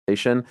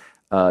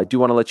I do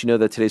want to let you know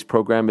that today's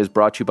program is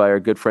brought to you by our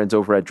good friends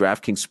over at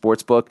DraftKings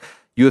Sportsbook.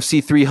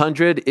 UFC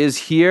 300 is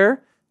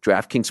here.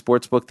 DraftKings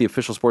Sportsbook, the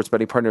official sports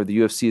betting partner of the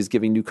UFC, is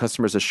giving new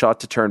customers a shot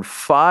to turn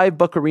 5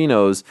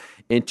 buccarinos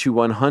into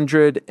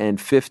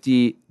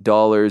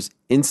 $150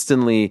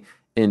 instantly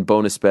in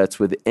bonus bets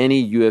with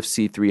any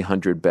UFC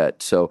 300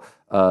 bet. So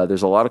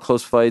there's a lot of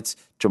close fights.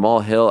 Jamal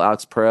Hill,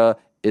 Alex Pereira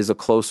is a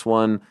close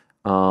one.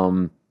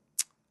 One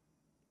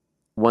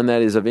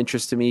that is of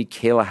interest to me,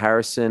 Kayla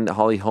Harrison,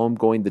 Holly Holm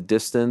going the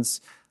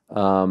distance.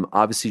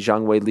 Obviously,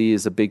 Zhang Wei Li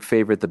is a big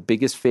favorite. The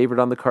biggest favorite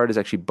on the card is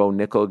actually Bo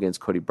Nickel against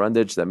Cody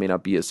Brundage. That may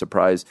not be a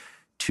surprise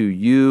to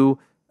you.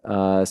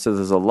 So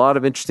there's a lot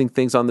of interesting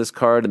things on this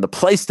card, and the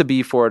place to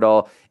be for it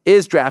all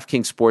is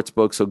DraftKings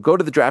Sportsbook. So go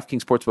to the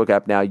DraftKings Sportsbook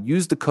app now.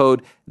 Use the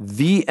code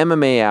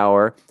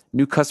THEMMAHour.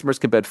 New customers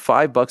can bet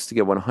 $5 to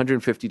get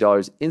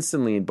 $150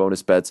 instantly in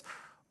bonus bets.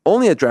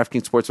 Only at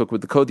DraftKings Sportsbook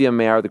with the code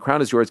THEMMAHour. The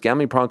crown is yours.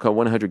 Gambling problem, call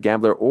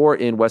 1-800-GAMBLER, or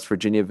in West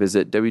Virginia,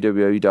 visit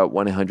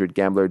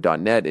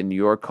www.1800gambler.net. In New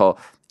York, call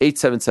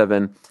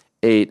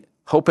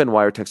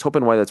 877-8-HOPE-NY or text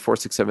HOPE-NY. That's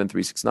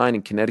 467-369.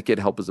 In Connecticut,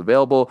 help is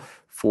available.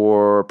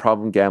 For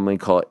problem gambling,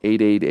 call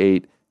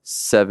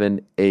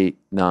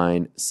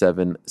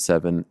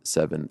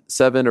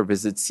 888-789-7777 or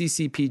visit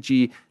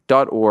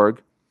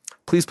ccpg.org.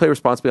 Please play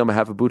responsibly on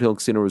behalf of Boot Hill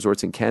Casino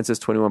Resorts in Kansas.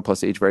 21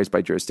 plus age varies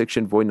by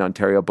jurisdiction. Void in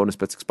Ontario. Bonus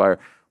bets expire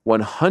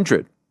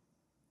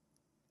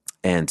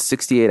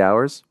 168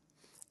 hours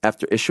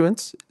after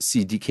issuance.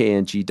 See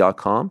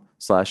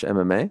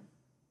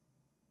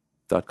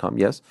dkng.com/MMA.com.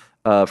 Yes.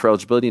 For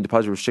eligibility and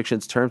deposit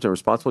restrictions, terms, and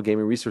responsible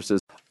gaming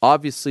resources.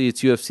 Obviously,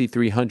 it's UFC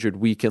 300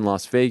 week in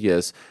Las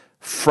Vegas.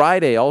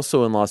 Friday,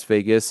 also in Las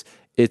Vegas,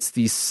 it's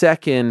the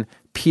second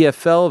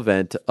PFL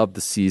event of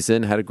the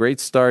season. Had a great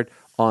start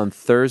on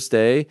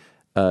Thursday.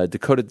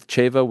 Dakota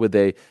Dacheva with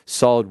a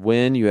solid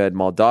win. You had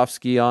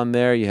Moldavsky on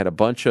there. You had a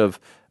bunch of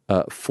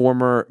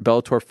former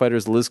Bellator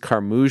fighters, Liz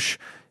Carmouche,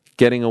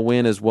 getting a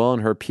win as well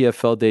in her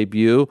PFL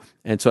debut.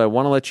 And so I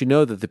want to let you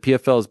know that the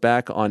PFL is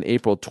back on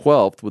April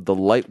 12th with the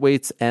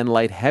lightweights and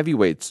light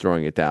heavyweights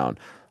throwing it down.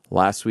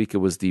 Last week it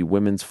was the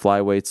women's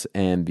flyweights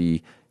and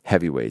the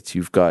heavyweights.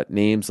 You've got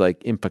names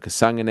like Impa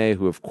Kasangane,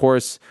 who of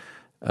course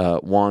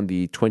won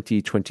the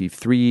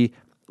 2023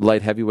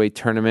 light heavyweight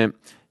tournament.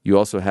 You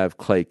also have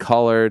Clay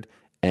Collard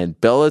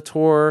and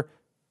Bellator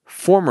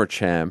former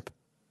champ,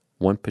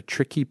 one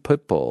Patricky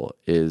Pitbull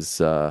is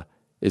going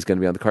to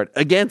be on the card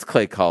against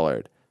Clay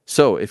Collard.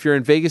 So if you're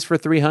in Vegas for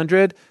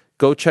 300,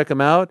 go check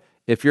him out.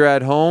 If you're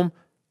at home,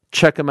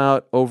 check him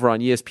out over on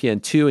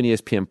ESPN2 and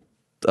ESPN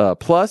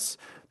Plus.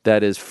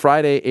 That is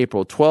Friday,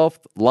 April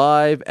 12th,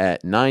 live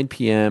at 9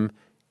 p.m.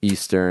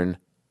 Eastern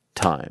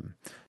Time.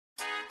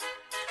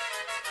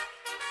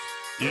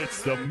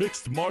 It's the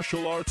Mixed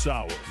Martial Arts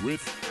Hour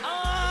with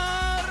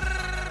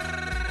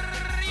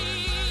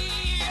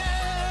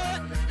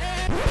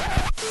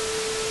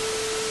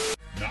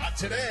Not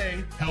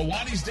today.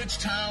 Helwani's ditched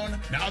town.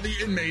 Now the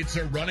inmates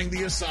are running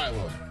the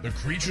asylum. The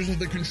creatures of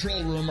the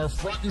control room are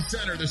front and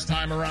center this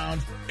time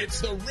around. It's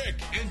the Ric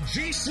and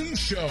GC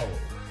Show.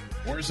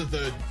 Or is it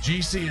the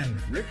GC and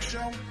Rick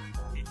Show?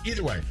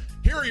 Either way,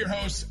 here are your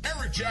hosts,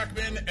 Eric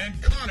Jackman and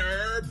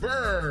Connor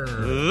Burr.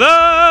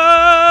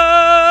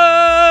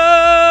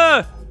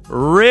 The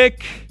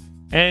Ric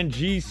and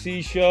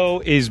GC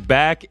Show is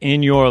back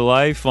in your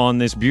life on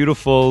this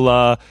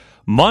beautiful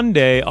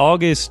Monday,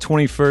 August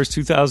 21st,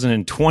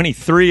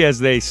 2023, as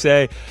they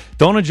say.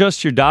 Don't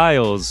adjust your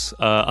dials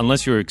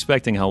unless you're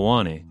expecting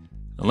Helwani.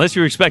 Unless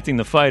you're expecting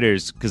the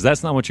fighters, because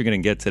that's not what you're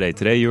going to get today.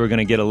 Today you are going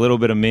to get a little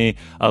bit of me,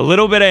 a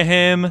little bit of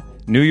him.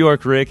 New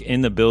York Ric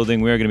in the building.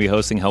 We are going to be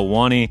hosting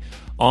Helwani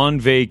on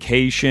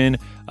vacation.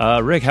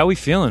 Ric, how we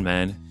feeling,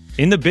 man?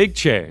 In the big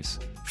chairs.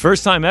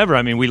 First time ever.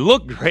 I mean, we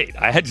look great.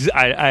 I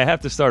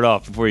have to start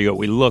off before you go.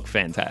 We look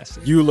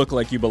fantastic. You look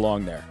like you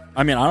belong there.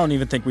 I mean, I don't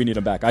even think we need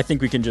him back. I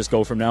think we can just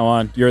go from now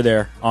on. You're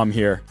there, I'm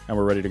here, and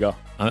we're ready to go.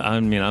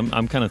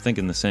 I'm kind of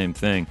thinking the same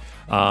thing.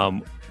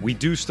 We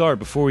do start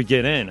before we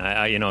get in.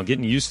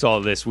 Getting used to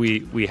all this.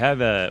 We have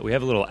a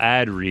little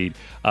ad read.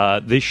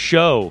 This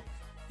show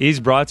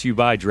is brought to you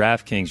by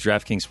DraftKings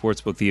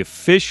Sportsbook, the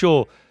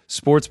official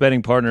sports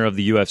betting partner of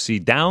the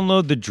UFC.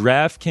 Download the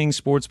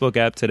DraftKings Sportsbook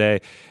app today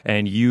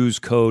and use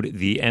code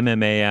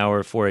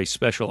THEMMAHour for a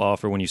special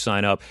offer when you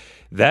sign up.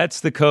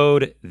 That's the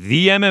code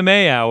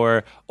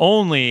THEMMAHour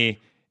only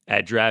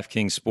at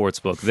DraftKings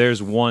Sportsbook.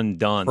 There's one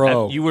done.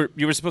 Bro. You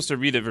were supposed to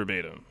read it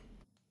verbatim.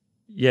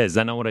 Yeah, is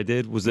that not what I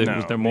did? Was there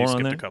more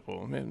on there? A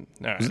couple. Man,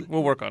 all right,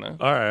 we'll work on it.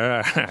 All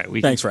right.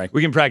 Thanks, Frank.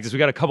 We can practice. We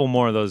got a couple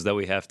more of those that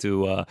we have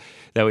to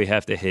hit.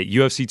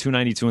 UFC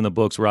 292 in the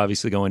books. We're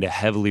obviously going to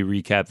heavily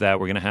recap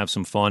that. We're going to have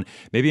some fun.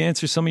 Maybe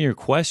answer some of your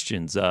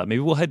questions. Maybe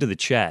we'll head to the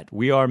chat.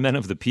 We are men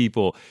of the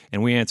people,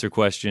 and we answer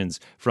questions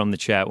from the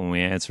chat when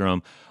we answer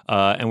them.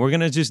 And we're going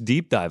to just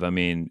deep dive. I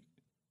mean,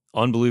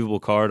 unbelievable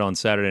card on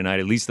Saturday night.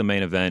 At least the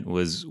main event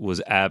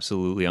was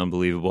absolutely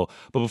unbelievable.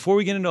 But before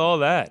we get into all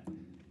that,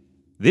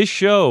 this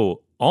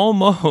show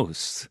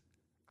almost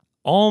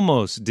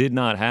almost did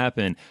not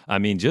happen. I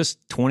mean, just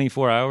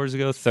 24 hours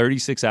ago,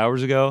 36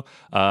 hours ago,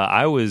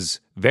 I was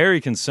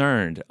very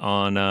concerned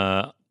on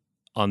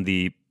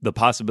the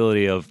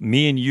possibility of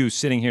me and you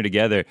sitting here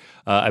together.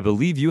 I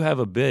believe you have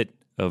a bit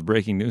of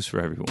breaking news for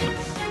everyone.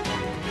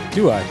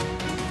 Do I?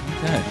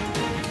 Okay.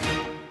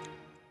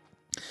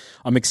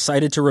 I'm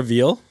excited to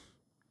reveal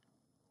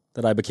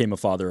that I became a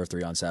father of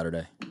 3 on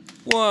Saturday.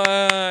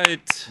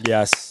 What?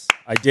 Yes,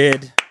 I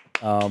did.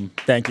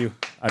 Thank you.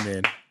 I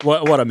mean,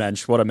 what a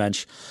mensch. What a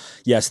mensch.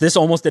 Yes, this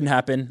almost didn't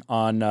happen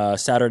on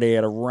Saturday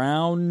at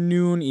around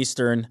noon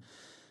Eastern.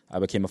 I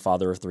became a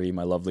father of 3.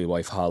 My lovely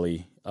wife,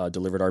 Holly,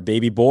 delivered our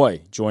baby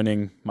boy,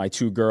 joining my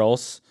 2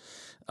 girls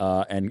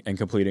and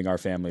completing our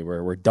family.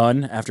 We're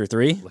done after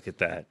 3. Look at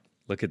that.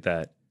 Look at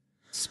that.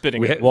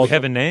 Spitting. We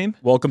have a name?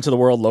 Welcome to the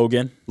world,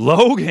 Logan.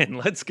 Logan,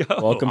 let's go.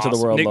 Welcome to the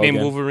world, Nickname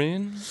Logan.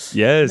 Wolverine?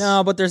 Yes.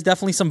 No, but there's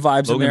definitely some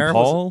vibes Logan in there.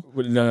 Paul?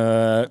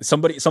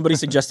 Somebody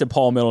suggested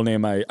Paul middle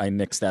name. I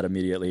nixed that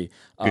immediately.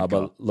 Good call.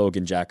 But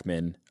Logan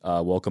Jackman,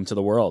 welcome to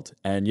the world.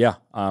 And yeah,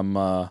 I'm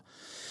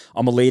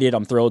elated.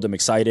 I'm thrilled. I'm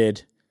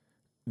excited.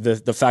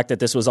 The fact that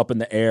this was up in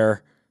the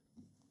air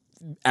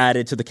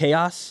added to the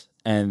chaos.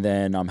 And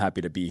then I'm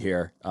happy to be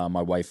here.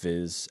 My wife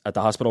is at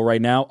the hospital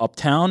right now,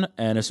 uptown.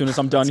 And as soon as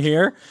I'm done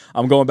here,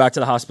 I'm going back to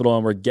the hospital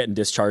and we're getting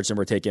discharged and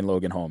we're taking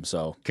Logan home.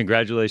 So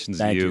congratulations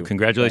to Thank you. you.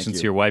 Congratulations Thank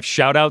to you. your wife.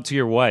 Shout out to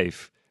your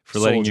wife for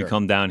letting you Soldier.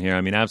 come down here.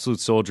 I mean, absolute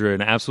soldier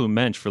and absolute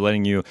mensch for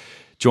letting you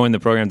join the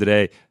program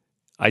today.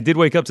 I did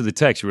wake up to the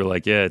text. You were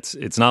like, yeah,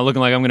 it's not looking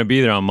like I'm going to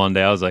be there on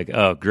Monday. I was like,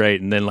 oh, great.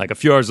 And then like a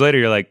few hours later,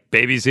 you're like,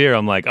 baby's here.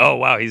 I'm like, oh,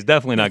 wow, he's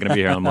definitely not going to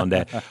be here on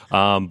Monday.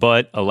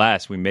 But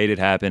alas, we made it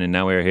happen and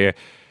now we're here.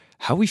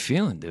 How we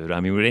feeling, dude? I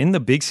mean, we're in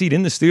the big seat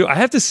in the studio. I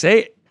have to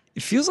say,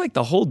 it feels like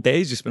the whole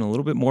day's just been a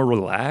little bit more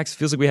relaxed. It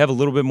feels like we have a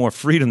little bit more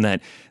freedom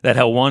that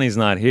Helwani's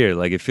not here.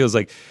 Like, it feels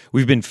like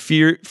we've been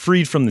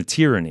freed from the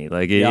tyranny.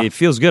 Like, it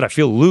feels good. I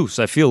feel loose.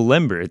 I feel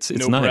limber. It's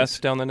No nice.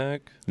 breath down the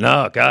neck?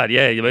 No, God,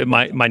 yeah.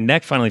 My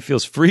neck finally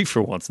feels free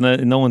for once.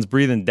 No one's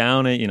breathing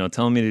down it,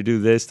 telling me to do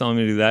this, telling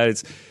me to do that.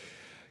 It's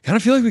kind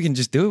of feel like we can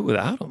just do it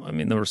without them. I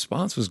mean, the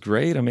response was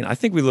great. I mean, I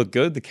think we look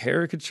good. The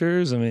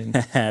caricatures, I mean.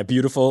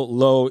 beautiful,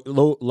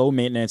 low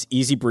maintenance,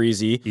 easy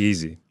breezy.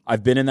 Easy.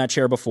 I've been in that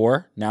chair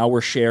before. Now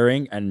we're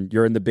sharing, and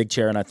you're in the big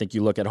chair, and I think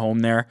you look at home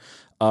there.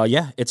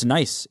 Yeah, it's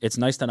nice. It's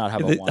nice to not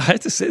have a one. I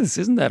have to say, this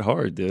isn't that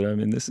hard, dude. I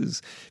mean,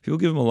 people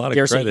give him a lot of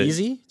Dare credit. say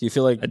easy? Do you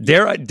feel like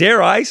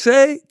Dare I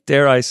say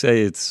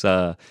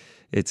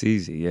it's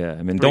easy? Yeah.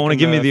 I mean, don't want to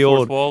give me the fourth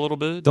old wall a little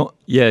bit.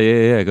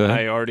 Yeah. Go ahead.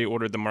 I already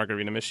ordered the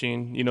margarita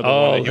machine. You know the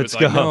Oh, one that he let's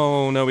was like,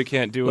 go. no, we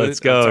can't do it. Let's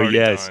go. It's already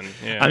Yes. done.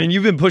 Yeah. I mean,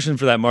 you've been pushing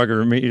for that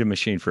margarita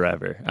machine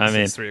forever. I mean,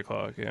 Since 3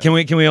 o'clock. Yeah. can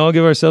we all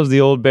give ourselves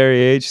the old Barry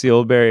H, the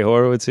old Barry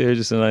Horowitz here?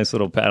 Just a nice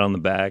little pat on the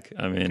back.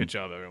 I mean, Good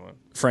job, everyone.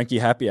 Frankie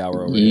Happy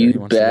Hour over You here? He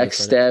wants to get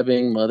excited.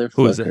 backstabbing motherfuckers.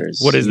 Who is that?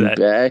 What is you that?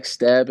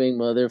 Backstabbing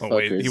motherfuckers. Oh,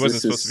 wait, he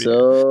wasn't this supposed is to be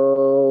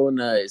so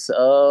nice.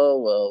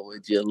 Oh, well,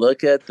 would you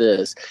look at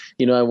this?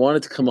 I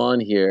wanted to come on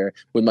here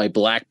with my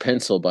black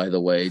pencil, by the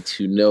way,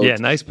 to note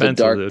nice the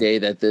pencil, dark dude. day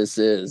that this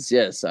is.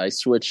 Yes, I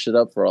switched it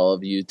up for all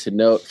of you to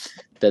note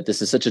that this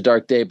is such a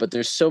dark day, but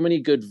there's so many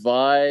good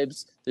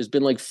vibes. There's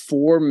been like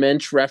 4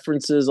 mensch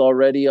references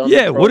already on the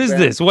program. What is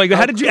this? Like,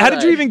 how did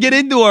you even get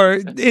into our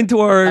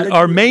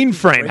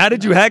mainframe? How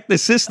did you hack the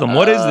system?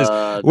 What is this?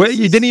 This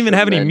You is didn't even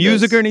have any tremendous.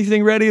 music or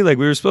anything ready? Like,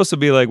 we were supposed to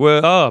be like,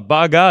 well, oh,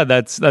 by God,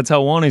 that's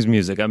Helwani's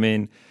music. I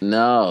mean,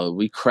 No,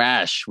 we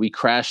crash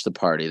the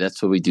party. That's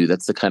what we do.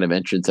 That's the kind of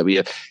entrance that we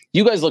have.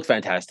 You guys look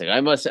fantastic.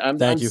 I'm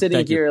Thank you. sitting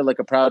Thank you. here like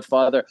a proud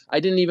father. I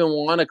didn't even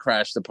want to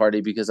crash the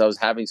party because I was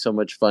having so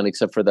much fun,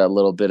 except for that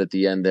little bit at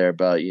the end there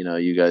about,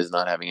 you guys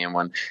not having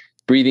anyone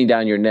breathing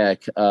down your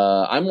neck.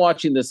 I'm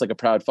watching this like a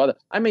proud father.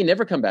 I may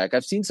never come back.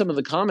 I've seen some of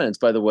the comments,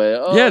 by the way.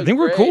 Oh, Yeah, I think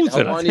we're great. cool with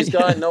it. I Helwani's think-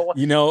 gone. No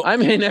one. I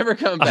may never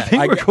come I back.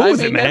 think we're cool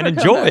with may it, man. never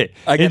come Enjoy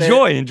back.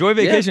 it. Enjoy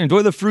vacation.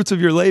 Enjoy the fruits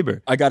of your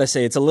labor. I gotta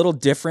say, it's a little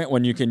different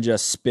when you can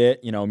just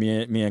spit.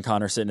 Me and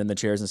Connor sitting in the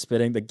chairs and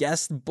spitting. The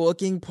guest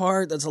booking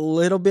part, that's a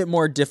little bit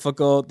more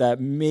difficult. That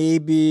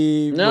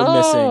maybe No. we're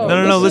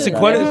missing. No. Listen,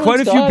 quite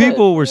a few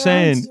people were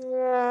saying.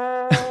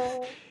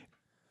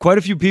 Quite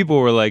a few people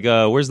were like,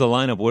 where's the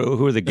lineup?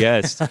 Who are the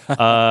guests?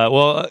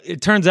 Well, it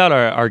turns out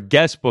our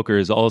guest booker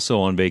is also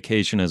on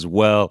vacation as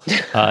well.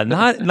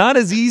 Not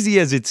as easy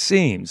as it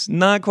seems.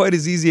 Not quite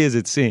as easy as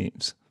it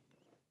seems.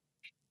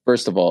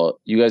 First of all,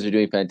 you guys are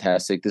doing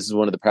fantastic. This is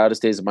one of the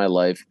proudest days of my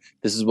life.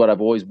 This is what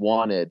I've always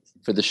wanted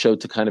for the show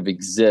to kind of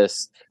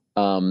exist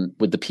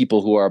with the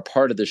people who are a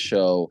part of the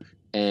show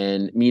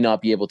and me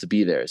not be able to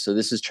be there. So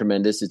this is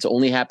tremendous. It's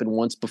only happened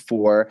once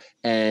before.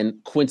 And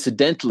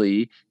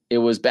coincidentally, it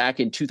was back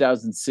in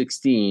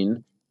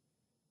 2016,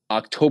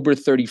 October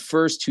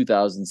 31st,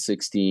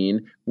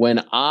 2016,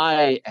 when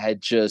I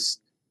had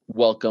just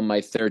welcomed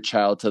my 3rd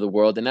child to the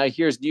world. And now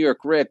here's New York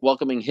Rick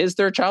welcoming his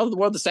 3rd child to the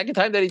world, the second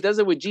time that he does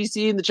it with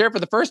GC in the chair for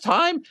the first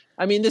time.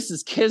 I mean, this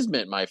is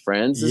kismet, my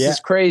friends. This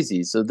is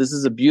crazy. So this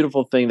is a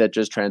beautiful thing that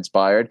just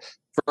transpired.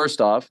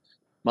 First off,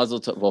 Mazel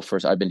tov. Well,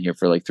 first, I've been here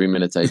for like 3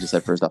 minutes. I just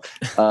said first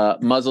off.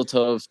 Mazel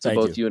tov to Thank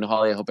both you and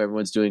Holly. I hope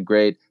everyone's doing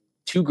great.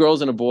 2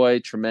 girls and a boy,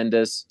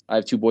 tremendous. I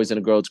have 2 boys and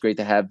a girl. It's great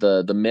to have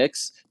the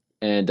mix,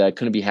 and I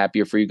couldn't be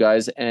happier for you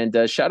guys. And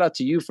shout out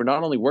to you for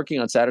not only working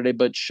on Saturday,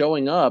 but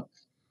showing up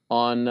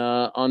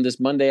on this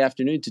Monday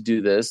afternoon to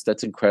do this.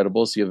 That's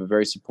incredible. So you have a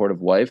very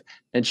supportive wife.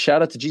 And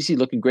shout out to GC,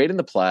 looking great in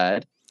the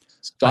plaid.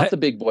 Got the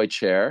big boy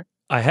chair.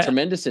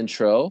 Tremendous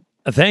intro.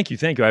 Thank you.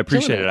 I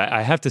appreciate it.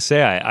 I have to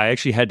say, I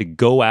actually had to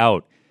go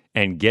out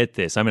and get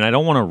this. I mean, I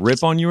don't want to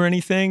rip on you or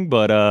anything,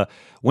 but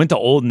went to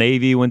Old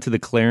Navy, went to the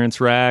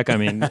clearance rack. I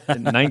mean,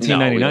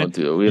 1999.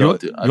 No, we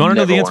don't do. You want to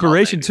know the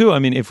inspiration too? I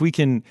mean, if we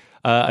can,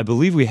 I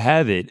believe we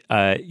have it.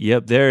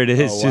 Yep, there it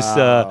is. Oh, Just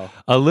wow.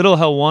 A little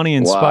Helwani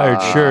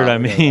inspired shirt. I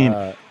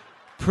mean,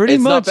 pretty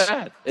It's much not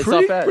bad. It's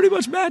pretty, not bad. pretty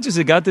much matches.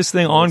 It got this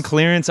thing on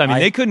clearance. I mean,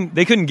 they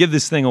couldn't give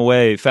this thing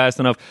away fast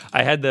enough.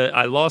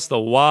 I lost the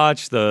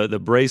watch, the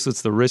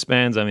bracelets, the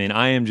wristbands. I mean,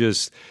 I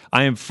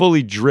am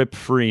fully drip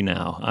free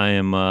now. I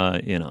am,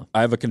 I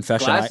have a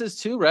confession. Glasses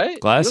too, right?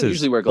 Glasses. You don't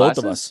usually wear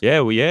glasses. Both of us. yeah,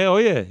 oh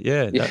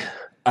yeah.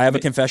 I have a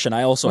confession.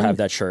 I also have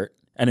that shirt.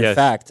 And in Yes.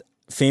 fact,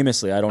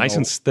 famously, I don't Nice know.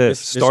 and stiff,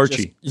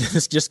 starchy.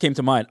 This just came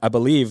to mind. I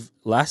believe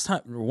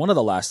one of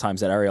the last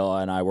times that Ariel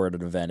and I were at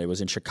an event, it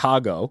was in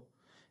Chicago,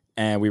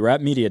 and we were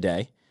at Media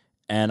Day,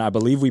 and I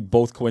believe we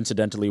both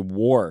coincidentally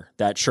wore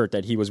that shirt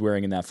that he was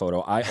wearing in that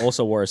photo. I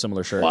also wore a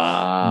similar shirt.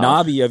 Wow.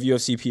 Nabi of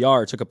UFC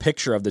PR took a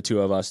picture of the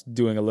two of us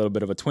doing a little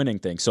bit of a twinning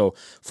thing. So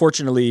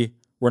fortunately,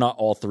 we're not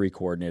all 3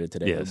 coordinated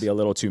today. Yes. It'd be a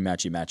little too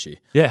matchy-matchy.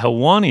 Yeah,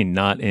 Helwani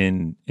not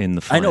in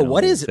the final. I know.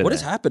 What is today.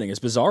 happening? It's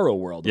Bizarro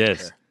world. over Yes.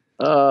 here.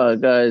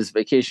 Guys,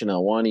 vacation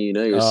Helwani, you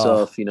know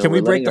yourself. Can we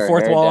we're break letting the our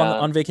fourth hair wall down.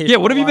 on vacation? Yeah,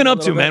 what have you been a up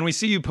to, little bit? man? We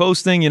see you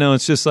posting.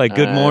 It's just like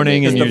good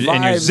morning, and because you're the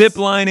vibes- zip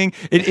lining.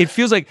 It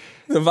feels like.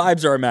 The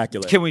vibes are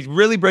immaculate. Can we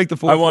really break the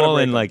fourth wanna wall?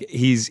 break And them. like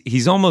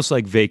he's almost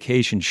like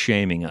vacation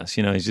shaming us.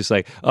 He's just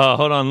like, oh,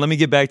 hold on, let me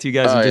get back to you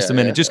guys in just a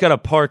minute. yeah. Just got to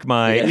park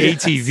my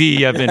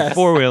ATV. I've been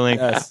four wheeling.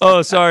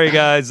 Oh, sorry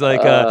guys.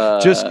 Like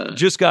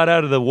just got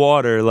out of the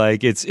water.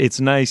 Like it's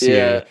nice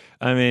here.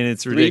 I mean,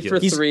 it's 3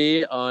 ridiculous. for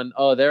 3 on.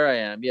 Oh, there I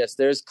am. Yes,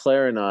 there's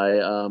Claire and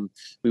I.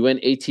 We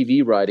went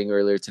ATV riding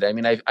earlier today. I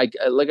mean, I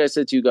like I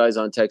said to you guys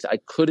on text, I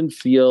couldn't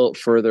feel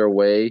further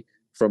away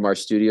from our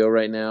studio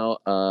right now.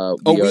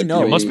 we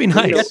know. It must be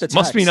nice. get the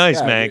Must be text. nice,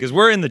 Yeah. man, because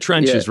we're in the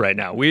trenches right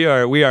now. We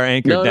are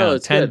anchored down,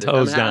 it's 10 good.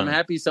 toes I'm down.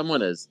 happy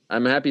someone is.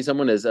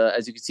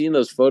 As you can see in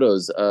those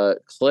photos,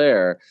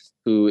 Claire,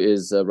 who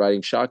is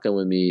riding shotgun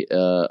with me,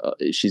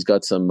 she's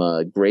got some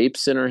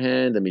grapes in her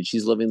hand. I mean,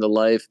 she's living the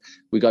life.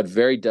 We got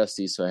very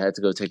dusty, so I had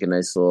to go take a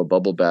nice little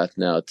bubble bath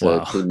now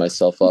to clean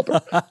myself up.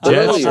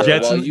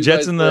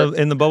 Jets in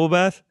the bubble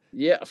bath.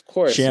 Yeah, of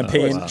course.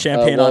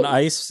 Champagne on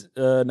ice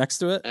next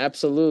to it.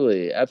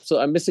 Absolutely.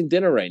 I'm missing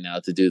dinner right now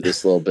to do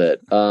this little bit.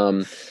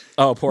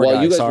 Oh, poor while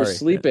guy. you guys Sorry. were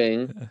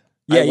sleeping,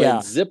 Yeah, I yeah.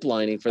 went zip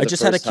lining for the I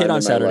just first had a kid time on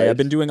in my Saturday. life. I've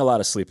been doing a lot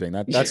of sleeping.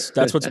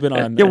 That's what's been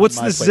on. Yeah, what's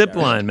my the plate zip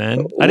now. line, man?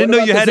 What I didn't know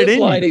about you the had it zip in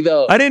lining, you.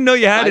 though? I didn't know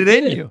you had I it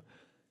in didn't. you.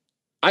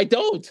 I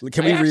don't.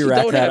 Can we I actually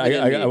re-rack don't that? have it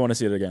in me. I want to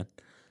see it again.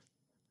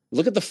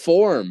 Look at the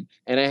form.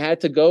 And I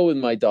had to go with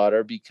my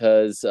daughter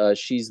because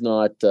she's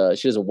not.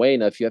 She doesn't weigh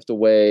enough. You have to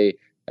weigh.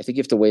 I think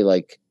you have to weigh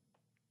like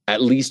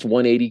at least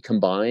 180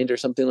 combined or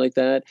something like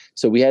that.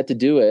 So we had to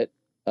do it.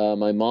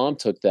 My mom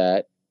took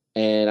that,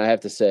 and I have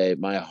to say,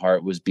 my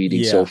heart was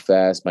beating so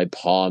fast. My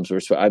palms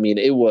were. I mean,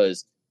 it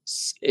was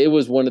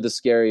one of the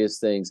scariest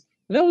things.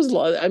 And that was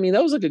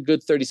like a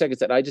good 30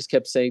 seconds. And I just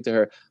kept saying to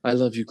her, "I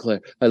love you,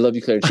 Claire. I love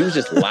you, Claire." And she was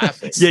just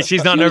laughing. Yeah,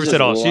 she's not She was nervous just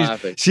at all.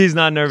 laughing. She's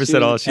not nervous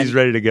at all. She's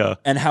ready to go.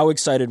 And how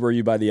excited were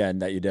you by the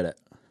end that you did it?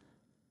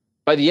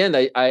 By the end,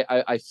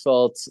 I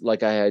felt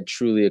like I had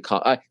truly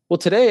accomplished. Well,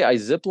 today I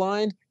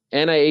ziplined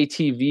and I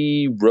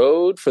ATV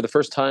rode for the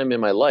first time in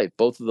my life.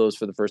 Both of those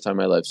for the first time in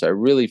my life. So I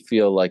really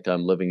feel like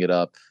I'm living it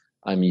up.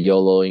 I'm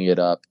YOLOing it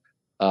up.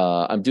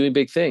 I'm doing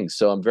big things,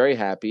 so I'm very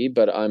happy.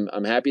 But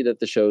I'm happy that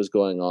the show is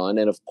going on.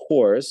 And of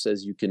course,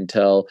 as you can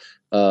tell,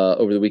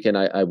 over the weekend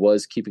I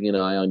was keeping an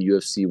eye on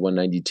UFC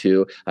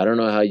 192. I don't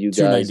know how you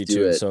guys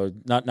do it. So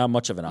not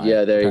much of an eye.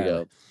 Yeah, there apparently.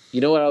 you go.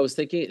 You know what I was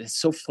thinking? It's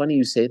so funny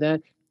you say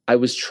that. I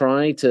was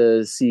trying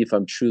to see if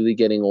I'm truly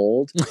getting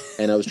old,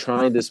 and I was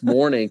trying this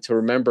morning to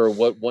remember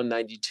what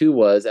 192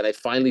 was, and I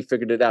finally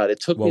figured it out. It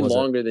took me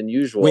longer than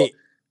usual. Wait.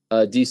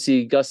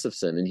 DC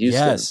Gustafson in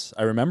Houston. Yes,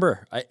 I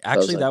remember.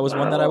 That was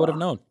one that I would have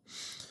known.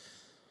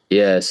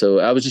 Yeah, so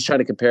I was just trying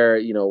to compare,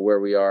 where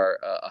we are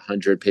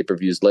 100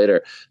 pay-per-views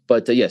later.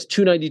 But yes,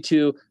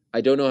 292. I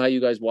don't know how you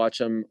guys watch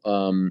them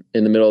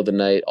in the middle of the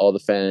night. All the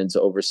fans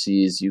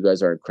overseas, you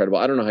guys are incredible.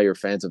 I don't know how you're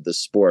fans of this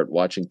sport,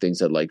 watching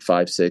things at like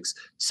 5, 6,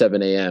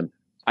 7 a.m.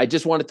 I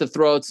just wanted to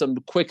throw out some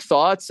quick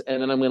thoughts,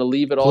 and then I'm going to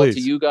leave it all to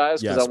you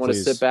guys because I want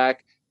to sit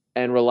back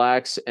and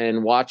relax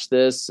and watch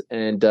this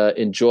and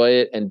enjoy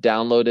it and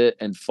download it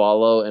and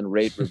follow and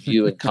rate,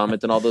 review, and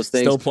comment and all those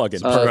things. Still plugging.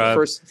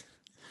 First,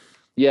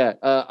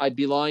 I'd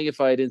be lying if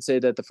I didn't say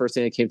that the first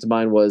thing that came to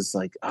mind was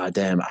like,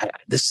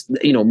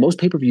 most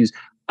pay-per-views,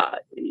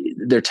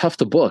 they're tough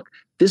to book.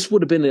 this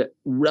would have been a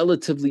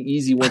relatively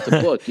easy one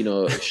to book.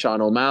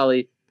 Sean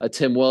O'Malley, a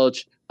Tim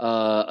Welch,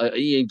 a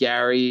Ian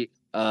Gary,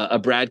 a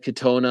Brad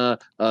Katona,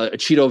 a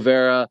Cheeto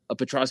Vera, a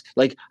Petros.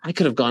 Like, I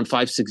could have gone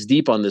 5-6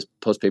 deep on this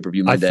post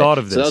pay-per-view Monday. I thought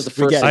of this. So that was the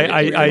first thing.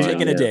 We're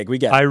taking a dig. We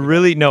get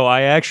it.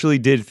 I actually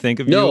did think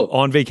of you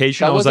on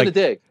vacation. That I was wasn't like,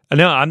 a dig.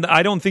 No,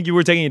 I don't think you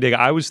were taking a dig.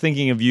 I was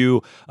thinking of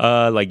you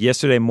like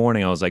yesterday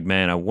morning. I was like,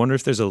 man, I wonder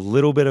if there's a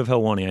little bit of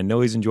Helwani. I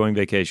know he's enjoying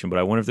vacation, but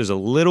I wonder if there's a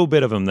little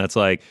bit of him that's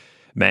like,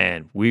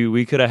 man,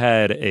 we could have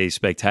had a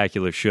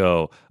spectacular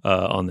show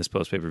on this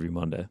post pay-per-view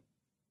Monday.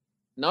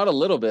 Not a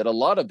little bit, a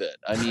lot of it.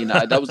 I mean,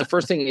 that was the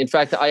first thing. In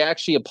fact, I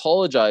actually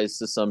apologized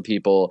to some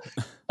people.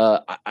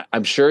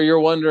 I'm sure you're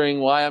wondering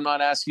why I'm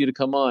not asking you to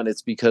come on.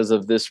 It's because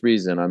of this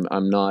reason.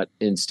 I'm not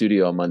in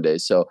studio on Monday.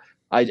 So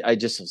I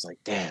just was like,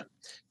 damn,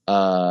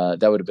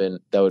 that would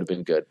have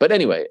been good. But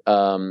anyway,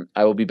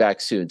 I will be back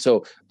soon.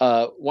 So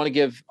want to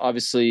give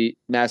obviously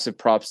massive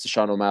props to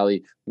Sean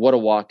O'Malley. What a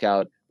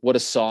walkout. What a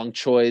song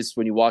choice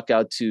when you walk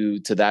out to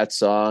that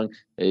song.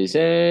 They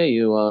say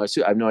you are.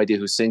 I have no idea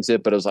who sings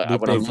it, but it was like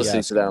when I'm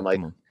listening to that, I'm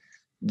like,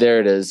 there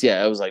it is.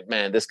 Yeah, I was like,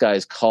 man, this guy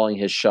is calling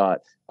his shot.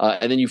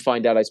 And then you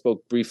find out. I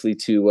spoke briefly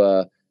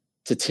to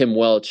Tim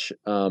Welch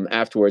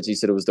afterwards. He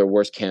said it was their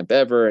worst camp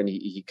ever, and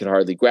he could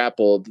hardly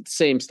grapple. The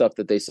same stuff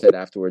that they said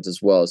afterwards as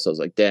well. So I was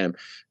like, damn.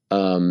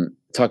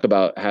 Talk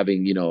about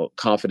having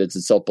confidence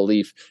and self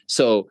belief.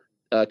 So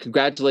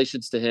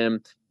congratulations to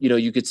him.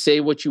 You could say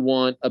what you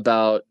want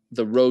about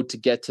the road to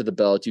get to the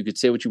belt. You could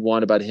say what you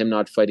want about him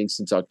not fighting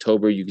since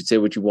October. You could say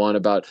what you want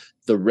about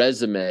the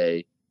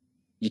resume.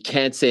 You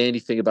can't say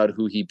anything about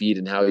who he beat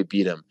and how he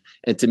beat him.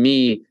 And to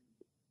me,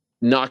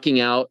 knocking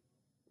out,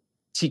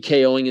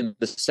 TKOing in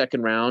the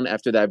second round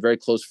after that very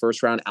close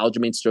first round,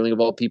 Aljamain Sterling, of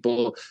all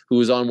people, who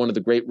was on one of the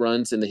great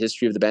runs in the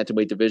history of the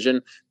bantamweight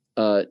division,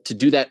 to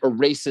do that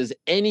erases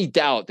any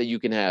doubt that you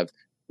can have.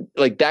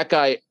 Like, that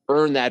guy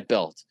earned that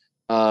belt.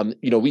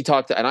 We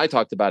talked, and I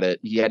talked about it.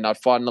 He had not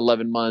fought in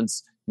 11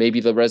 months.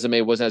 Maybe the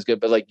resume wasn't as good,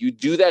 but like, you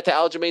do that to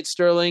Aljamain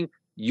Sterling,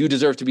 you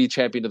deserve to be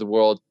champion of the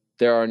world.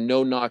 There are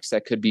no knocks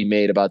that could be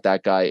made about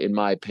that guy, in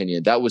my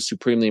opinion. That was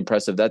supremely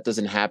impressive. That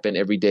doesn't happen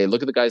every day.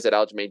 Look at the guys that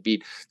Aljamain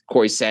beat: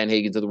 Corey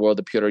Sandhagens of the world,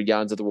 the Petr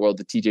Yans of the world,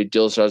 the TJ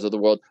Dillashars of the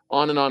world.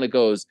 On and on it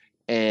goes.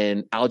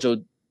 And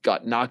Aljo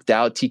got knocked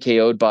out,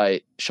 TKO'd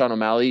by Sean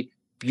O'Malley.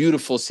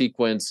 Beautiful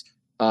sequence.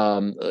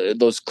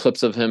 Those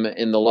clips of him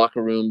in the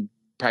locker room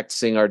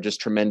practicing are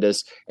just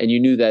tremendous. And you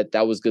knew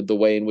that was good, the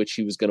way in which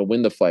he was going to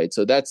win the fight.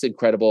 So that's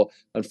incredible.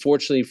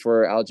 Unfortunately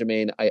for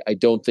Aljamain, I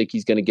don't think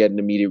he's going to get an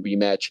immediate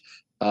rematch.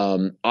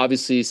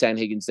 Obviously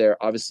Sandhagen's there.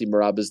 Obviously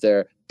Maraba's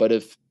there. But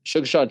if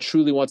Sugar Sean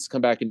truly wants to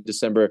come back in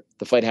December,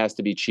 the fight has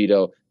to be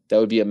Cheeto. That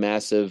would be a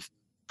massive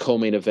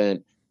co-main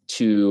event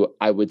to,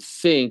 I would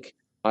think,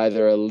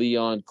 either a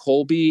Leon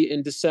Colby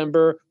in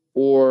December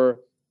or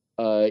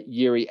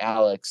Yuri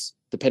Alex,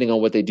 depending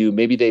on what they do.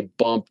 Maybe they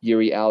bump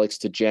Yuri Alex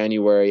to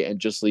January and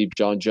just leave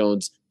John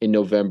Jones in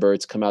November.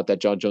 It's come out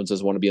that John Jones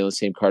doesn't want to be on the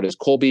same card as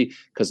Colby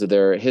because of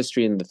their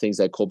history and the things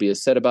that Colby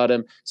has said about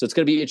him. So it's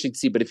going to be interesting to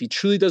see. But if he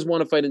truly does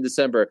want to fight in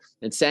December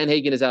and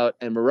Sandhagen is out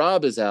and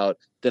Marab is out,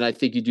 then I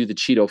think you do the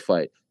Cheeto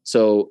fight.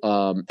 So,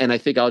 and I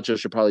think Aljo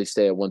should probably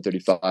stay at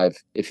 135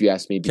 if you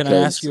ask me. Because, can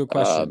I ask you a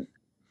question?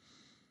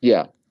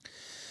 Yeah.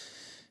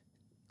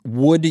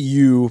 Would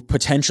you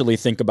potentially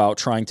think about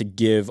trying to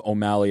give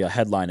O'Malley a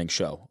headlining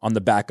show on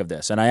the back of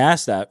this? And I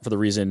asked that for the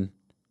reason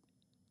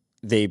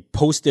they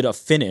posted a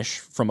finish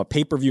from a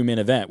pay-per-view main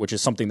event, which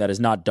is something that is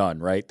not done,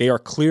 right? They are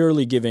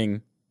clearly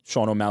giving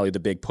Sean O'Malley the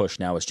big push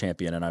now as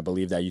champion, and I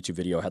believe that YouTube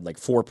video had like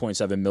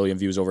 4.7 million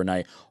views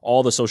overnight,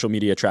 all the social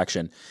media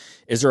traction.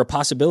 Is there a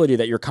possibility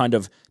that you're kind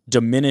of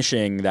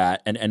diminishing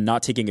that and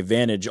not taking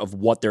advantage of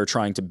what they're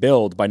trying to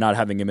build by not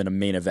having him in a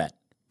main event,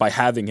 by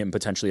having him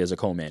potentially as a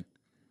co-main?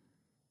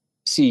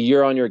 See,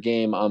 you're on your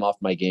game. I'm off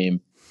my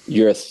game.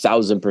 You're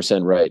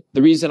 1,000% right.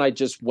 The reason I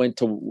just went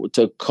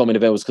to co-main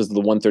event was because of the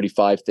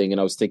 135 thing,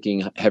 and I was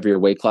thinking heavier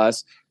weight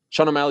class.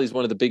 Sean O'Malley is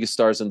one of the biggest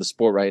stars in the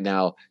sport right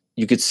now.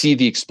 You could see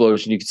the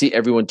explosion. You could see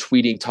everyone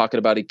tweeting, talking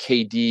about it.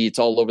 KD, it's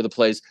all over the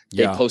place.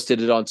 They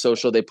posted it on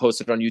social. They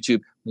posted it on YouTube.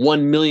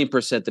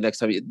 1,000,000% the next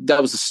time.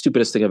 That was the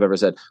stupidest thing I've ever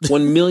said.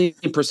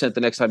 1,000,000%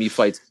 the next time he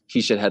fights, he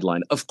should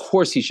headline. Of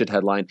course he should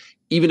headline,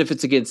 even if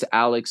it's against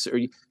Alex.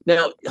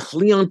 Now,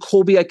 Leon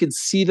Colby, I could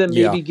see them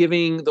maybe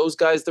giving those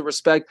guys the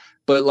respect.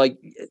 But like,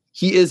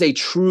 he is a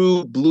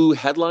true blue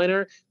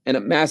headliner and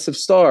a massive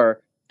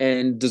star,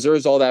 and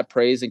deserves all that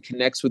praise and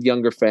connects with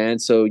younger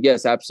fans. So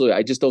yes, absolutely.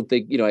 I just don't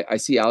think, I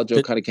see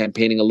Aljo kind of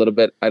campaigning a little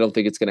bit. I don't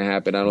think it's going to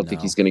happen. I don't think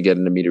he's going to get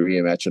an immediate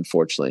rematch,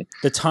 unfortunately.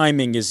 The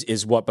timing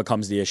is what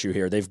becomes the issue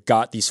here. They've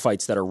got these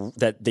fights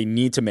that they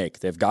need to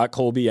make. They've got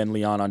Colby and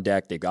Leon on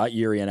deck. They've got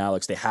Yuri and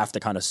Alex. They have to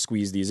kind of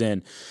squeeze these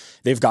in.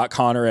 They've got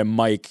Connor and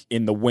Mike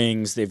in the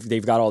wings.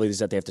 They've got all these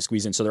that they have to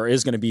squeeze in. So there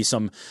is going to be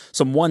some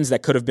ones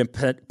that could have been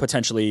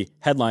potentially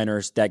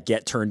headliners that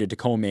get turned into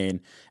co-main.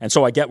 And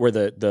so I get where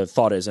the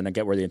thought is and I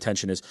get where the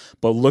intention is.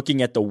 But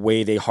looking at the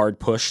way they hard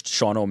pushed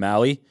Sean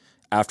O'Malley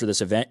after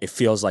this event, it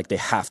feels like they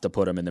have to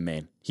put him in the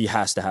main. He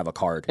has to have a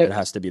card. It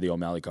has to be the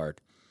O'Malley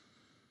card.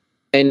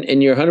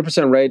 And you're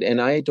 100% right.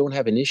 And I don't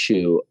have an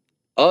issue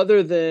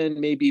other than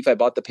maybe if I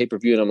bought the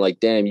pay-per-view and I'm like,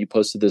 damn, you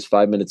posted this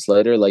 5 minutes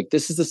later. Like,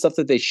 this is the stuff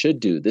that they should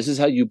do. This is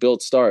how you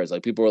build stars.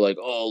 Like, people are like,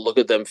 oh, look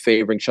at them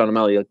favoring Sean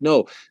O'Malley. Like,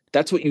 no,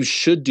 that's what you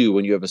should do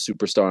when you have a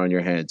superstar on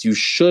your hands. You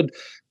should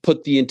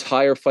put the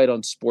entire fight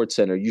on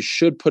SportsCenter. You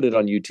should put it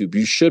on YouTube.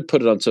 You should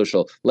put it on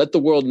social. Let the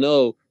world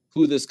know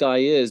who this guy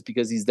is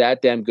because he's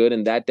that damn good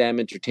and that damn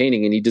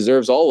entertaining, and he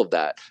deserves all of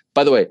that.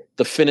 By the way,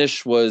 the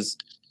finish was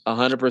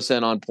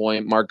 100% on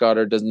point. Mark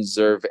Goddard doesn't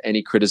deserve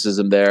any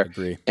criticism there.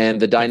 Agree. And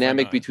the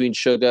dynamic between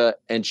Suga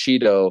and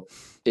Cheeto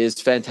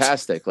is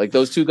fantastic. Like,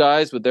 those two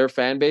guys with their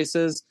fan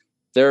bases,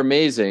 they're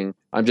amazing.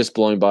 I'm just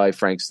blowing by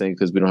Frank's thing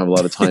because we don't have a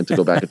lot of time to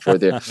go back and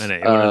forth there. I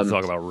want to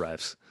talk about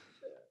refs.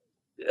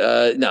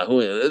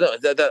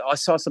 I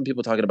saw some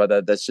people talking about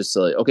that. That's just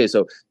silly. Okay,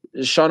 so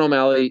Sean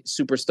O'Malley,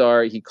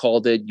 superstar, he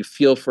called it. You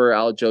feel for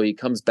Aljo. He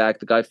comes back.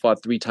 The guy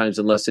fought 3 times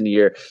in less than a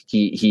year.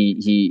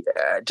 He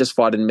just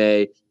fought in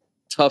May.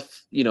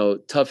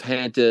 Tough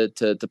hand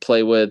to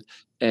play with,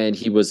 and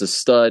he was a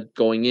stud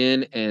going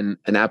in and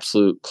an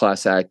absolute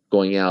class act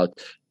going out.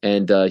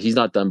 And he's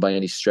not done by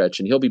any stretch.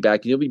 And he'll be back.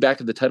 And he'll be back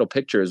in the title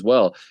picture as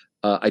well.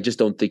 I just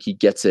don't think he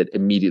gets it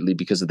immediately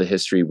because of the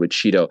history with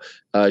Cheeto.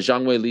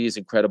 Zhang Wei Li is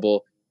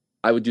incredible.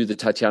 I would do the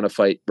Tatiana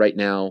fight right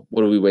now.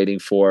 What are we waiting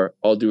for?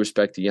 All due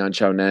respect to Yan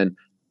Xiaonan.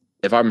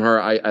 If I'm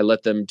her, I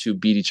let them two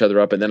beat each other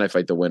up and then I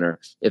fight the winner.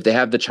 If they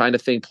have the China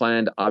thing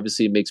planned,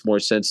 obviously it makes more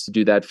sense to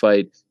do that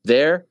fight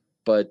there.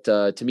 But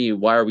to me,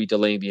 why are we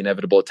delaying the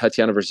inevitable?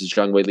 Tatiana versus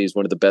Zhang Wei Li is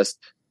one of the best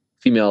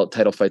female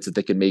title fights that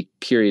they can make,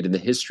 period, in the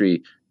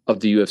history of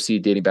the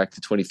UFC, dating back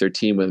to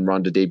 2013 when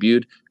Ronda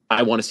debuted.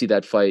 I want to see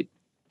that fight.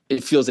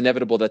 It feels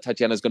inevitable that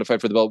Tatiana is going to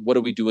fight for the belt. What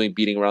are we doing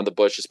beating around the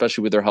bush,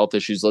 especially with their health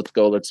issues? Let's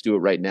go. Let's do it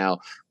right now.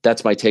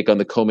 That's my take on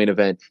the co-main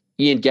event.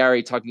 Ian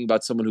Gary talking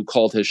about someone who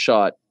called his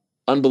shot.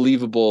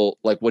 Unbelievable,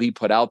 like what he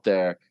put out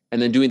there.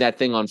 And then doing that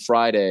thing on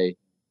Friday.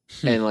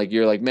 And like,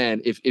 you're like,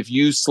 man, if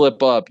you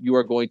slip up, you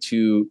are going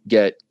to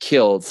get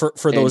killed.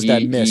 For those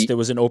that missed, it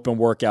was an open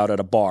workout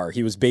at a bar.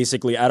 He was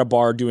basically at a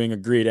bar doing a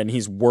greet, and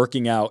he's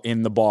working out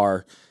in the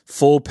bar,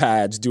 full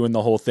pads, doing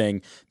the whole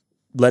thing,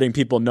 letting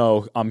people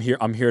know I'm here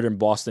in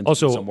Boston to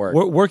do some work.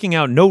 Working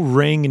out, no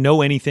ring,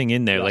 no anything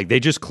in there. Yeah. Like, they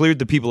just cleared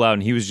the people out,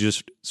 and he was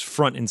just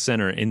front and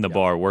center in the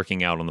bar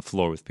working out on the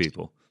floor with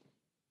people.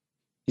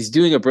 He's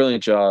doing a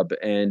brilliant job,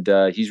 and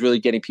he's really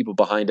getting people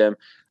behind him.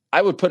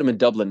 I would put him in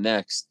Dublin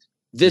next.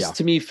 This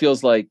to me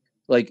feels like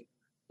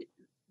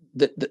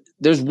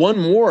there's one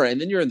more,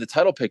 and then you're in the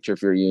title picture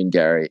if you're Ian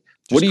Gary.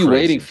 What are you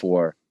waiting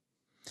for?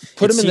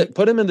 Put him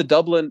in the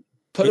Dublin.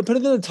 Put him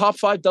in the top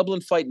 5 Dublin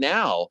fight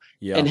now,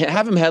 and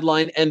have him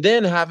headline, and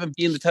then have him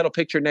be in the title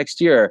picture next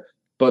year.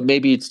 But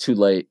maybe it's too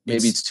late.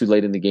 Maybe it's too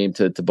late in the game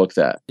to book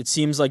that. It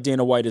seems like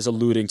Dana White is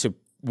alluding to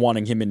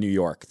wanting him in New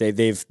York.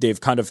 They've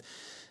kind of.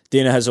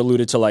 Dana has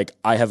alluded to, like,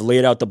 I have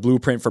laid out the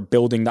blueprint for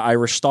building the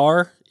Irish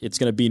Star. It's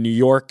going to be New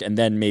York and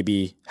then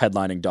maybe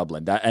headlining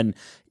Dublin. And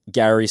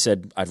Gary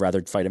said, I'd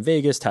rather fight in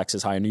Vegas,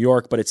 taxes high in New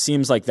York. But it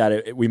seems like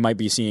that we might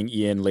be seeing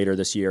Ian later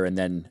this year and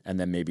then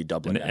maybe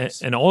Dublin.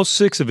 And all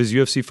 6 of his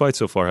UFC fights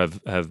so far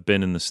have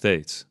been in the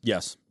States.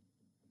 Yes.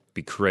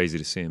 Be crazy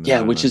to see him. Yeah,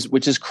 which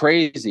is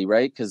crazy,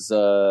 right? Because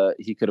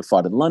he could have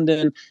fought in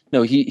London.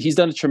 No, he's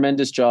done a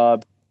tremendous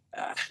job.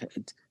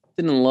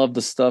 Didn't love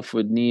the stuff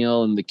with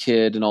Neil and the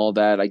kid and all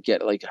that. I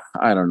get, like,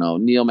 I don't know.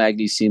 Neil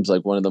Magny seems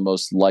like one of the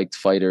most liked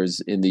fighters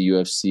in the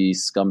UFC.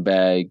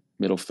 Scumbag,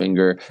 middle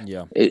finger.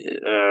 Yeah.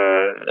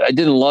 I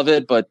didn't love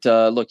it, but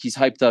look, he's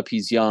hyped up.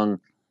 He's young,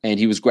 and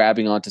he was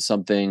grabbing onto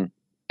something,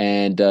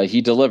 and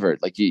he delivered.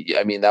 Like,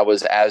 that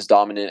was as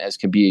dominant as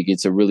can be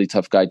against a really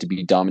tough guy to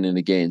be dominant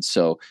against.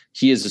 So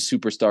he is a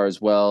superstar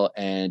as well,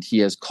 and he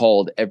has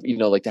called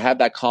to have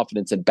that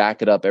confidence and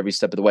back it up every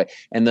step of the way.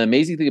 And the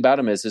amazing thing about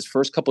him is his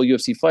first couple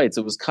UFC fights,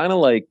 it was kind of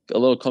like a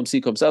little come see,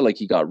 come out. Like,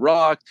 he got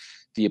rocked.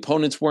 The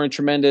opponents weren't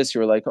tremendous.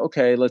 You were like,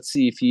 okay, let's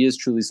see if he is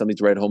truly something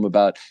to write home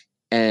about.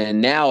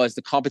 And now, as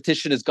the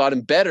competition has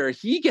gotten better,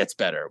 he gets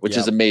better, which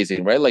is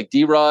amazing, right? Like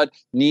D-Rod,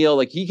 Neil,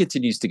 like, he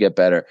continues to get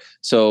better.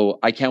 So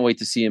I can't wait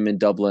to see him in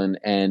Dublin.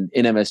 And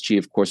in MSG,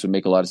 of course, would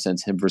make a lot of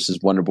sense. Him versus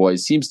Wonder Boy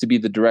seems to be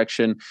the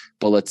direction,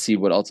 but let's see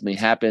what ultimately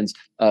happens.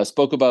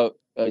 Spoke about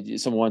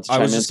someone wants to chime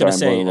in. I was just going to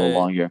say, a little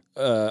long here.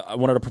 I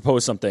wanted to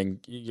propose something.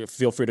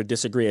 Feel free to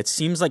disagree. It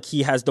seems like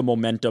he has the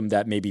momentum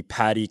that maybe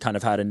Paddy kind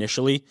of had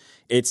initially.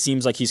 It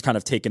seems like he's kind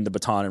of taken the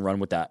baton and run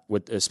with that,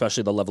 with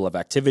especially the level of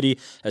activity,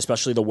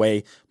 especially the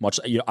way much.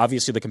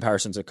 Obviously, the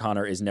comparisons to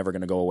Conor is never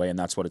going to go away, and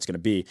that's what it's going to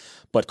be.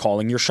 But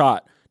calling your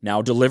shot,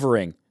 now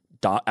delivering,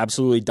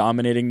 absolutely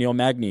dominating Neil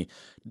Magny.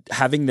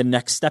 having the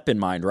next step in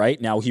mind, right?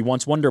 Now he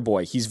wants Wonder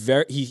Boy. He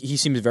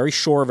seems very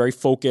sure, very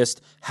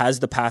focused, has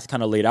the path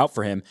kind of laid out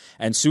for him.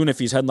 And soon if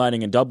he's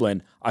headlining in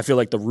Dublin, I feel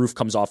like the roof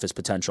comes off his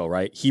potential,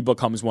 right? He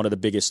becomes one of the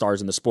biggest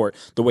stars in the sport,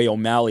 the way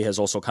O'Malley has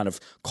also kind of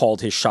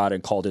called his shot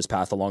and called his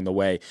path along the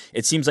way.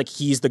 It seems like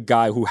he's the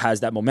guy who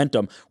has that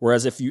momentum.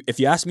 Whereas if you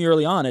asked me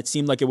early on, it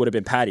seemed like it would have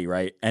been Paddy,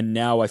 right? And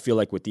now I feel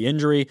like with the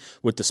injury,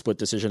 with the split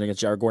decision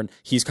against Jared Gordon,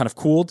 he's kind of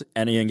cooled,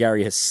 and Ian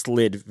Gary has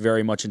slid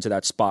very much into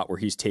that spot where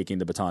he's taking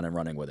the baton and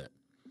running with it.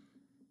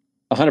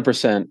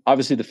 100%.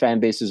 Obviously, the fan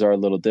bases are a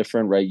little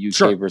different, right?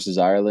 UK versus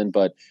Ireland,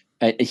 but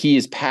he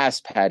is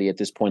past Paddy at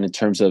this point in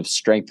terms of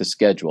strength of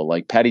schedule.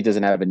 Like Paddy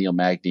doesn't have a Neil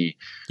Magny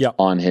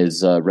on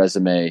his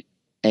resume,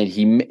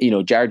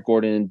 and Jared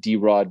Gordon,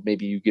 D-Rod,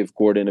 maybe you give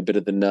Gordon a bit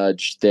of the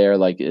nudge there,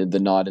 like the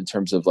nod in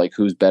terms of like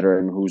who's better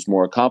and who's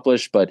more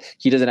accomplished, but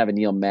he doesn't have a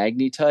Neil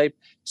Magny type.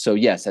 So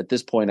yes, at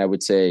this point, I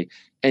would say,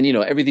 and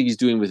everything he's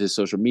doing with his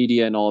social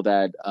media and all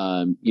that,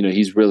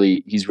 he's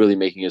really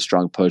making a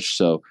strong push.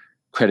 So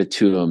credit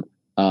to him.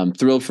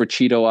 Thrilled for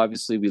Cheeto.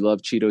 Obviously, we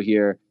love Cheeto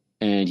here,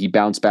 and he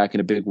bounced back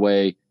in a big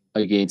way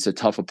against a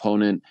tough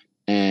opponent.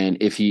 And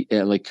if he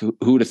who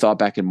would have thought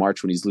back in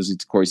March when he's losing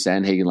to Corey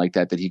Sandhagen like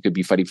that he could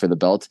be fighting for the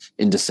belt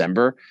in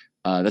December?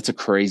 That's a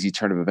crazy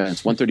turn of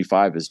events.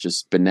 135 is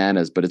just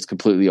bananas, but it's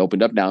completely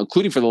opened up now,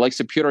 including for the likes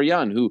of Petr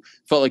Yan, who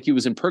felt like he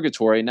was in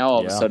purgatory. Now all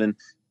of a sudden,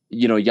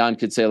 Yan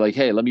could say like,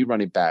 "Hey, let me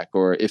run it back."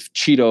 Or if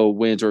Cheeto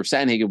wins, or if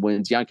Sandhagen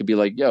wins, Yan could be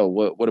like, "Yo,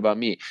 what about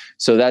me?"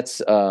 So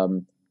that's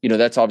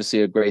that's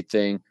obviously a great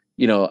thing.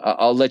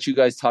 I'll let you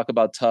guys talk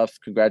about Tough.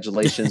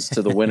 Congratulations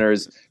to the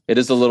winners. It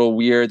is a little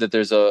weird that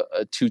there's a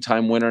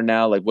two-time winner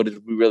now. Like, what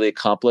did we really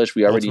accomplish?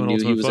 We already knew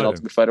he was an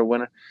Ultimate Fighter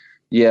winner.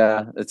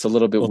 Yeah, it's a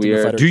little bit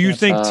weird. Do you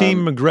think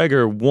Team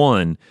McGregor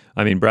won?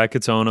 I mean, Brad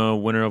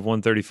Katona, winner of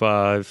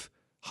 135,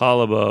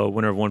 Halaba,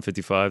 winner of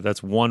 155.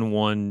 That's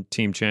 1-1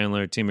 Team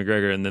Chandler, Team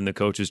McGregor, and then the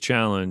coach's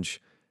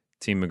challenge,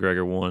 Team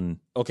McGregor won.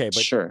 Okay,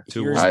 but sure.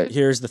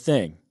 Here's the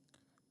thing.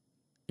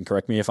 And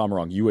correct me if I'm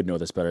wrong. You would know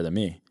this better than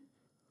me.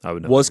 I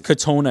would know. Was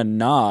Katona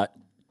not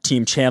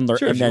Team Chandler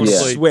and then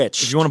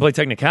switch? If you want to play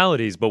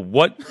technicalities, but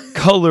what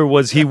color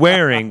was he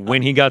wearing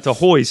when he got to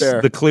hoist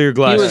the clear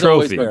glass trophy?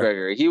 Always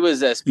McGregor. He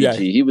was SPG. Yeah.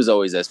 He was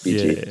always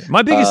SPG. Yeah.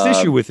 My biggest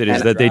issue with it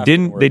is that they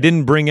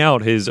didn't bring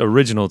out his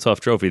original Tough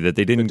trophy. That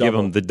they didn't give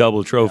him the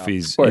double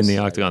trophies in the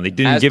octagon. They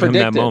didn't give him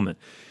that moment.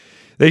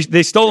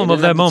 They stole him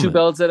of that moment. 2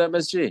 belts at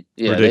MSG.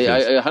 Yeah,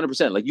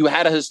 100%. Like, you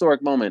had a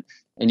historic moment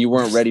and you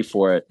weren't ready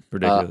for it.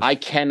 I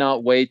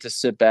cannot wait to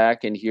sit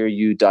back and hear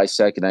you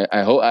dissect. And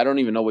I hope, I don't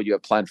even know what you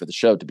have planned for the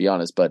show, to be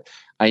honest, but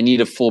I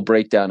need a full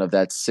breakdown of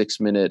that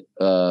 6-minute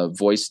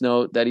voice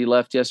note that he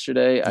left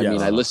yesterday. I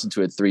mean, I listened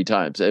to it 3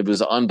 times. It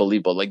was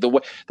unbelievable. Like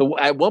the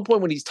at one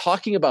point when he's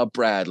talking about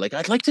Brad, like,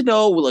 I'd like to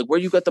know like where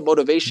you got the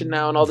motivation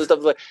now and all this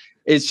stuff. Like,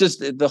 it's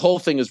just, the whole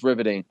thing is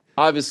riveting.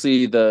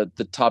 Obviously,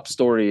 the top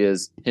story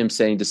is him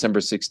saying December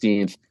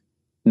 16th,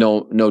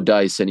 no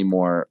dice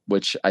anymore,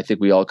 which I think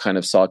we all kind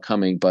of saw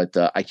coming. But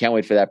I can't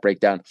wait for that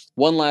breakdown.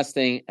 One last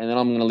thing, and then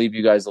I'm going to leave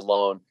you guys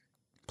alone.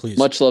 Please.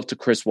 Much love to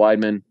Chris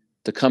Weidman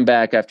to come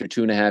back after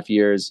 2.5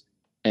 years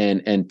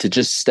and to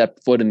just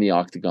step foot in the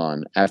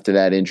octagon after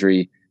that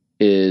injury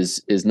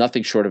is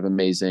nothing short of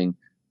amazing.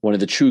 One of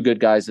the true good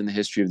guys in the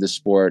history of the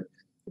sport.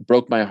 It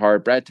broke my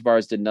heart. Brad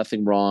Tavares did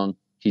nothing wrong.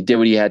 He did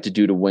what he had to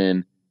do to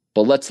win.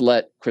 But let's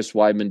let Chris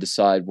Weidman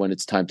decide when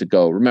it's time to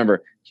go.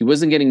 Remember, he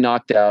wasn't getting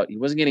knocked out. He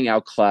wasn't getting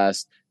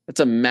outclassed. That's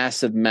a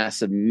massive,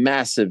 massive,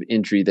 massive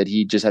injury that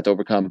he just had to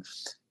overcome.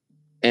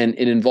 And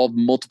it involved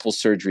multiple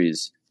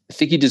surgeries. I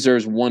think he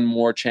deserves one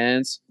more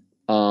chance.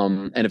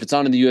 And if it's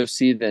on in the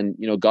UFC, then,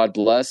 God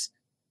bless.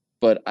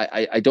 But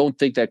I don't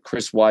think that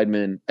Chris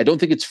Weidman, I don't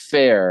think it's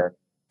fair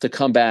to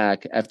come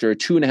back after a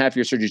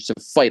 2.5-year surgery to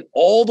fight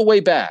all the way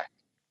back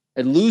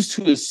and lose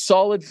to a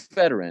solid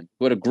veteran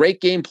who had a great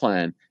game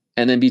plan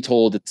and then be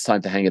told it's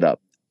time to hang it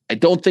up. I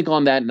don't think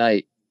on that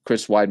night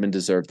Chris Weidman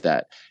deserved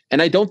that.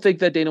 And I don't think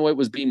that Dana White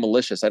was being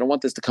malicious. I don't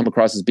want this to come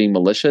across as being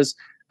malicious.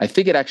 I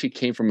think it actually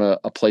came from a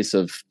place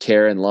of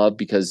care and love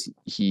because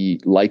he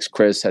likes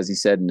Chris, as he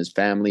said, and his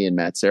family and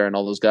Matt Serra and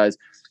all those guys.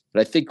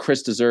 But I think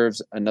Chris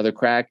deserves another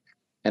crack.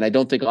 And I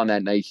don't think on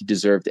that night he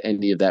deserved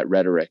any of that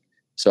rhetoric.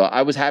 So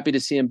I was happy to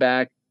see him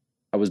back.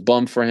 I was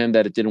bummed for him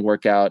that it didn't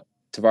work out.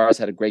 Tavares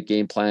had a great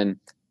game plan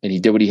and he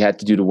did what he had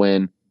to do to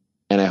win.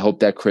 And I hope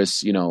that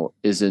Chris,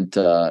 isn't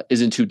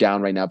too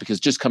down right now, because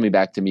just coming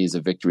back to me is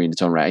a victory in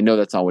its own right. I know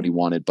that's not what he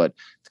wanted, but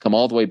to come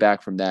all the way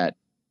back from that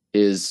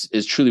is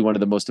truly one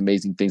of the most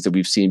amazing things that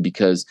we've seen,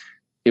 because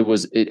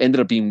it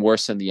ended up being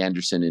worse than the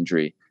Anderson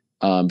injury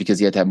because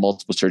he had to have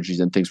multiple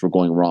surgeries and things were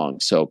going wrong.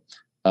 So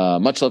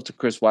much love to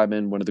Chris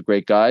Weidman, one of the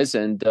great guys,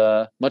 and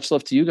much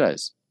love to you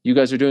guys. You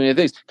guys are doing other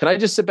things. Can I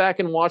just sit back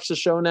and watch the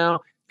show now?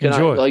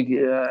 Enjoy.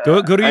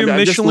 Go to your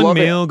Michelin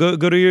meal.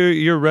 Go to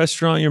your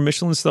restaurant, your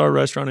Michelin star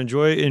restaurant.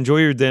 Enjoy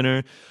your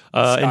dinner.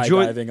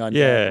 Skydiving on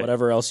deck,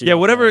 whatever else.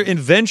 Whatever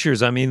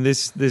adventures. I mean,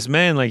 this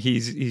man, like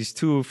he's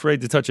too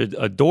afraid to touch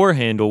a door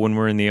handle when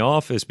we're in the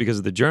office because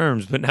of the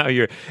germs. But now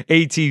you're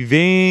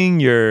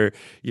ATVing,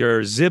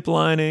 you're zip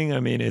lining. I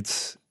mean,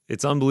 it's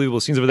unbelievable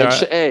scenes over there.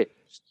 Hey,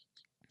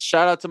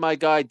 shout out to my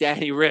guy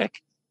Danny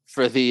Rick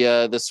for the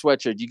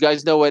sweatshirt. You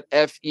guys know what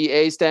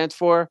FEA stands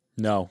for?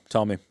 No,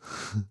 tell me.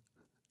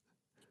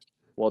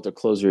 Walter,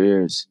 close your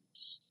ears.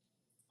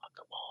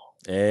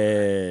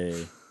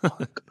 Hey.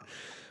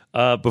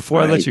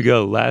 Before I let you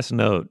go, last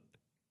note.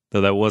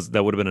 Though that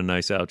would have been a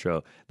nice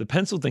outro. The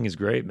pencil thing is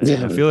great, man.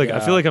 Yeah. I feel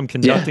like I'm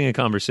conducting a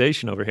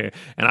conversation over here,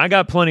 and I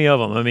got plenty of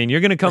them. I mean,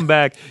 you're gonna come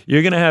back,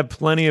 you're gonna have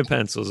plenty of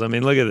pencils. I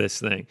mean, look at this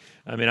thing.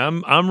 I mean,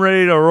 I'm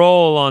ready to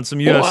roll on some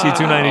UFC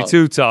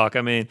 292 talk.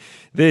 I mean,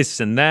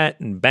 this and that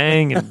and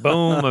bang and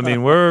boom. I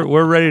mean,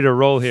 we're ready to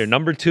roll here.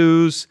 Number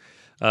twos,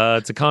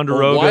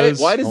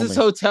 Ticonderoga's. Why does this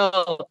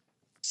hotel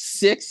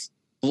 6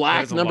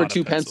 black number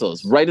 2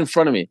 pencils right in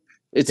front of me?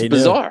 It's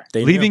bizarre.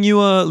 Leaving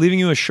you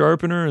a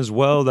sharpener as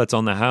well. That's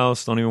on the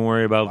house. Don't even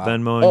worry about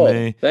Venmoing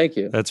me. Thank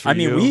you. That's for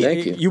you.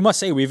 Thank you. You must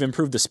say we've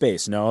improved the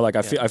space. No, like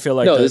I feel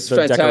like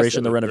the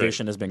decoration, the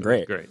renovation has been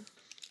great.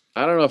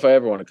 I don't know if I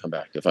ever want to come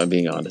back. If I'm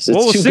being honest,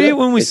 we'll see it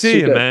when we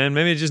see you, man.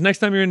 Maybe just next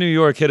time you're in New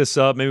York, hit us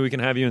up. Maybe we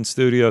can have you in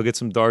studio, get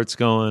some darts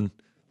going.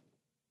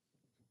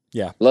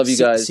 Yeah, love you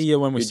guys. See you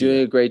when we see you. You're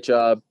doing a great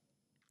job.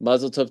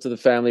 Muzzle tough to the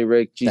family,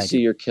 Rick.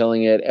 GC, you're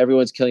killing it.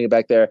 Everyone's killing it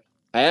back there.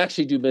 I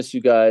actually do miss you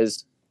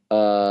guys.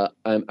 I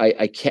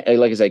can't,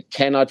 like I said, I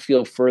cannot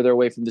feel further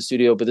away from the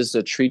studio, but this is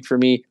a treat for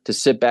me to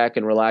sit back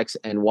and relax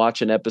and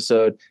watch an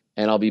episode.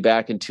 And I'll be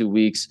back in 2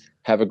 weeks.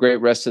 Have a great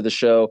rest of the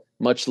show.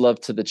 Much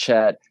love to the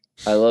chat.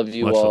 I love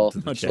you all.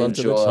 Much love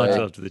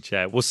to the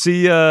chat. We'll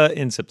see you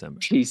in September.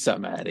 Peace.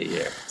 I'm out of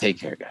here. Take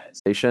care,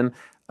 guys.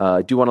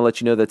 I do want to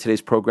let you know that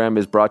today's program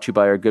is brought to you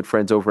by our good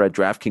friends over at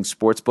DraftKings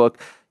Sportsbook.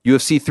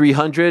 UFC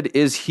 300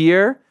 is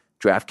here.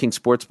 DraftKings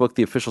Sportsbook,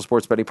 the official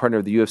sports betting partner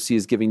of the UFC,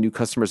 is giving new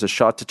customers a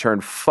shot to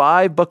turn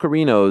 5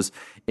 buccarinos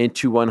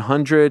into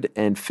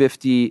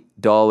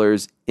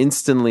 $150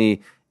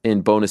 instantly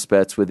in bonus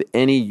bets with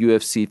any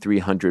UFC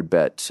 300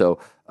 bet. So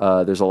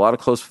there's a lot of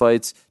close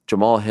fights.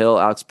 Jamal Hill,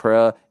 Alex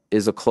Pereira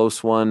is a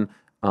close one.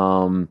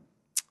 One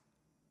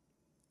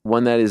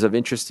that is of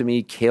interest to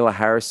me, Kayla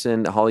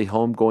Harrison, Holly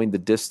Holm going the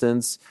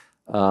distance.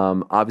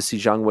 Obviously,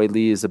 Zhang Wei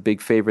Li is a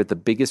big favorite. The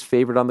biggest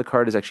favorite on the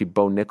card is actually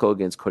Bo Nickel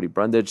against Cody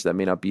Brundage. That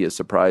may not be a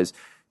surprise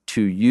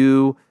to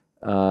you.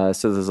 So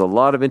there's a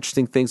lot of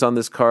interesting things on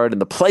this card,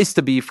 and the place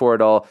to be for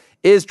it all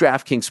is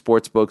DraftKings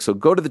Sportsbook. So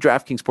go to the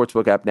DraftKings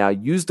Sportsbook app now.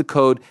 Use the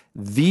code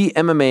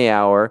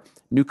THEMMAHour.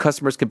 New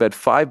customers can bet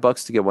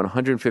 $5 to get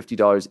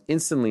 $150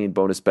 instantly in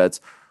bonus bets.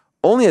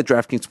 Only at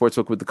DraftKings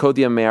Sportsbook with the code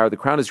THEMMAHour. The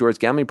crown is yours.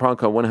 Gambling problem,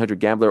 call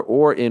 1-800-GAMBLER,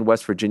 or in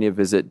West Virginia,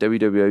 visit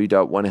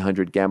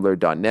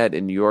www.1800gambler.net.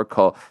 In New York,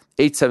 call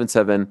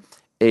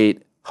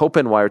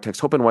 877-8-HOPE-NY or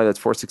text HOPE-NY. That's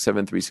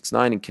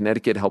 467-369. In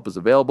Connecticut, help is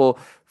available.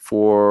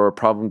 For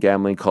problem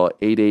gambling, call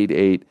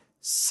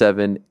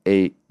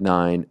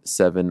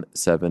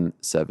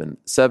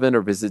 888-789-7777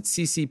 or visit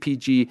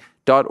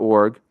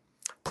ccpg.org.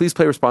 Please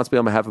play responsibly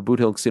on behalf of Boot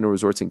Hill Casino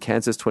Resorts in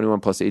Kansas. 21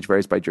 plus age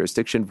varies by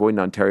jurisdiction. Void in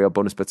Ontario.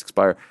 Bonus bets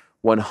expire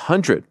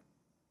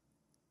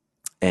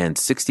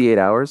 168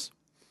 hours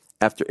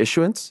after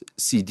issuance.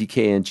 See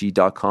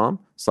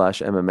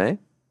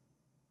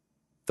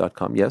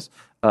dkng.com/MMA.com. Yes.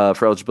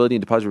 For eligibility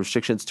and deposit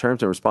restrictions,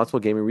 terms, and responsible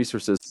gaming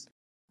resources.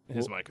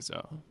 His mic is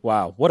out.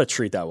 Wow, what a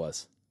treat that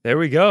was. There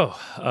we go.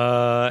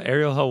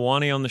 Ariel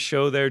Helwani on the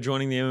show there,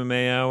 joining the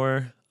MMA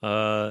Hour.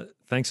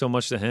 Thanks so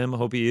much to him. I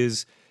hope he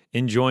is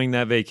enjoying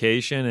that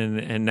vacation,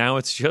 and now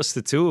it's just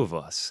the two of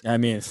us. I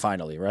mean,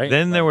 finally, right?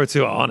 Then there were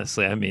two.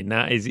 Honestly, I mean,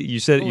 now you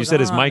said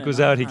his mic was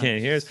out. He can't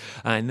hear us.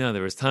 I know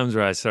there was times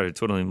where I started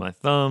twiddling my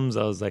thumbs.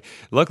 I was like,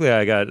 luckily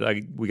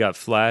we got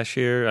Flash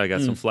here. I got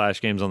some Flash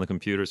games on the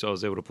computer, so I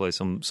was able to play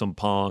some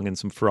Pong and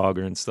some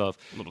Frogger and stuff.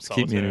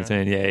 Keep me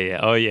entertained. Yeah.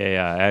 Oh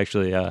yeah.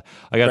 Actually, I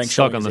got Frank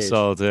stuck on the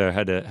solitaire.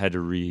 Had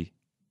to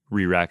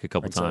re-rack a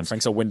couple times.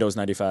 Frank's a Windows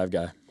 95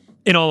 guy.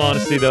 In all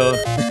honesty, though.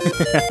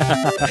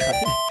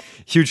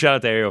 Huge shout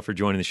out to Ariel for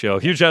joining the show.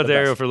 Huge shout out to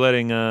Ariel for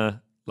letting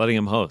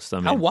him host. I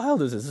mean, how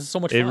wild is this? This is so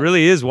much fun. It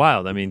really is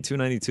wild. I mean,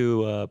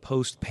 292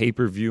 post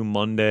pay-per-view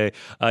Monday.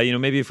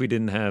 Maybe if we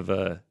didn't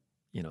have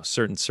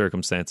certain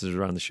circumstances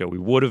around the show, we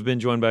would have been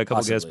joined by a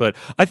couple guests, but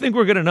I think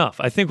we're good enough.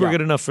 I think we're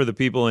good enough for the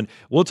people, and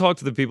we'll talk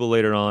to the people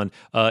later on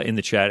in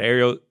the chat.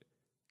 Ariel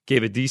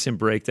gave a decent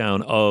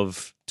breakdown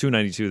of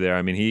 292 there.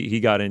 I mean, he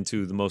got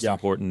into the most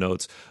important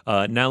notes.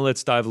 Now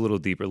let's dive a little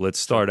deeper. Let's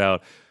start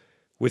out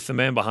with the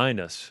man behind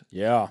us.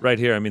 Yeah. Right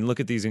here. I mean,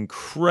 look at these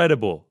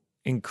incredible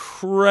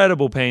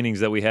paintings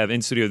that we have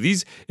in studio.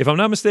 These, if I'm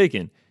not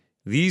mistaken,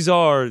 these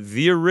are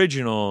the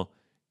original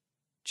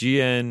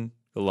GN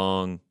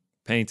Galong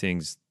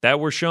paintings that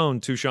were shown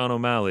to Sean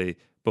O'Malley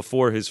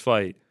before his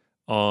fight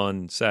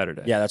on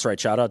Saturday. Yeah, that's right.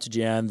 Shout out to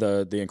Gian,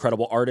 the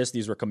incredible artist.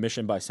 These were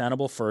commissioned by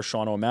Sanibel for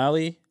Sean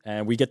O'Malley,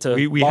 and we get to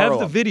we borrow have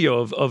the them.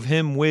 video of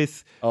him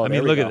with. Oh, I there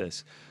mean, we look go. at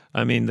this.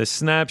 I mean, the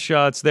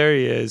snapshots. There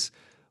he is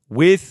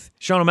with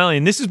Sean O'Malley,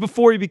 and this is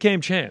before he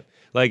became champ.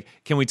 Like,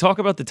 can we talk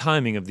about the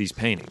timing of these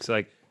paintings?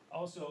 Like,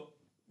 also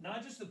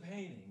not just the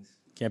paintings.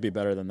 Can't be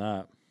better than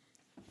that.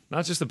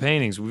 Not just the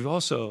paintings. We've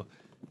also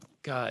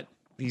got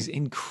these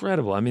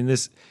incredible. I mean,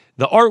 the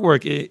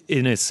artwork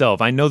in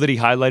itself. I know that he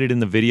highlighted in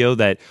the video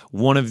that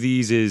one of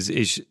these is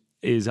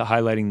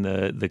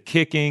highlighting the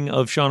kicking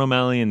of Sean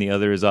O'Malley, and the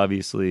other is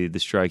obviously the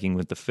striking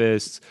with the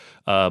fists.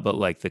 But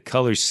like the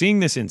colors, seeing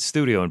this in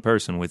studio in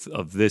person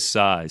of this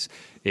size,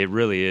 it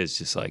really is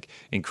just like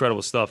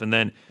incredible stuff. And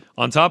then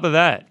on top of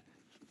that,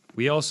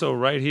 we also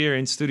right here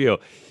in studio,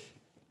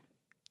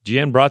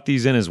 Gian brought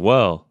these in as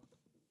well.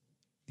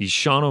 These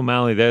Sean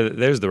O'Malley,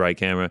 there's the right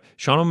camera.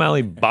 Sean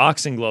O'Malley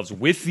boxing gloves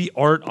with the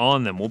art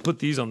on them. We'll put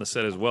these on the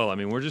set as well. I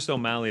mean, we're just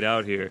O'Malley'd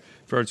out here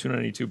for our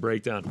 292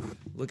 breakdown.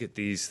 Look at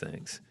these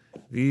things.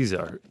 These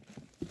are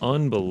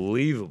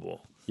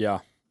unbelievable. Yeah.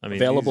 I mean,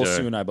 available these are-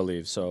 soon, I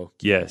believe. So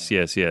Yes.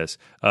 You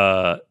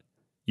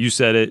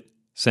said it.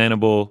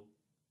 Sanibel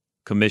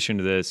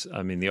commissioned this.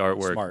 I mean, the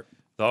artwork. Smart.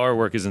 The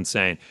artwork is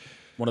insane.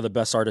 One of the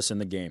best artists in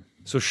the game.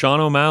 So Sean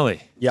O'Malley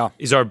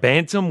is our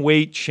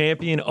bantamweight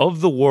champion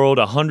of the world,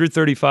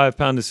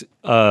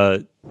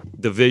 135-pound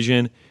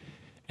division,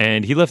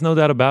 and he left no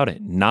doubt about it.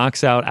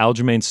 Knocks out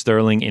Aljamain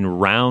Sterling in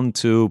round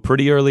 2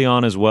 pretty early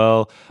on as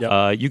well.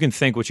 Yep. You can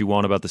think what you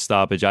want about the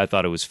stoppage. I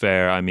thought it was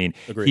fair. I mean,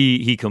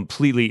 Agreed. he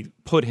completely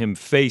put him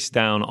face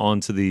down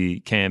onto the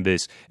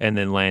canvas and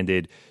then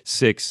landed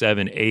 6,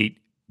 7, 8.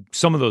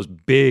 Some of those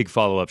big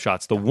follow-up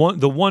shots. The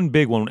one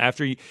big one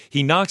after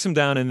he knocks him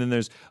down, and then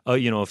there's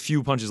a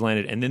few punches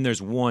landed, and then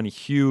there's one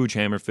huge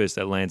hammer fist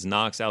that lands,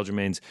 knocks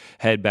Aljamain's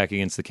head back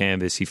against the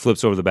canvas. He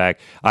flips over the back.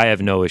 I have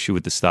no issue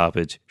with the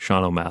stoppage.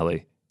 Sean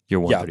O'Malley,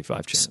 you're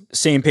 135 champ.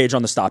 Same page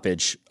on the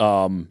stoppage.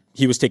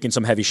 He was taking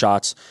some heavy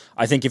shots.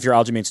 I think if you're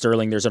Aljamain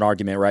Sterling, there's an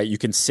argument, right? You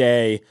can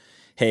say,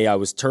 hey, I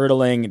was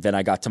turtling, then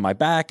I got to my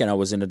back, and I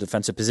was in a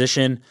defensive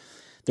position.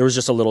 There was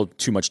just a little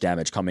too much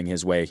damage coming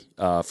his way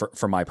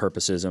for my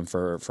purposes and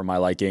for my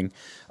liking.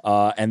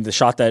 And the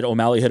shot that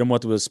O'Malley hit him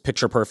with was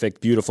picture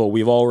perfect, beautiful.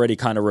 We've already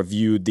kind of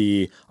reviewed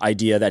the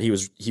idea that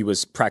he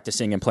was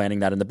practicing and planning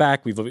that in the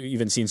back. We've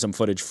even seen some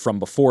footage from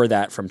before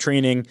that from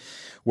training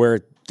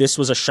where this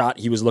was a shot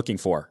he was looking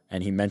for.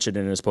 And he mentioned it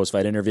in his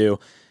post-fight interview.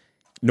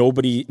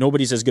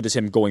 Nobody's as good as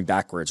him going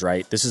backwards,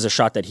 right? This is a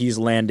shot that he's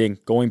landing,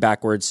 going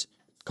backwards,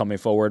 coming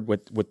forward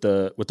with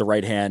the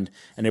right hand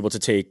and able to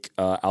take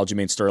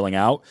Aljamain Sterling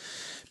out.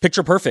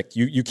 Picture perfect.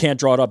 You can't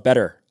draw it up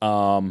better.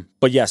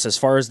 But yes, as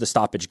far as the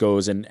stoppage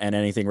goes and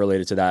anything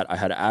related to that, I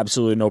had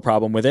absolutely no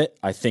problem with it.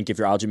 I think if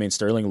you're Aljamain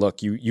Sterling,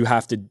 look, you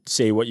have to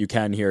say what you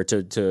can here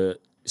to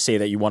say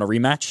that you want a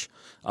rematch.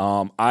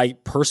 My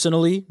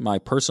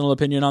personal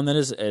opinion on that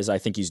is I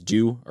think he's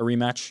due a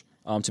rematch.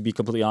 To be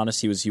completely honest,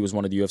 he was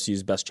one of the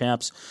UFC's best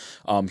champs.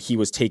 He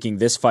was taking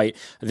this fight.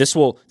 This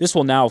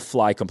will now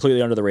fly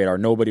completely under the radar.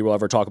 Nobody will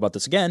ever talk about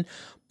this again.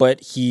 But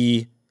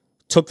he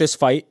took this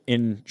fight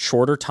in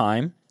shorter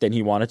time than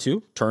he wanted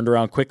to. Turned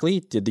around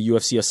quickly. Did the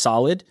UFC a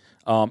solid.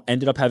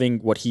 Ended up having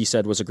what he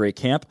said was a great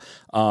camp.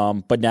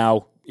 But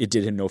now it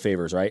did him no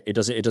favors, right? It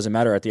doesn't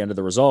matter at the end of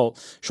the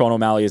result. Sean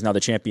O'Malley is now the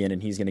champion,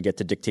 and he's going to get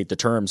to dictate the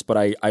terms.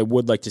 But I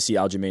would like to see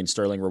Aljamain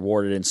Sterling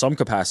rewarded in some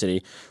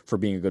capacity for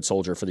being a good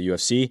soldier for the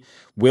UFC.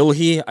 Will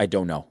he? I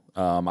don't know.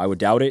 I would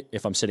doubt it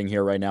if I'm sitting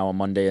here right now on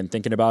Monday and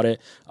thinking about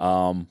it.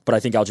 But I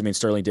think Aljamain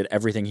Sterling did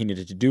everything he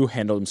needed to do,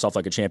 handled himself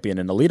like a champion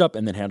in the lead up,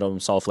 and then handled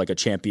himself like a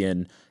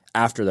champion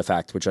after the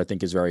fact, which I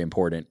think is very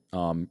important.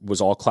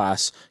 Was all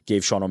class,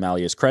 gave Sean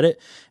O'Malley his credit,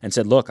 and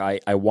said, look,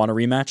 I want a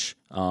rematch,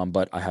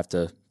 but I have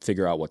to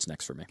figure out what's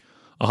next for me.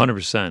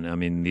 100%. I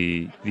mean,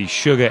 the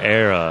Sugar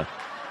era,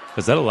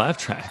 was that a laugh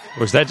track?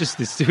 Or is that just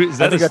the studio?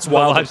 I think that's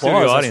wild live studio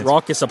applause. audience? That's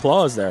raucous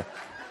applause there.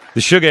 The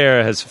Sugar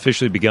era has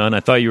officially begun. I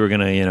thought you were going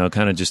to,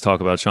 kind of just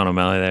talk about Sean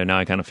O'Malley there. Now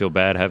I kind of feel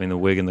bad having the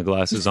wig and the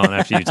glasses on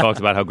after you talked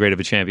about how great of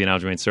a champion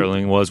Aljamain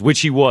Sterling was,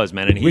 which he was,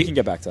 man. And We can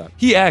get back to that.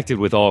 He acted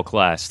with all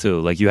class,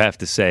 too, like you have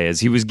to say, as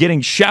he was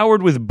getting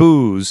showered with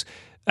booze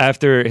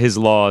after his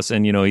loss,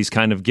 and he's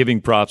kind of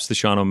giving props to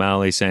Sean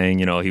O'Malley, saying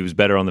he was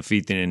better on the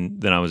feet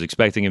than I was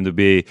expecting him to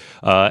be,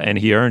 and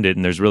he earned it,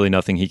 and there's really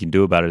nothing he can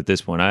do about it at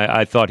this point.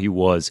 I thought he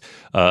was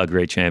a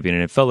great champion,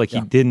 and it felt like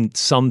he didn't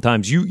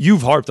sometimes.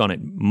 You've harped on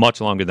it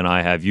much longer than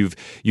I have.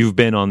 You've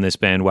been on this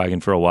bandwagon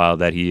for a while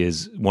that he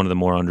is one of the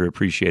more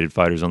underappreciated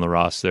fighters on the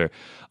roster.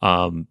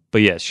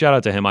 But yes, shout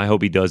out to him. I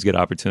hope he does get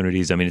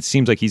opportunities. I mean, it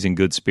seems like he's in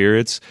good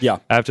spirits. Yeah.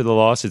 After the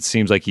loss, it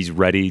seems like he's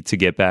ready to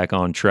get back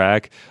on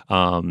track.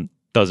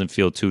 Doesn't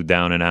feel too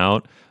down and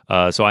out.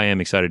 So I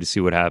am excited to see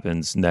what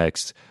happens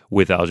next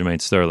with Aljamain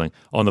Sterling.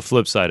 On the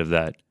flip side of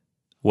that,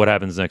 what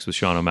happens next with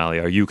Sean O'Malley?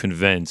 Are you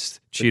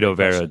convinced Cheeto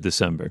Vera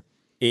December?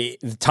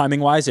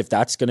 Timing-wise, if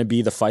that's going to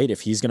be the fight,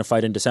 if he's going to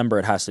fight in December,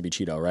 it has to be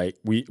Cheeto, right?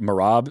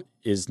 Marab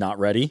is not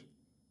ready.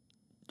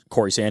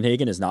 Corey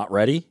Sandhagen is not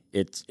ready.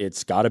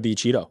 It's got to be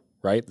Cheeto.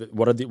 right?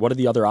 What are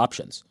the other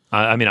options?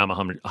 I mean, I'm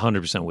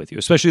 100% with you,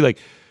 especially like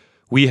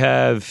we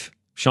have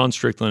Sean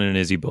Strickland and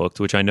Izzy booked,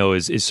 which I know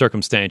is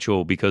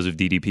circumstantial because of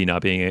DDP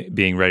not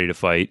being ready to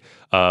fight.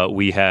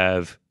 We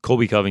have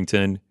Colby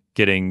Covington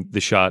getting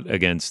the shot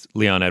against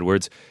Leon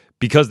Edwards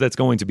because that's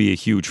going to be a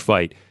huge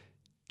fight.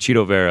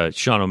 Chito Vera,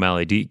 Sean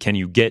O'Malley, can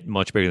you get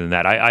much bigger than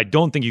that? I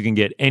don't think you can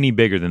get any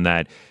bigger than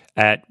that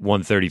at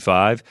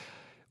 135.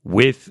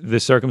 With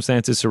the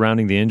circumstances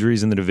surrounding the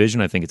injuries in the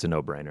division, I think it's a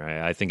no-brainer.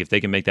 I think if they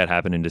can make that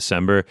happen in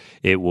December,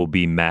 it will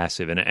be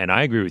massive. And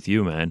I agree with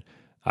you, man.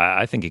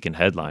 I think it can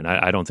headline.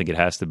 I don't think it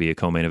has to be a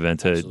co-main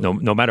event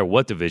no matter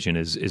what division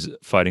is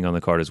fighting on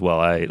the card as well.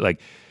 I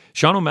like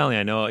Sean O'Malley.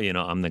 I know,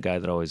 I'm the guy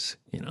that always,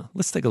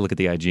 let's take a look at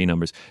the IG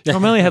numbers. Sean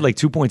O'Malley had like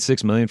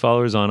 2.6 million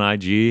followers on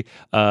IG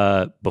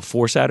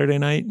before Saturday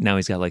night. Now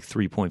he's got like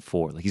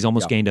 3.4. Like he's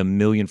almost gained 1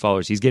 million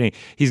followers. He's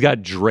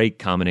got Drake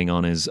commenting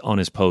on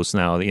his posts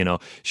now.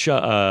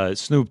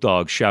 Snoop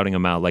Dogg shouting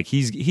him out. Like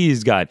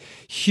he's got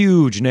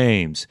huge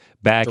names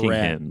backing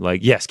him.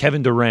 Like, yes,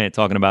 Kevin Durant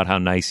talking about how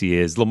nice he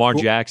is. Lamar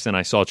Jackson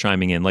I saw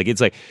chiming in. Like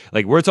it's like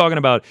we're talking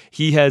about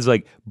he has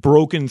like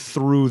broken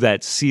through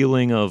that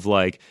ceiling of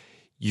like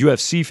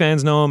UFC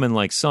fans know him and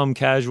like some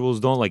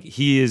casuals don't. Like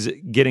he is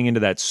getting into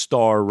that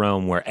star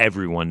realm where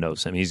everyone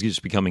knows him. He's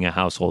just becoming a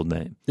household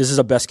name. This is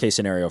a best case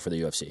scenario for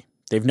the UFC.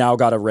 They've now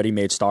got a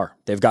ready-made star.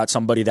 They've got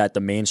somebody that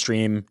the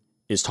mainstream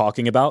is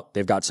talking about.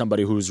 They've got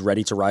somebody who's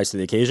ready to rise to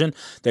the occasion.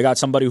 They got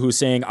somebody who's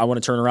saying, I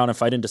want to turn around and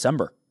fight in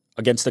December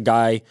against the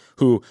guy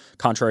who,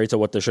 contrary to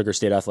what the Sugar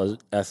State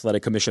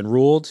Athletic Commission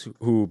ruled,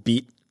 who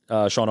beat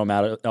Sean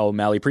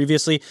O'Malley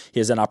previously,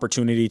 he has an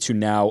opportunity to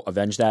now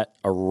avenge that,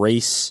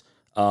 erase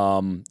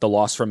the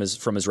loss from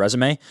his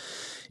resume.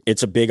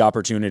 It's a big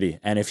opportunity.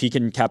 And if he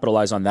can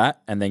capitalize on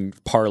that and then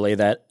parlay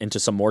that into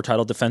some more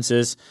title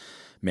defenses,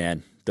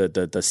 man,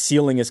 the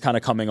ceiling is kind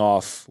of coming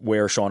off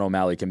where Sean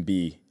O'Malley can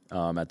be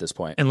at this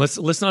point. And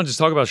let's not just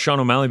talk about Sean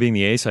O'Malley being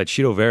the A-side.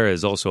 Chito Vera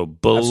is also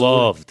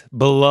beloved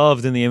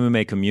in the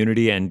MMA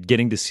community, and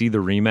getting to see the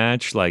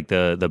rematch, like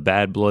the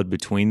bad blood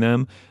between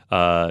them,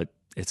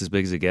 it's as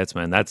big as it gets,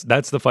 man.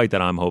 That's the fight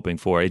that I'm hoping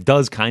for. It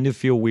does kind of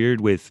feel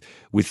weird with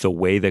the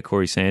way that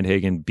Corey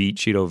Sandhagen beat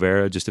Chito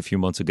Vera just a few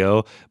months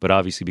ago, but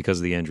obviously because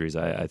of the injuries,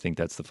 I think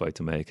that's the fight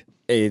to make.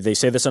 They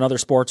say this in other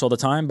sports all the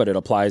time, but it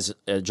applies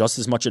just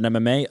as much in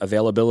MMA.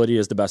 Availability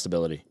is the best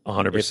ability.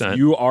 100%. If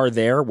you are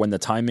there when the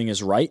timing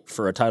is right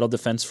for a title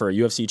defense for a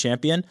UFC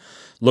champion,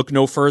 look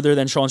no further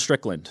than Sean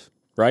Strickland.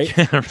 Right?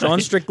 Right? Sean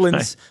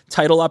Strickland's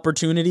title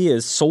opportunity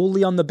is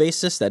solely on the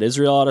basis that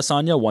Israel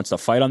Adesanya wants to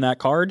fight on that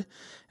card.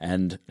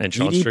 And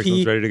Sean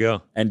Strickland's ready to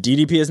go. And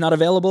DDP is not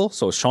available,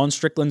 so Sean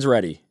Strickland's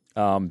ready.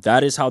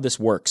 That is how this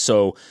works.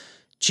 So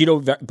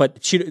Chito,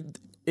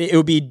 it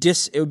would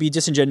be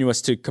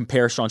disingenuous to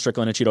compare Sean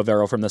Strickland and Chito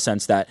Vera from the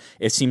sense that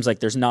it seems like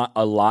there's not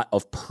a lot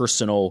of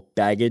personal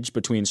baggage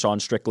between Sean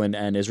Strickland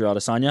and Israel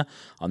Adesanya.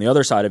 On the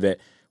other side of it,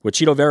 with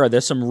Chito Vera,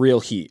 there's some real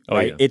heat,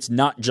 right? Yeah. It's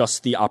not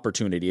just the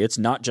opportunity. It's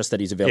not just that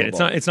he's available.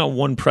 Yeah, it's not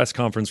one press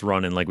conference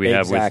running like we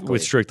have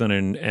with Strickland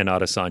and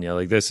Adesanya.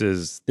 Like this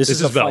is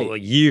about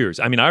like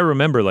years. I mean, I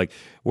remember like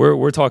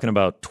we're talking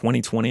about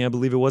 2020, I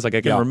believe it was. Like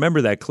I can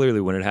remember that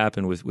clearly when it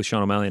happened with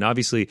Sean O'Malley, and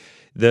obviously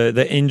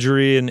the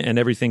injury and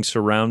everything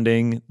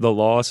surrounding the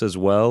loss as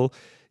well.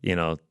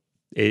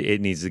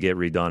 It needs to get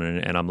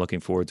redone, and I'm looking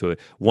forward to it.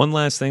 One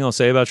last thing I'll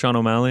say about Sean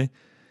O'Malley.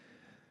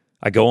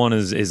 I go on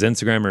his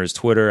Instagram or his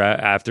Twitter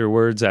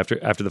afterwards, after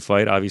the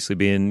fight, obviously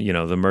being,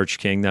 the merch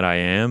king that I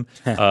am.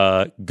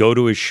 Go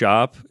to his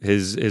shop,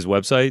 his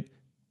website.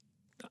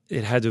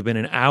 It had to have been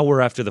an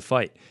hour after the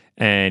fight.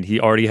 And he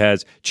already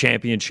has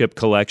championship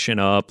collection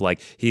up.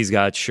 Like he's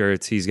got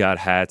shirts, he's got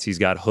hats, he's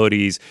got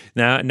hoodies.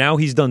 Now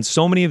he's done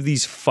so many of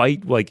these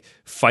fight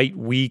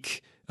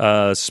week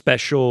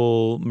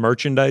special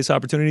merchandise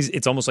opportunities.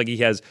 It's almost like he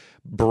has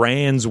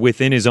brands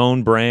within his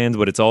own brand,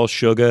 but it's all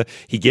Sugar.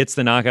 He gets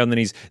the knockout, and then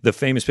he's the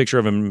famous picture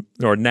of him,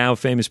 or now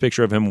famous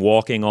picture of him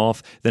walking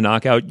off the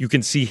knockout. You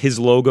can see his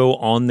logo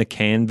on the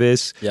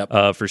canvas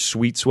for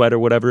Sweet Sweat or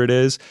whatever it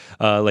is.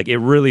 Like it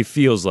really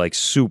feels like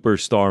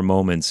superstar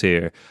moments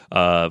here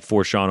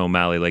for Sean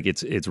O'Malley. Like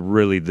it's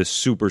really the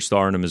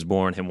superstar in him is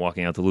born. Him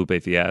walking out the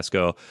Lupe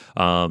Fiasco.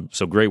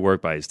 So great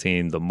work by his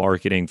team. The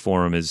marketing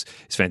for him is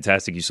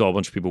fantastic. You saw a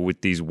bunch of people with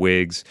these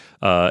wigs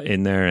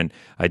in there, and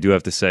I do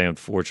have to say,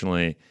 unfortunately,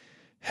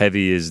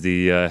 heavy is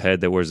the head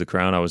that wears the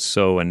crown. I was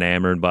so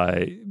enamored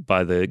by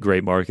the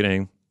great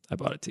marketing. I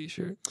bought a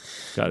T-shirt.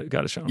 Got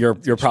to show.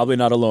 You're probably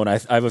not alone. I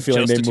have a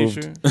feeling they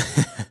moved.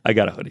 I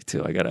got a hoodie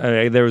too.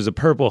 There was a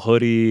purple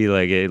hoodie.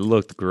 Like it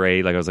looked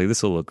great. Like I was like,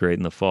 this will look great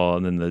in the fall.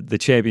 And then the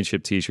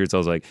championship T-shirts. I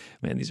was like,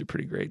 man, these are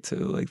pretty great too.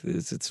 Like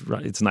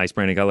it's nice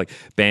branding. Got like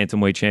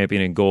bantamweight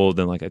champion in gold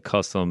and like a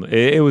custom.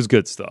 It was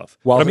good stuff.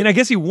 Well, but, I mean, I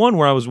guess he won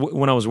when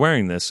I was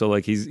wearing this. So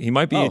like he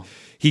might be.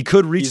 He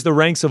could reach the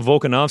ranks of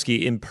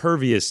Volkanovski,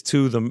 impervious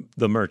to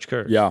the merch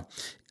curse. Yeah.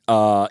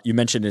 You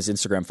mentioned his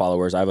Instagram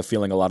followers. I have a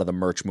feeling a lot of the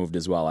merch moved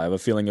as well. I have a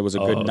feeling it was a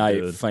good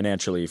night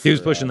financially. He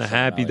was pushing the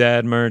Happy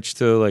Dad merch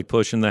too, like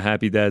pushing the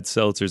Happy Dad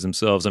seltzers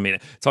themselves. I mean,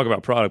 talk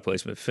about product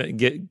placement.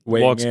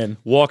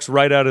 Walks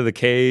right out of the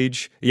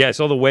cage. Yeah, I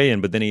saw the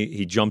weigh-in, but then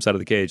he jumps out of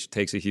the cage,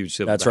 takes a huge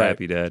sip of the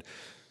Happy Dad.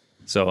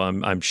 So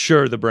I'm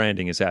sure the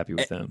branding is happy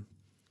with them.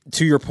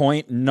 To your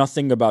point,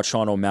 nothing about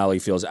Sean O'Malley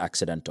feels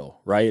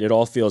accidental, right? It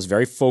all feels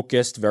very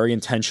focused, very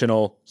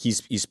intentional.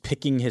 He's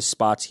picking his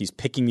spots. He's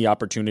picking the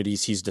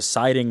opportunities. He's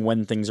deciding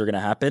when things are going to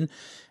happen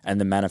and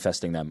then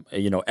manifesting them.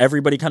 You know,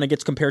 everybody kind of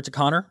gets compared to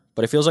Conor,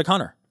 but it feels like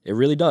Conor. It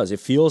really does. It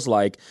feels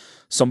like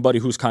somebody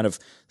who's kind of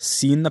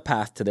seen the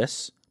path to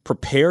this,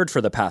 prepared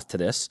for the path to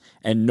this,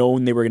 and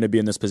known they were going to be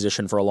in this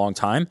position for a long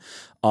time.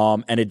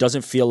 And it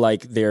doesn't feel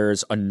like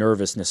there's a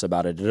nervousness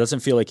about it. It doesn't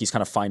feel like he's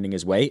kind of finding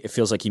his way. It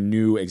feels like he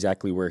knew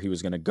exactly where he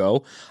was going to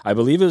go. I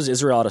believe it was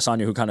Israel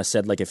Adesanya who kind of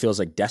said, like, it feels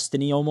like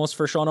destiny almost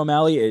for Sean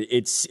O'Malley.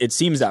 It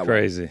seems that way.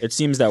 Crazy. It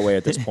seems that way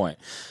at this point.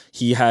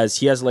 He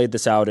has laid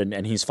this out,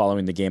 and he's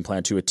following the game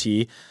plan to a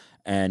T,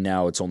 and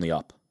now it's only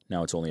up.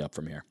 Now it's only up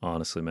from here.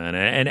 Honestly, man.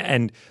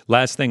 And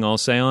last thing I'll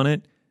say on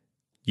it,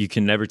 you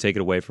can never take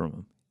it away from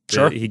him.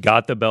 Sure. He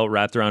got the belt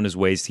wrapped around his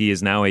waist. He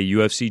is now a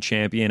UFC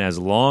champion. As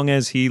long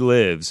as he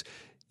lives,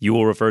 you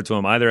will refer to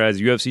him either as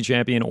UFC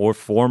champion or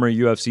former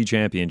UFC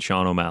champion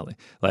Sean O'Malley.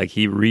 Like,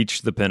 he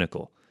reached the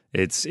pinnacle.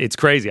 It's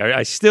crazy.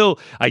 I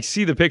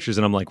see the pictures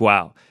and I'm like,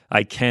 wow,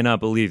 I cannot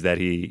believe that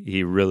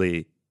he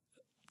really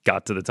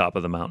got to the top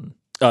of the mountain.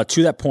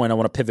 To that point, I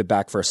want to pivot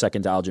back for a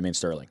second to Aljamain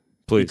Sterling.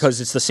 Please. Because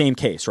it's the same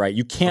case, right?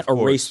 You can't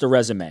erase the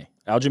resume.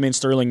 Aljamain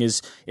Sterling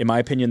is, in my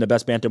opinion, the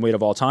best bantamweight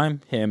of all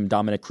time. Him,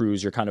 Dominic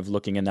Cruz, you're kind of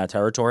looking in that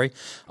territory.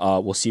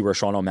 We'll see where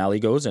Sean O'Malley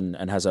goes and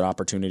has an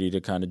opportunity to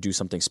kind of do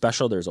something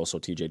special. There's also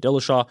TJ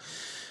Dillashaw.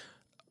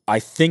 I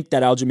think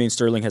that Aljamain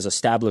Sterling has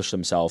established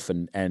himself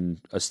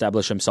and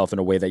established himself in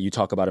a way that you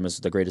talk about him as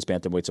the greatest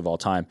bantamweights of all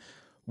time.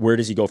 Where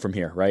does he go from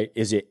here, right?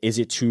 Is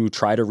it to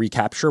try to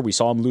recapture? We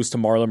saw him lose to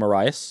Marlon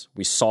Moraes.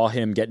 We saw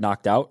him get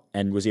knocked out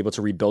and was able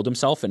to rebuild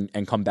himself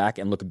and come back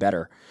and look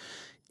better.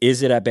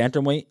 Is it at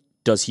bantamweight?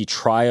 Does he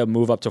try a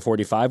move up to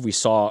 45? We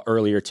saw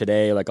earlier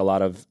today, like a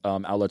lot of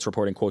outlets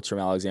reporting quotes from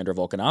Alexander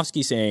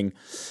Volkanovski saying,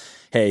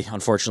 hey,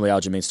 unfortunately,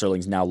 Aljamain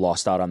Sterling's now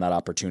lost out on that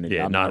opportunity.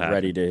 Yeah, I'm not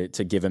ready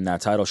to give him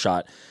that title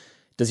shot.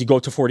 Does he go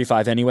to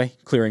 45 anyway,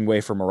 clearing way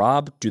for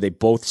Merab? Do they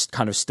both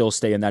kind of still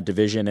stay in that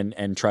division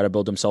and try to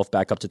build himself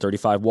back up to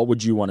 35? What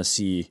would you want to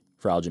see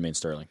for Aljamain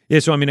Sterling? Yeah,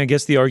 so I mean, I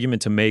guess the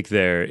argument to make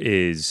there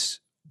is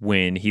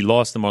when he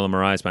lost to Marlon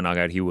Moraes by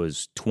knockout, he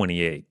was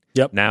 28.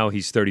 Yep. Now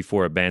he's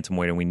 34 at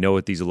bantamweight, and we know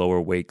at these lower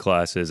weight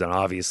classes, and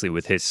obviously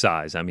with his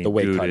size, I mean,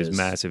 dude is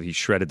massive. He's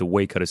shredded. The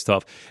weight cut is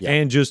tough. Yeah.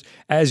 And just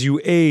as you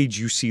age,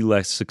 you see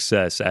less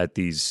success at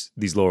these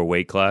lower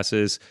weight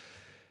classes.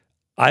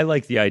 I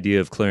like the idea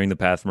of clearing the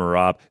path for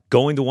Merab.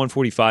 Going to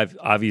 145,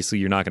 obviously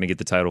you're not going to get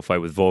the title fight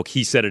with Volk.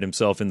 He said it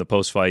himself in the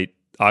post-fight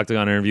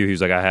Octagon interview. He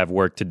was like, I have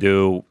work to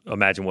do.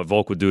 Imagine what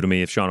Volk would do to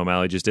me if Sean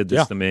O'Malley just did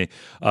this to me.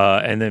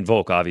 And then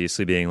Volk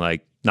obviously being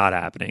like, not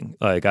happening.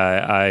 Like,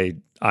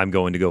 I'm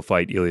going to go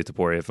fight Ilia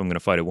Topuria if I'm going to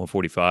fight at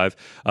 145.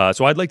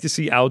 So I'd like to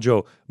see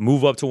Aljo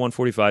move up to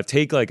 145,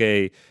 take like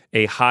a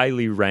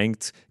highly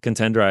ranked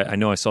contender. I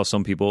know I saw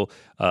some people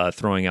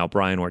throwing out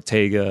Brian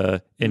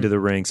Ortega into the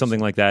ring, something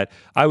like that.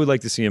 I would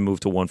like to see him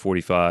move to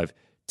 145,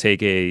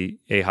 take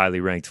a highly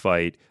ranked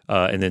fight,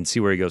 and then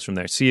see where he goes from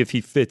there. See if he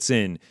fits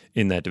in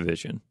that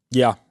division.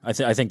 Yeah, I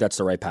think that's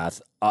the right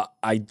path.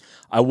 I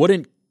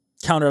wouldn't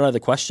count it out of the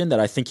question that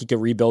I think he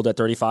could rebuild at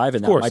 35,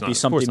 and that might be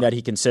something that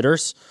he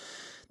considers.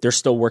 There's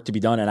still work to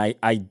be done, and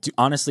I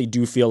honestly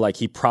do feel like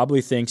he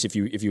probably thinks, if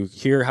you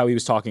hear how he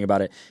was talking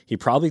about it, he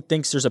probably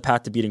thinks there's a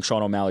path to beating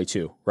Sean O'Malley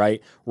too, right?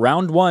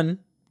 Round one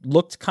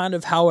looked kind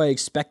of how I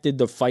expected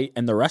the fight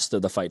and the rest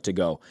of the fight to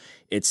go.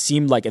 It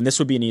seemed like, and this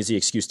would be an easy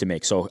excuse to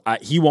make, so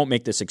he won't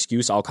make this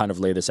excuse. I'll kind of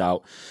lay this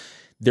out.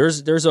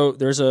 There's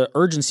a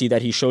urgency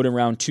that he showed in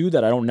round two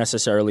that I don't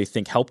necessarily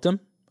think helped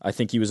him. I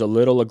think he was a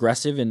little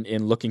aggressive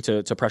in looking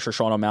to pressure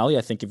Sean O'Malley.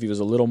 I think if he was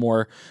a little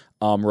more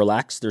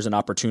relaxed, there's an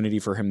opportunity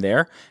for him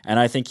there. And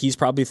I think he's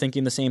probably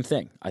thinking the same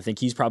thing. I think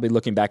he's probably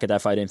looking back at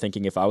that fight and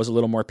thinking, if I was a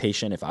little more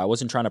patient, if I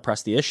wasn't trying to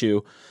press the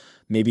issue,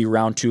 maybe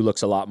round two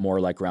looks a lot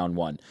more like round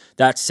one.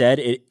 That said,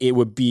 it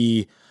would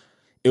be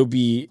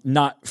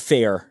not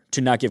fair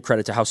to not give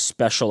credit to how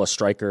special a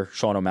striker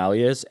Sean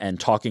O'Malley is, and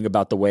talking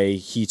about the way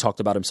he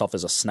talked about himself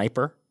as a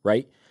sniper,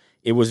 right?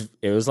 It was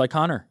like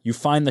Conor. You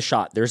find the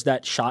shot. There's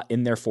that shot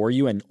in there for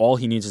you, and all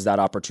he needs is that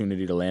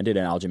opportunity to land it,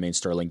 and Aljamain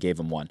Sterling gave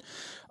him one.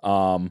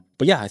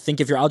 But yeah, I think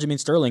if you're Aljamain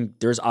Sterling,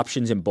 there's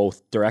options in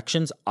both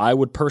directions. I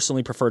would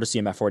personally prefer to see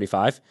him at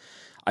 45.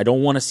 I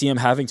don't want to see him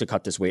having to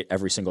cut this weight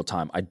every single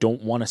time. I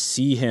don't want to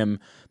see him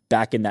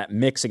back in that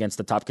mix against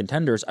the top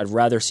contenders. I'd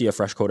rather see a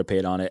fresh coat of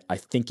paint on it. I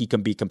think he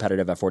can be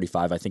competitive at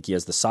 45. I think he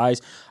has the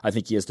size. I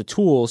think he has the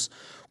tools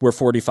where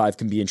 45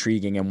 can be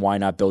intriguing, and why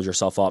not build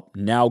yourself up?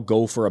 Now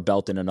go for a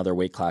belt in another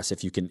weight class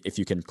if you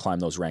can climb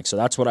those ranks. So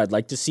that's what I'd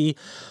like to see,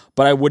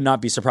 but I would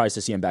not be surprised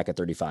to see him back at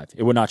 35.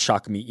 It would not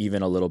shock me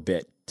even a little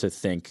bit to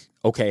think,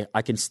 okay,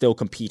 I can still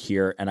compete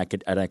here and I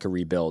could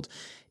rebuild.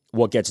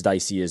 What gets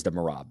dicey is the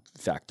Merab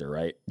factor,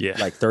 right? Yeah.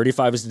 Like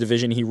 35 is the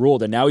division he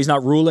ruled, and now he's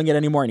not ruling it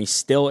anymore, and he's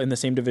still in the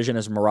same division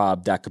as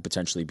Merab. That could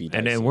potentially be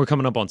dicey. And we're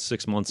coming up on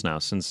 6 months now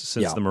since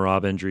the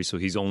Merab injury, so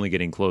he's only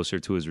getting closer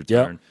to his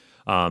return.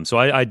 So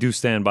I do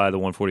stand by the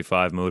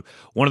 145 move.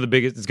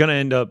 It's going to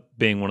end up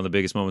being one of the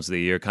biggest moments of the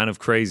year. Kind of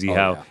crazy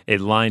how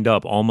it lined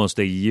up almost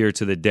a year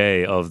to the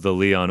day of the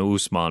Leon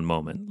Usman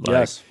moment. Like,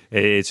 yes.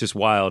 It's just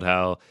wild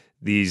how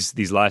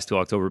these last two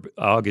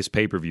August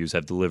pay-per-views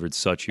have delivered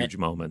such huge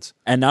moments.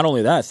 And not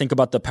only that, think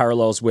about the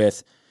parallels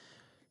with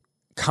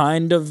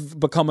kind of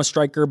become a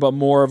striker, but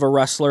more of a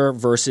wrestler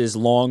versus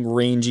long,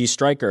 rangy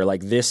striker.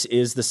 Like this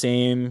is the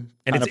same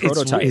kind of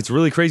prototype. It's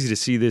really crazy to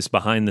see this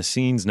behind the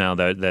scenes now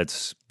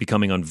that's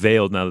becoming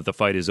unveiled now that the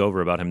fight is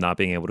over about him not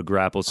being able to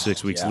grapple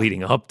 6 weeks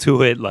leading up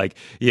to it. Like,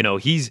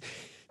 he's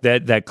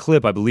that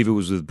clip, I believe it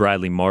was with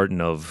Bradley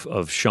Martin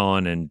of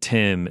Sean and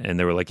Tim, and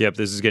they were like, yep,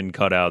 this is getting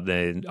cut out.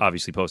 They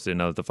obviously posted it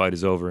now that the fight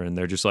is over, and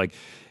they're just like,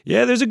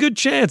 yeah, there's a good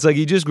chance. Like,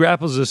 he just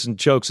grapples us and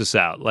chokes us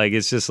out. Like,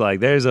 it's just like,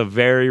 there's a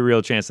very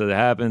real chance that it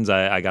happens.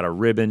 I got a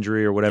rib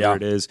injury or whatever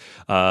it is.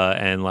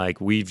 And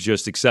like, we've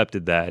just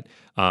accepted that.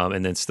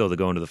 And then still to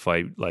go into the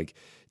fight, like,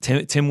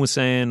 Tim was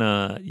saying,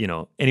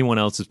 anyone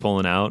else is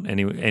pulling out.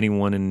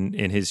 Anyone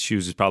in his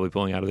shoes is probably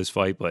pulling out of this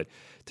fight. But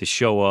to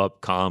show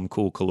up, calm,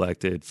 cool,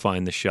 collected,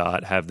 find the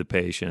shot, have the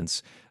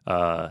patience,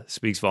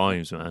 speaks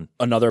volumes, man.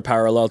 Another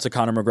parallel to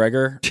Conor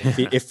McGregor.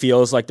 It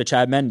feels like the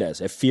Chad Mendes.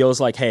 It feels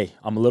like, hey,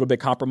 I'm a little bit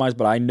compromised,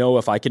 but I know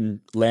if I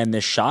can land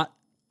this shot,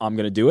 I'm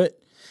going to do it.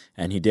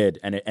 And he did,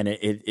 and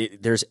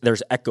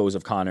there's echoes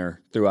of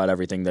Conor throughout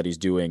everything that he's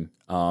doing,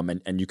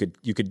 and you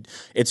could.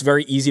 It's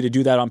very easy to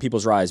do that on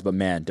people's rise, but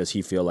man, does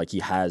he feel like he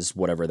has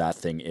whatever that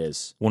thing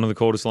is. One of the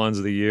coldest lines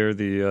of the year.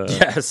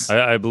 Yes,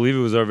 I believe it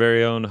was our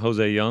very own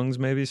Jose Youngs.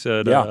 Maybe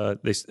said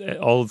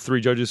all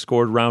three judges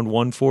scored round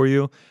 1 for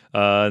you,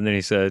 and then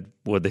he said,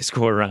 "Would they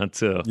score round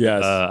 2?"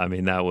 Yes, I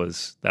mean that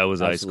was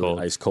ice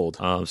cold.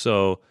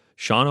 So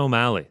Sean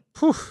O'Malley,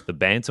 the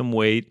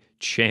bantamweight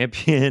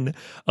champion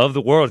of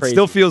the world. Crazy.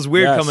 Still feels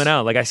weird coming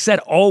out. Like I said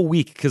all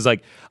week, because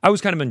like I was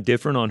kind of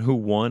indifferent on who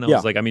won. I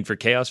was like, I mean, for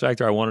chaos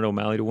factor, I wanted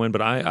O'Malley to win,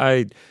 but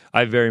I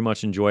very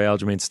much enjoy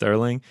Aljamain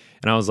Sterling,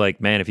 and I was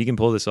like, man, if he can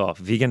pull this off,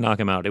 if he can knock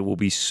him out, it will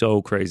be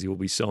so crazy, it will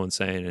be so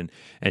insane.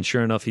 And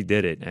sure enough, he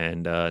did it.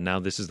 And now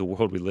this is the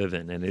world we live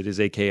in, and it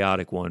is a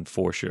chaotic one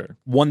for sure.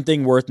 One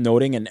thing worth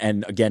noting,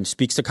 and again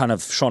speaks to kind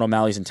of Sean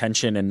O'Malley's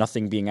intention and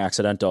nothing being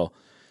accidental.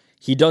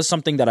 He does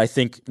something that I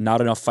think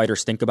not enough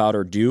fighters think about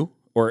or do,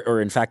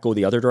 or in fact go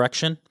the other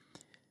direction.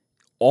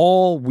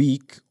 All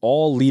week,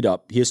 all lead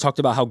up, he has talked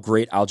about how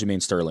great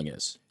Aljamain Sterling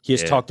is. He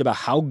has talked about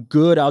how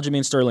good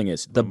Aljamain Sterling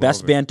is, the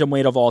best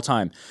bantamweight of all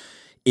time.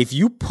 If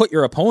you put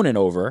your opponent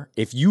over,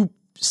 if you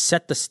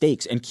set the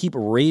stakes and keep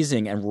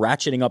raising and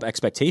ratcheting up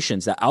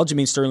expectations that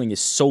Aljamain Sterling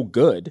is so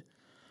good,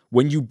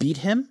 when you beat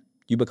him,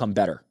 you become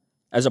better.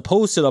 As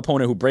opposed to the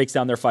opponent who breaks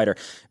down their fighter,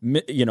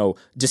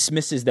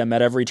 dismisses them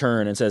at every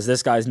turn and says,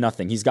 this guy's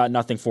nothing. He's got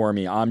nothing for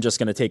me. I'm just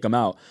going to take him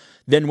out.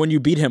 Then when you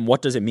beat him,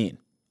 what does it mean?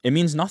 It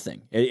means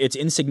nothing. It's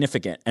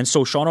insignificant. And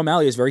so Sean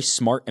O'Malley is very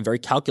smart and very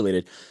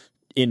calculated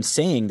in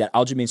saying that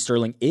Aljamain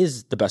Sterling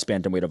is the best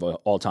bantamweight of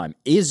all time,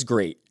 is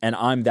great, and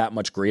I'm that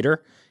much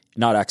greater,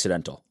 not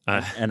accidental.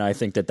 And I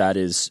think that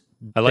is...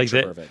 I like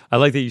that. Perfect. I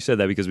like that you said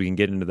that, because we can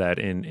get into that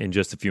in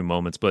just a few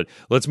moments. But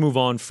let's move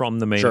on from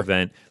the main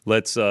event.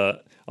 Let's.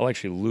 I'll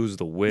actually lose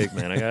the wig,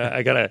 man.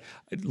 I gotta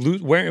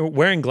lose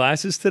wearing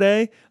glasses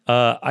today.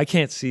 I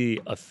can't see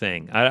a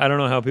thing. I don't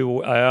know how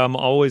people. I'm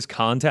always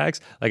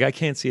contacts. Like I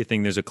can't see a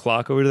thing. There's a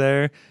clock over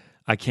there.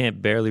 I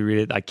can't barely read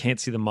it. I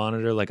can't see the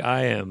monitor. Like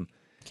I am.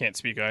 Can't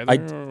speak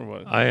either. Or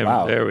what? I am.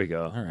 Wow. There we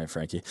go. All right,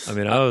 Frankie. I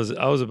mean, I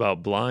was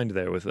about blind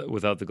there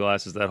without the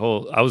glasses. I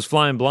was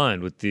flying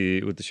blind with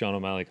the Sean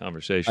O'Malley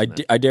conversation.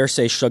 I dare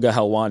say Sugar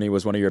Helwani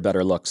was one of your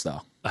better looks,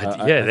 though.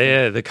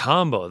 The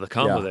combo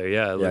there.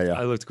 Yeah,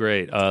 I looked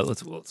great.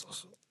 Let's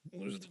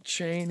lose the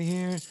chain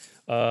here.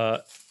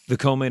 The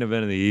co-main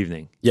event of the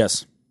evening.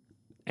 Yes,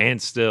 and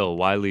still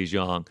Weili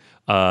Zhang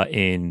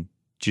in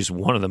just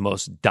one of the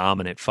most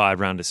dominant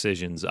 5-round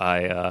decisions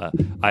I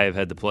have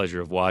had the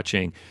pleasure of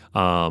watching.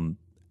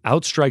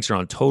 Outstrikes her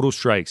on total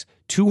strikes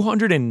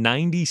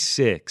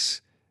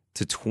 296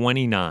 to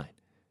 29.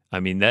 I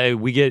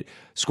mean, we get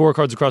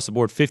scorecards across the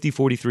board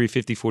 50-43,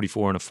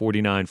 50-44, and a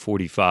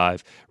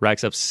 49-45.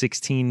 Racks up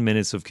 16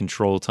 minutes of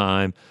control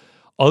time.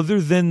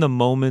 Other than the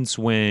moments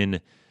when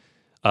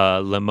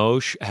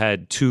Lemos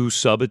had 2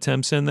 sub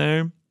attempts in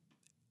there,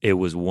 it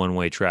was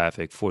one-way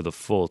traffic for the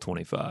full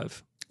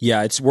 25.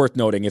 Yeah, it's worth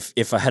noting,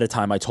 if ahead of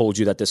time I told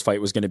you that this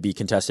fight was going to be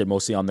contested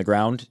mostly on the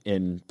ground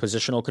in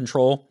positional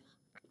control,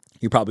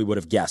 you probably would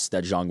have guessed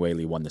that Zhang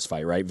Weili won this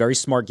fight, right? Very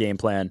smart game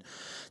plan.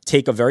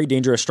 Take a very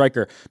dangerous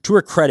striker. To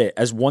her credit,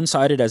 as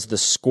one-sided as the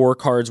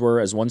scorecards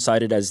were, as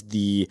one-sided as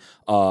the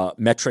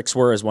metrics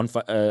were, as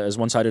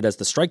one-sided as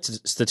the strike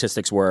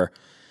statistics were,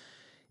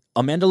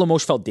 Amanda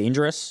Lemos felt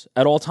dangerous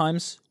at all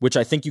times, which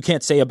I think you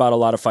can't say about a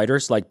lot of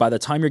fighters. Like, by the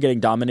time you're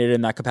getting dominated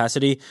in that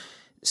capacity,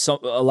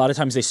 a lot of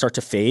times they start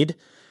to fade.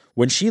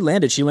 When she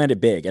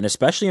landed big, and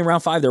especially in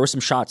round 5, there were some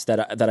shots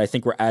that I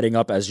think were adding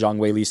up as Zhang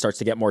Weili starts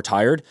to get more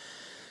tired.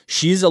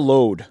 She's a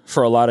load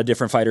for a lot of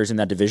different fighters in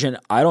that division.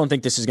 I don't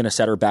think this is going to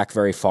set her back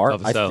very far.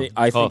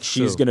 I think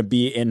she's going to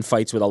be in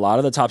fights with a lot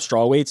of the top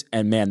strawweights,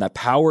 and man, that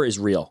power is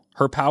real.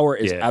 Her power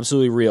is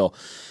absolutely real.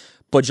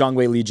 But Zhang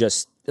Weili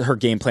just, her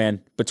game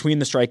plan between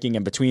the striking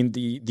and between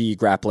the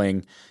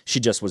grappling,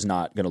 she just was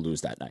not going to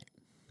lose that night.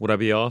 Would I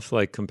be off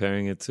like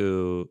comparing it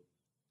to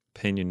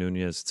Peña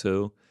Nunez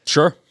too?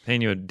 Sure.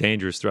 Peña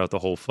dangerous throughout the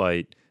whole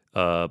fight,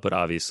 but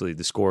obviously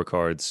the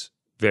scorecards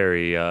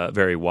very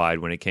very wide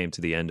when it came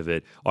to the end of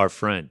it. Our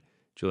friend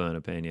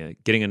Juliana Peña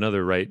getting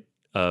another right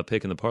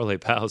pick in the parlay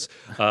pals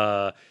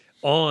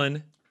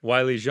on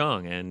Weili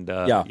Zhang, and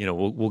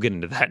we'll get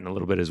into that in a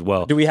little bit as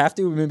well. Do we have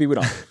to? Maybe we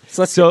don't.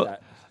 So let's do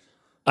that.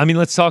 I mean,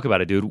 let's talk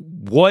about it,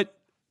 dude. What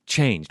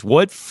changed?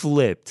 What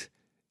flipped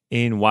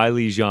in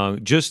Weili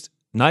Zhang? Just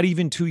not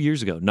even 2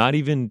 years ago, not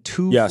even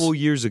two full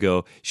years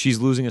ago, she's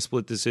losing a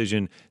split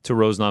decision to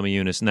Rose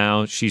Namajunas.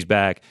 Now she's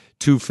back,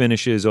 2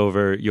 finishes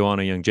over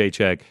Joanna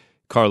Jędrzejczyk.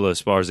 Carla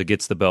Esparza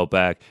gets the belt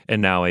back,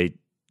 and now a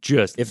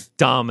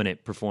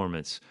dominant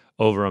performance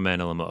over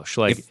Amanda Lemos.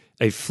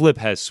 A flip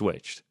has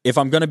switched. If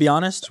I'm going to be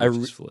honest,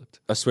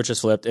 a switch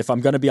has flipped. If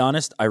I'm going to be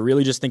honest, I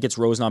really just think it's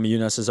Rose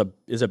Namajunas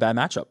is a bad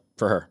matchup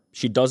for her.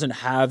 She doesn't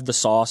have the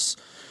sauce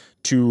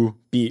to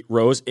beat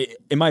Rose.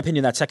 In my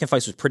opinion, that second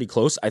fight was pretty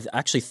close. I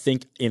actually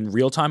think in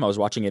real time, I was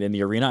watching it in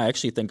the arena. I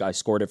actually think I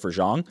scored it for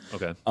Zhang.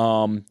 Okay.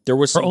 There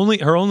was her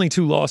only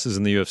 2 losses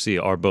in the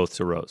UFC are both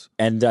to Rose,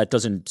 and that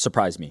doesn't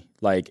surprise me.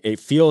 Like, it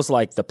feels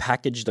like the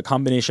package, the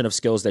combination of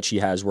skills that she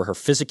has, where her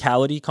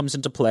physicality comes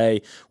into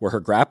play, where her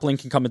grappling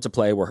can come into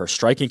play, where her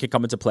striking can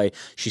come into play.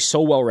 She's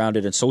so well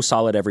rounded and so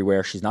solid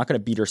everywhere. She's not going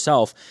to beat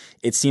herself.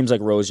 It seems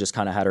like Rose just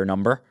kind of had her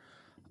number.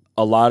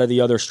 A lot of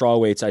the other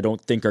strawweights, I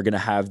don't think, are going to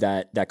have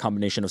that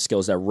combination of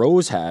skills that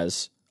Rose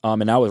has.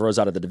 And now with Rose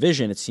out of the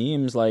division, it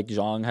seems like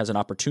Zhang has an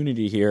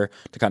opportunity here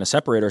to kind of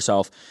separate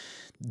herself.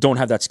 Don't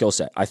have that skill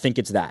set. I think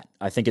it's that.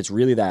 I think it's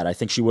really that. I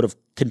think she would have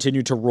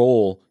continued to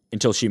roll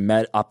until she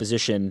met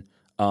opposition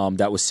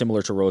that was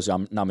similar to Rose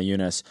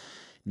Namajunas.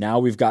 Now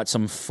we've got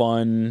some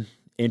fun,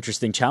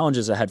 interesting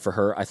challenges ahead for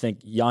her. I think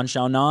Yan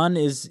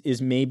Xiaonan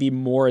is maybe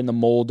more in the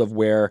mold of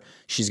where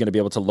she's going to be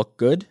able to look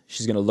good.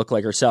 She's going to look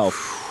like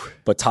herself.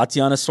 But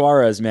Tatiana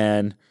Suarez,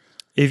 man.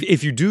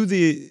 If you do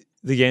the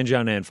Yan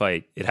Xiaonan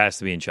fight, it has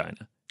to be in China.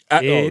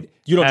 You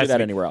don't do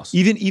that anywhere else.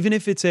 Even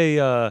if it's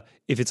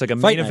like a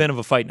main event of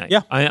a fight night.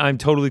 Yeah. I'm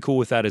totally cool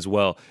with that as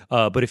well.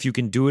 But if you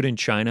can do it in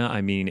China,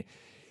 I mean,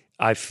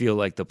 I feel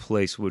like the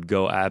place would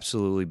go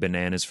absolutely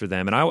bananas for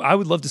them. And I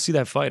would love to see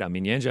that fight. I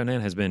mean, Yan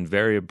Xiaonan has been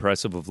very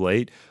impressive of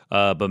late.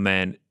 But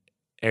man,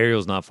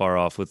 Ariel's not far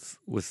off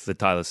with the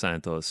Tyler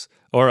Santos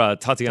or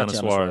Tatiana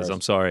Suarez.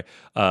 I'm sorry.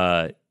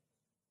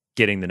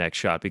 Getting the next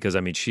shot, because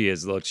I mean, she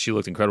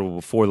looked incredible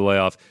before the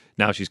layoff.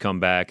 Now she's come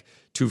back,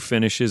 2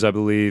 finishes, I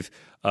believe,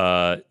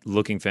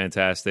 looking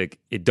fantastic.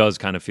 It does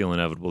kind of feel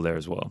inevitable there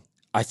as well.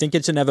 I think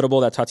it's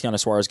inevitable that Tatiana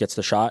Suarez gets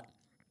the shot.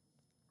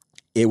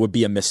 It would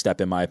be a misstep,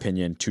 in my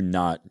opinion, to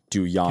not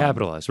do Yan.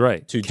 Capitalize,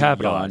 right. To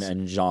capitalize. do Yan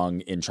and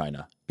Zhang in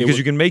China. Because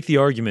you can make the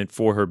argument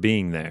for her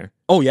being there.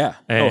 Oh, yeah.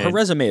 Her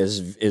resume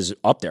is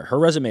up there. Her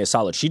resume is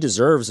solid. She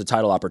deserves a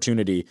title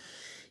opportunity.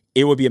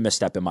 It would be a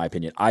misstep, in my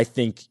opinion. I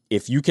think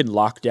if you can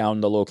lock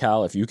down the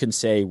locale, if you can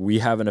say we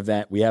have an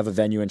event, we have a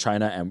venue in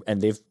China, and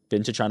they've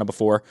been to China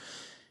before,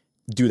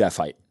 do that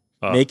fight.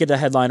 Make it a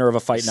headliner of a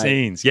fight night.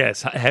 Scenes,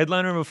 yes.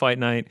 Headliner of a fight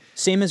night.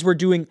 Same as we're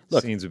doing.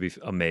 Look, scenes would be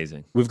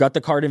amazing. We've got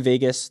the card in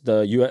Vegas,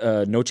 the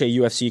Noche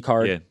UFC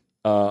card.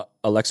 Yeah.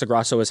 Alexa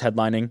Grasso is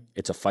headlining.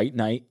 It's a fight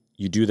night.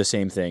 You do the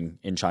same thing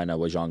in China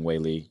with Zhang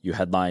Weili. You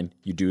headline,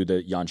 you do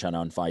the Yan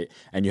Xiaonan fight,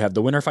 and you have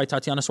the winner fight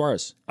Tatiana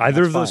Suarez.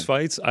 Either of those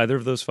fights,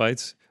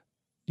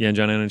 Yan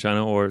Xiaonan in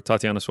China or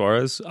Tatiana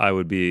Suarez, I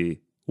would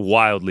be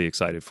wildly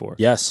excited for.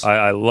 Yes.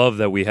 I love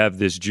that we have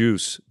this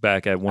juice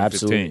back at 115.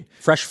 Absolutely.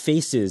 Fresh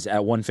faces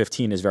at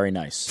 115 is very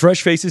nice.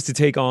 Fresh faces to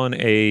take on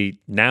a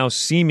now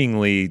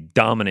seemingly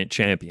dominant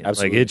champion.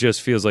 Absolutely. Like, it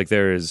just feels like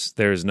there is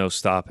no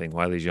stopping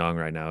Weili Zhang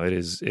right now. It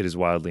is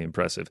wildly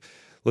impressive.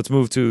 Let's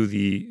move to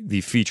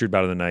the featured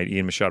bout of the night.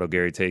 Ian Machado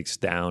Gary takes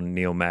down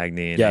Neil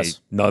Magny in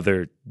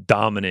another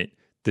dominant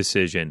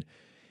decision.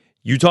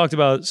 You talked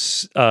about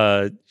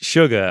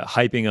Sugar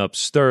hyping up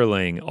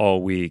Sterling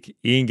all week.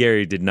 Ian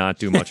Gary did not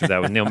do much of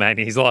that with Neil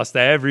Magny. He's lost to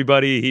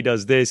everybody. He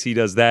does this, he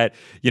does that.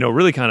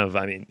 Really kind of,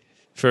 I mean,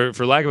 for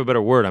lack of a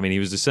better word, I mean, he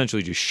was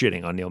essentially just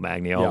shitting on Neil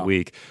Magny all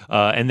week.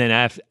 And then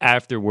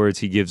afterwards,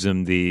 he gives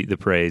him the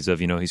praise of,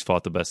 he's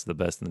fought the best of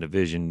the best in the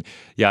division,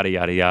 yada,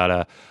 yada,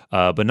 yada.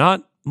 But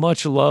not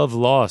much love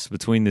lost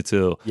between the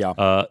two.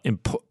 Yeah.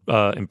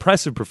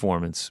 Impressive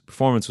performance.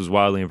 Performance was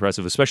wildly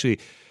impressive, especially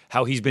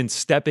how he's been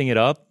stepping it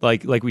up,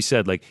 like we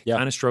said,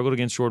 kind of struggled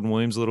against Jordan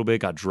Williams a little bit,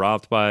 got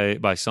dropped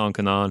by Song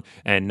Kanan,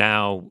 and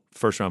now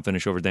first round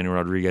finish over Daniel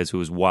Rodriguez, who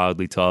was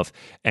wildly tough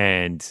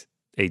and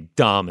a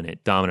dominant.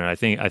 I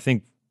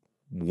think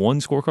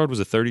one scorecard was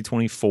a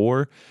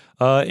 30-24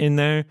 in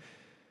there.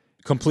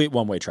 Complete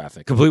one-way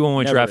traffic. Complete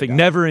one-way Never traffic. a doubt.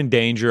 Never in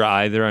danger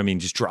either. I mean,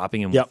 just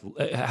dropping him.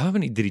 Yep. How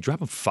many did he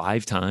drop him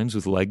 5 times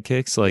with leg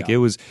kicks? Like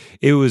Yeah.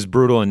 it was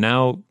brutal. And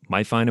now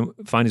might find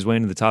his way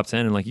into the top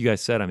 10. And like you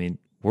guys said, I mean,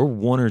 we're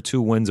 1 or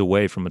 2 wins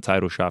away from a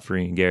title shot for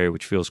Ian Gary,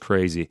 which feels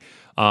crazy.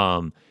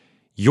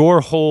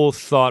 Your whole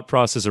thought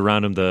process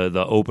around him,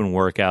 the open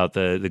workout,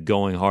 the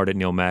going hard at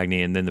Neil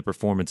Magny, and then the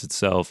performance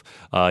itself.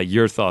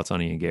 Your thoughts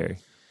on Ian Gary?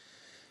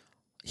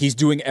 He's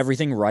doing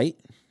everything right.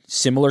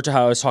 Similar to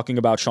how I was talking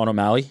about Sean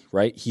O'Malley,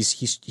 right?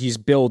 He's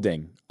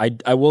building.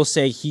 I will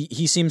say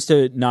he seems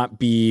to not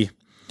be.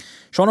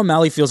 Sean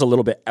O'Malley feels a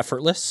little bit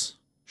effortless.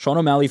 Sean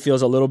O'Malley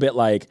feels a little bit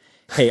like,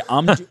 hey,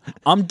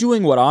 I'm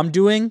doing what I'm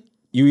doing.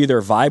 You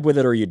either vibe with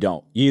it or you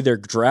don't. You either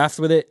draft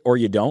with it or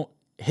you don't.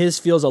 His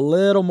feels a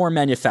little more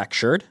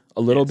manufactured,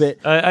 a little bit.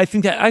 I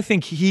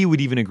think he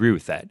would even agree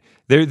with that.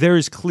 There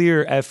is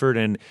clear effort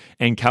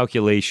and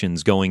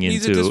calculations going into.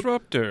 He's a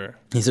disruptor.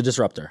 He's a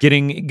disruptor.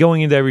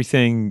 Going into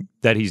everything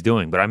that he's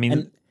doing. But I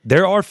mean,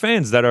 there are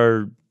fans that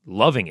are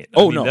loving it.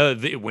 Oh, I mean,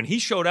 no. When he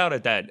showed out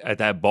at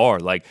that bar,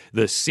 like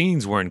the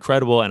scenes were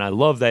incredible, and I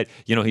love that.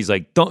 He's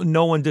like,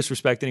 no one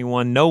disrespect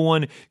anyone, no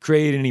one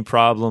create any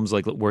problems.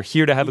 Like, we're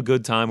here to have a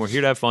good time, we're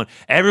here to have fun.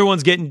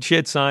 Everyone's getting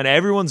shit signed,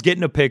 everyone's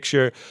getting a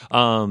picture.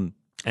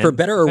 For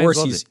better or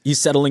worse, he's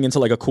settling into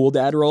like a cool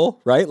dad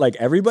role, right? Like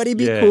everybody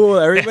be cool,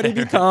 everybody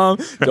be calm.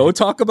 Go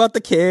talk about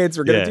the kids.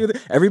 We're gonna do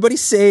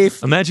everybody's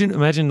safe.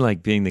 Imagine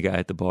like being the guy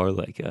at the bar,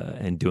 like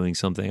and doing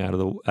something out of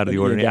the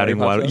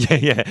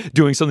ordinary,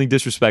 doing something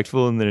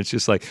disrespectful, and then it's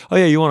just like, oh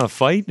yeah, you want to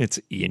fight? And it's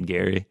Ian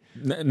Gary.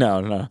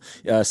 No,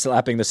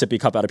 slapping the sippy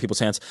cup out of people's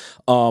hands.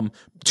 To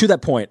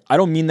that point, I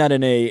don't mean that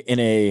in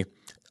a.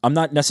 I'm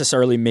not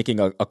necessarily making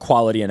a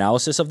quality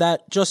analysis of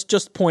that.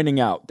 Just pointing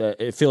out that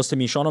it feels to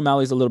me Sean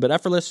O'Malley's a little bit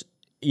effortless.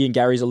 Ian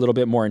Gary's a little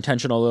bit more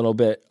intentional, a little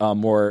bit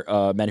more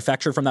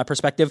manufactured from that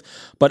perspective,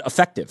 but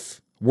effective.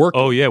 Working.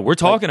 Oh yeah, we're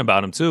talking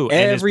about him too,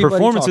 and his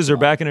performances are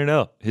backing it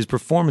up. His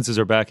performances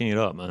are backing it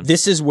up, man.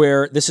 This is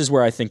where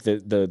I think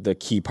the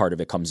key part of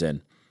it comes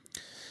in.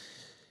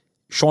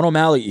 Sean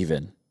O'Malley,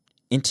 even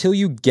until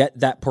you get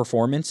that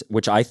performance,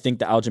 which I think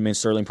the Aljamain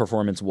Sterling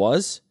performance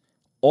was,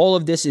 all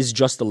of this is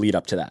just the lead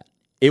up to that.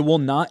 It will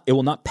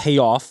not pay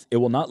off. It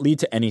will not lead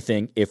to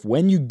anything if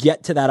when you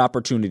get to that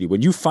opportunity,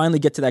 when you finally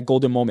get to that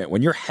golden moment,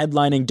 when you're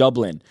headlining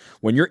Dublin,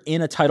 when you're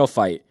in a title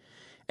fight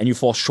and you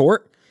fall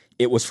short,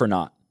 it was for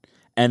naught.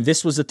 And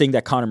this was the thing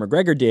that Conor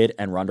McGregor did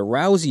and Ronda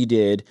Rousey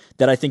did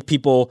that I think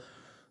people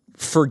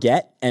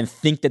forget and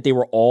think that they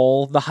were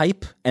all the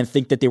hype and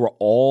think that they were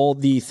all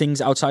the things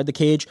outside the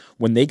cage.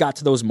 When they got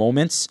to those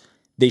moments,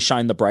 they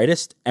shined the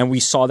brightest. And we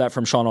saw that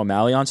from Sean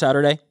O'Malley on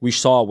Saturday. We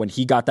saw when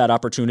he got that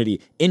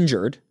opportunity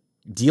injured,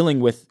 dealing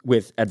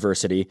with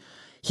adversity,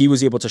 he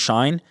was able to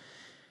shine.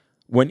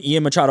 When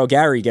Ian Machado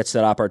Gary gets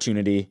that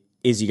opportunity,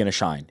 is he going to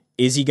shine?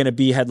 Is he going to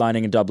be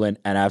headlining in Dublin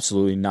and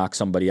absolutely knock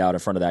somebody out in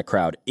front of that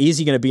crowd? Is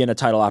he going to be in a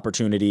title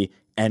opportunity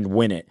and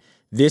win it?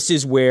 This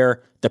is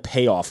where the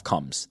payoff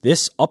comes.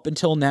 This, up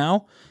until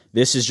now,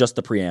 this is just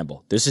the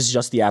preamble. This is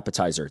just the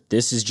appetizer.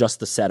 This is just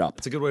the setup.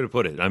 That's a good way to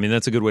put it. I mean,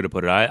 that's a good way to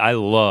put it. I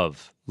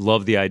love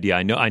the idea.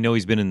 I know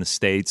he's been in the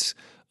States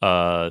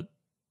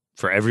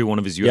for every one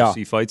of his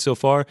UFC fights so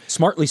far.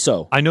 Smartly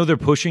so. I know they're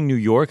pushing New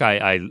York.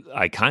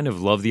 I kind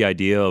of love the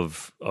idea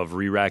of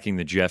re-racking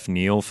the Jeff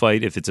Neal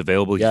fight if it's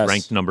available. He's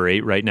ranked number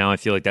 8 right now. I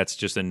feel like that's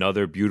just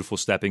another beautiful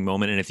stepping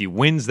moment. And if he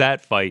wins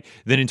that fight,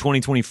 then in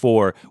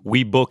 2024,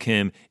 we book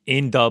him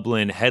in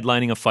Dublin,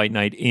 headlining a fight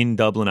night in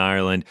Dublin,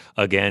 Ireland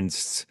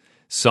against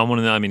someone.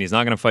 I mean, he's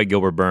not going to fight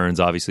Gilbert Burns,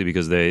 obviously,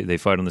 because they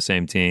fight on the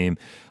same team.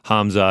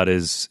 Hamzat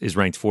is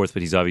ranked 4th,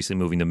 but he's obviously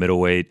moving to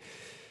middleweight.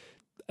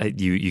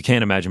 You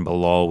can't imagine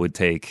Bilal would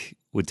take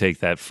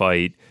that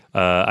fight.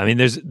 I mean,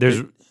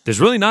 there's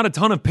really not a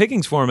ton of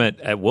pickings for him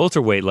at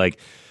welterweight. Like,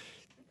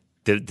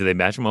 did they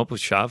match him up with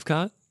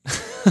Shavkat?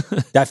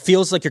 That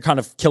feels like you're kind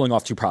of killing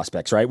off 2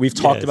 prospects, right? We've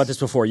talked about this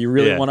before. You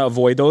really want to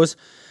avoid those,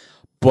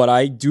 but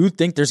I do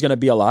think there's going to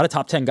be a lot of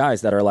top 10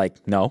 guys that are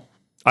like, no.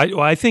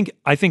 I think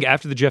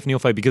after the Jeff Neal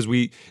fight, because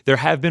there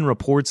have been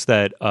reports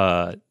that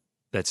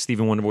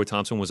Stephen Wonderboy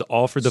Thompson was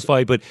offered the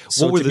fight, but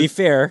be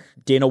fair,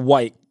 Dana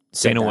White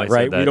said that,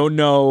 right? We don't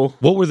know.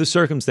 What were the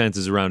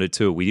circumstances around it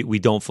too? We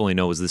don't fully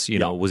know. Was this,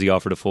 was he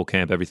offered a full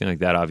camp, everything like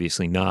that?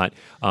 Obviously not.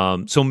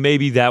 So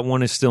maybe that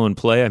one is still in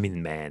play. I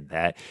mean, man,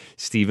 that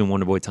Stephen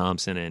Wonderboy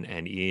Thompson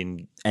and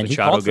Ian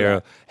Machado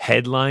Guerrero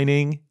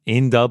headlining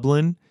in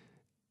Dublin.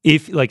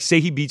 If, like,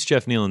 say he beats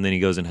Jeff Neal and then he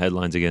goes and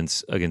headlines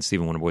against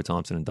Stephen Wonderboy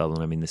Thompson in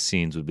Dublin, I mean, the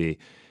scenes would be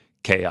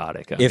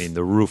chaotic. I mean,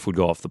 the roof would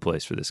go off the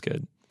place for this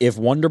kid. If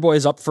Wonderboy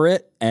is up for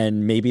it,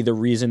 and maybe the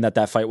reason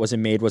that fight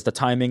wasn't made was the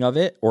timing of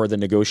it or the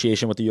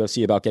negotiation with the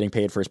UFC about getting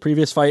paid for his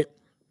previous fight,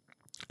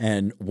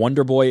 and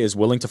Wonderboy is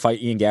willing to fight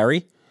Ian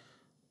Gary,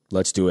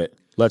 let's do it.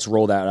 Let's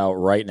roll that out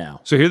right now.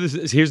 So here's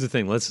the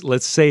thing.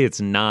 Let's say it's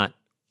not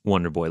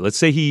Wonderboy. Let's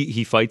say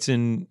he fights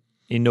in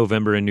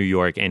November in New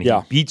York and he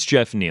beats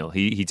Jeff Neal.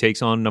 He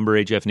takes on number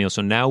 8 Jeff Neal.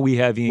 So now we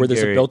have Ian Where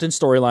there's Gary. A built-in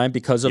storyline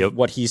because of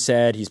what he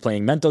said. He's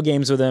playing mental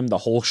games with him. The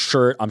whole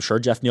shirt. I'm sure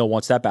Jeff Neal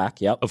wants that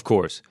back. Yep. Of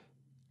course.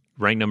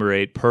 ranked number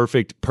 8,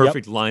 perfect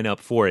lineup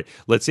for it.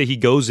 Let's say he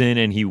goes in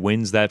and he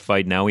wins that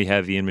fight. Now we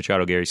have Ian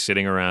Machado Gary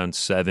sitting around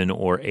 7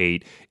 or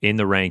 8 in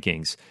the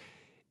rankings.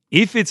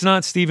 If it's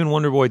not Stephen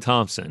Wonderboy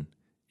Thompson,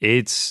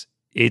 it's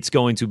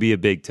going to be a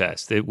big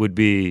test. It would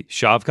be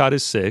Shavkat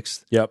is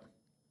 6th. Yep.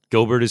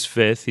 Gilbert is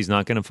 5th. He's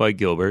not going to fight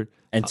Gilbert.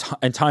 And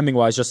timing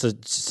wise, just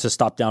to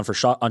stop down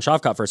on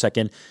Shavkat for a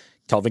second,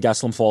 Kelvin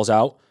Gastelum falls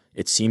out.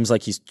 It seems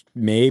like he's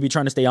maybe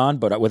trying to stay on,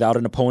 but without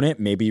an opponent,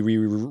 maybe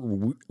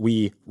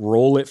we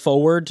roll it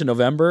forward to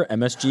November.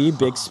 MSG,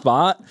 big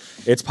spot.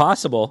 It's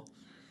possible.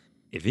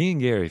 If Ian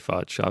Gary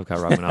fought Shavkat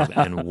Rakhmonov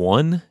and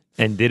won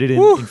and did it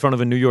in front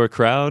of a New York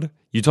crowd,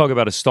 you talk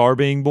about a star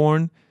being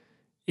born.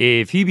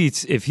 If he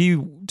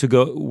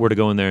were to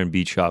go in there and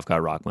beat Shavkat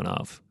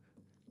Rakhmonov,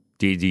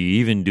 do you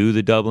even do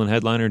the Dublin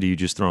headliner? Or do you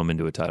just throw him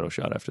into a title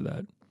shot after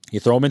that? You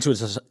throw him into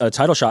a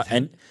title shot,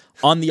 and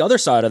on the other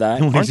side of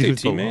that, Aren't they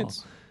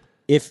teammates?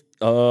 If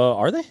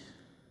are they?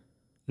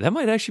 That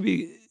might actually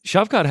be.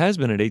 Shavkat has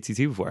been at ATT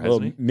before,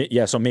 hasn't he?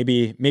 Yeah, so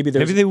maybe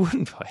they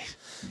wouldn't fight.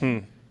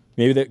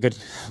 Maybe they could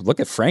look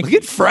at Frank.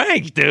 Look at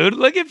Frank, dude.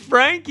 Look at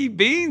Frankie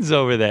Beans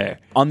over there.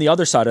 On the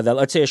other side of that,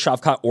 let's say a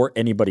Shavkat or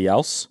anybody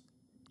else,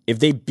 if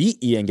they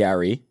beat Ian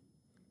Gary,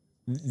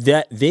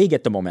 that they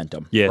get the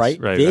momentum,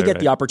 right? They get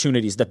the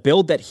opportunities. The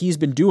build that he's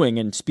been doing,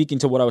 and speaking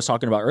to what I was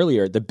talking about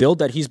earlier, the build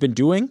that he's been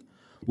doing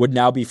would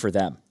now be for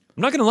them.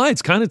 I'm not going to lie.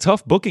 It's kind of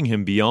tough booking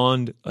him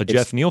beyond a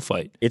Jeff Neal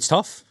fight. It's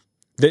tough.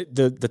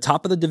 The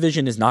top of the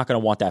division is not going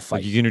to want that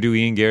fight. Are you going to do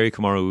Ian Gary,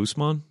 Kamaru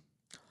Usman?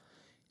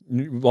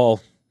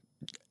 Well,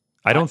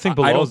 I don't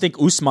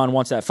think Usman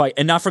wants that fight.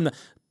 And not from the...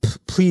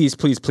 Please.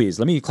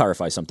 Let me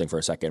clarify something for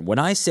a second. When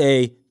I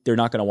say they're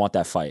not going to want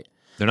that fight,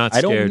 they're not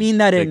scared. I don't mean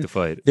that to take the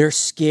fight. They're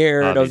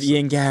scared Obviously. of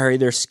Ian Gary.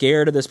 They're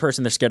scared of this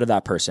person. They're scared of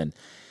that person.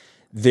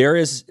 There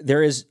is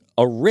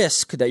a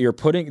risk that you're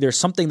putting... There's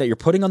something that you're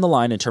putting on the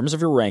line in terms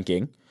of your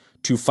ranking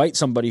to fight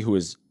somebody who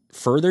is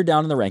further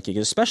down in the ranking,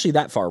 especially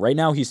that far. Right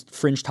now, he's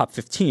fringe top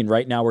 15.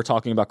 Right now, we're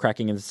talking about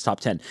cracking into the top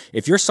 10.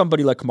 If you're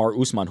somebody like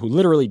Kamaru Usman, who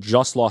literally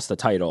just lost the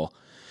title,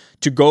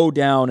 to go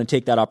down and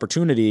take that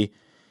opportunity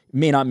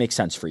may not make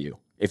sense for you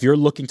if you're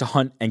looking to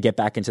hunt and get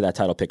back into that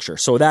title picture.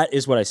 So that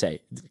is what I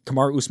say.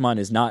 Kamaru Usman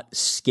is not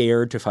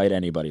scared to fight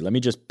anybody. Let me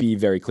just be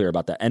very clear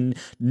about that. And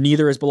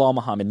neither is Bilal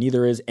Muhammad.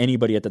 Neither is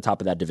anybody at the top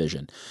of that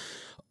division.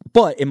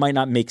 But it might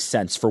not make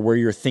sense for where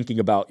you're thinking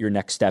about your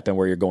next step and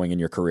where you're going in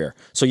your career.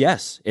 So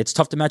yes, it's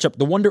tough to match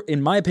up.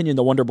 In my opinion,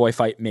 the Wonder Boy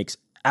fight makes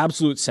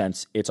absolute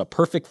sense. It's a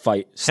perfect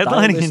fight.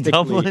 Headlining in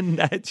Dublin,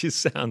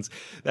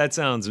 that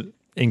sounds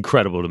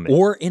incredible to me.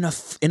 Or in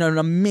an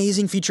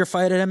amazing feature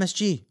fight at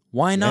MSG.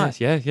 Why not?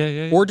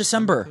 Yeah. Or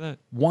December.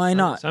 Why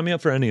not? Sign me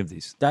up for any of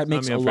these. That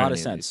makes a lot of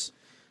sense.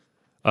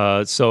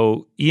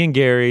 So Ian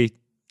Gary,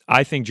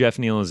 I think Jeff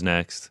Neal is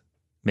next.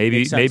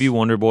 Maybe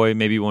Wonder Boy,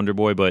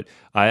 but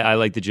I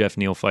like the Jeff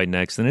Neal fight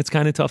next, and it's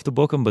kind of tough to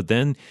book him. But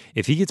then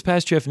if he gets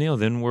past Jeff Neal,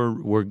 then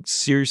we're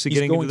seriously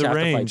getting into the range. He's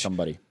going to have to fight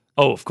somebody.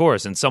 Oh, of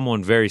course, and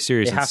someone very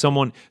serious, and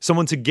someone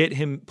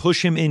to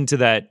push him into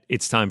that.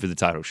 It's time for the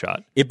title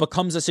shot. It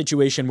becomes a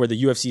situation where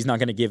the UFC is not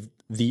going to give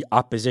the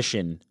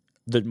opposition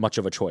much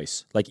of a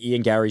choice. Like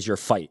Ian Gary's your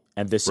fight,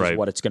 and this is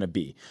what it's going to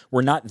be.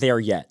 We're not there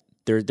yet.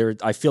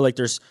 I feel like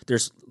there's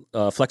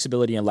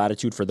flexibility and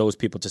latitude for those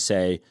people to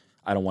say,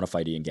 I don't want to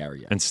fight Ian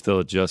Gary yet. And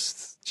still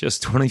just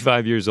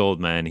 25 years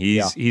old, man.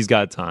 He's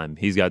got time.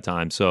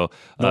 So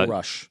no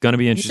rush. Gonna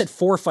be interesting. He said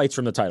 4 fights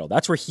from the title.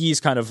 That's where he's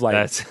kind of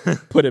like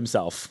put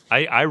himself.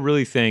 I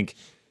really think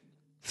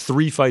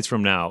 3 fights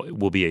from now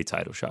will be a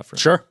title shot for him.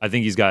 Sure. I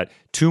think he's got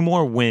 2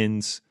 more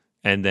wins,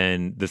 and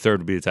then the third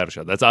will be the title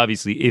shot. That's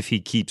obviously if he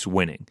keeps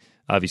winning.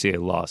 Obviously,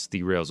 a loss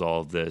derails all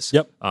of this.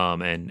 Yep.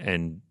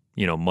 And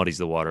muddies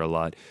the water a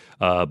lot.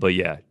 But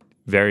yeah,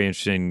 very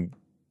interesting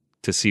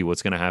to see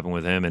what's going to happen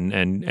with him,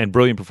 and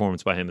brilliant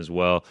performance by him as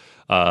well.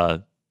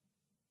 The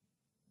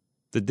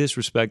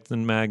disrespect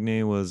in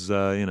Magny was,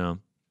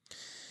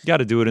 got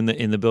to do it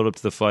in the build up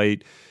to the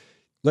fight.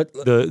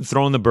 The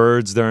throwing the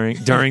birds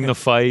during the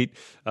fight.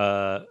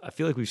 I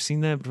feel like we've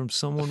seen that from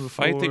someone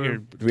before. Fight that you're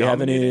Do we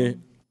have any?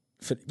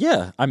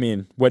 Yeah, I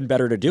mean, when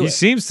better to do it? He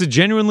seems to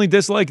genuinely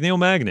dislike Neil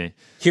Magny.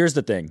 Here's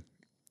the thing.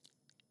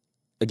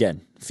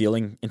 Again,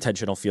 feeling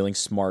intentional, feeling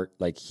smart.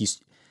 Like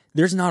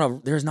there's not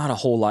a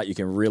whole lot you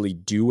can really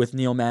do with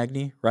Neil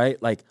Magny, right?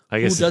 Like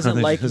who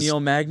doesn't like Neil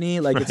Magny?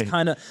 Like it's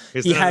kind of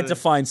he had to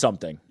find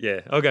something.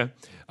 Yeah. Okay.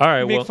 All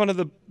right. Make fun of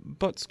the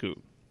butt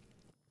scoop.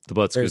 The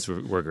butt scoops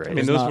were great. I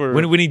mean, those were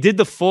when he did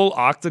the full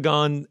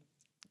octagon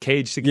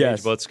cage to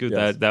cage butt scoop.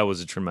 Yes. That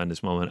was a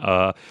tremendous moment.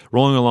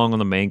 Rolling along on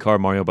the main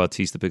card, Mario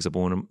Bautista picks up a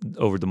win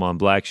over Damon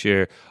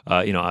Blackshear.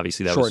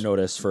 Obviously that was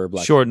notice for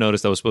Blackshear. Short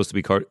notice. That was supposed to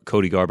be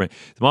Cody Garbrandt.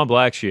 Damon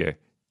Blackshear.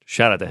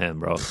 Shout out to him,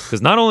 bro.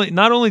 Because not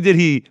only did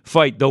he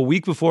fight the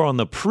week before on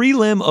the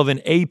prelim of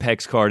an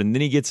Apex card, and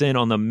then he gets in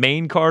on the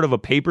main card of a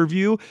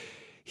pay-per-view,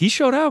 he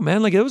showed out,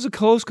 man. Like, it was a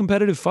close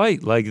competitive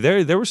fight. Like,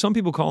 there were some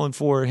people calling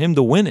for him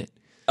to win it.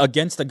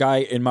 against a guy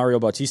in Mario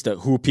Bautista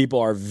who people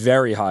are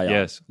very high on.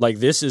 Yes. Like,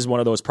 this is one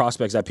of those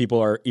prospects that people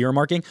are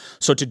earmarking.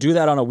 So to do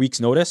that on a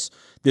week's notice,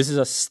 this is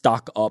a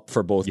stock up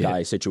for both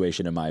guys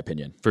situation, in my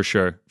opinion. For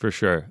sure.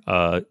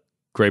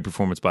 Great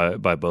performance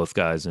by both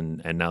guys,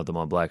 and now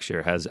Damon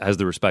Blackshear has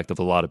the respect of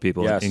a lot of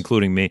people,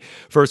 including me.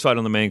 First fight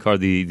on the main card,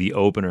 the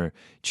opener,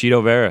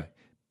 Chito Vera,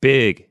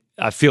 big.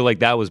 I feel like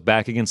that was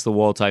back against the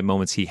wall type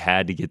moments. He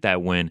had to get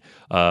that win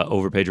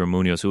over Pedro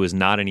Munoz, who is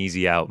not an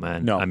easy out,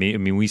 man. No. I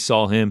mean, we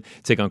saw him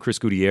take on Chris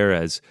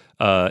Gutierrez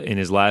in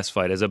his last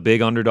fight as a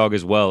big underdog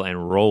as well,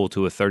 and roll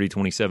to a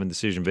 30-27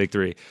 decision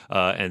victory.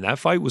 And that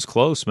fight was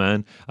close,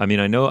 man. I mean,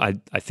 I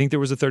think there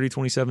was a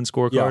 30-27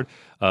 scorecard,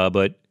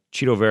 but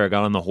Chito Vera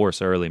got on the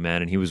horse early,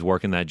 man, and he was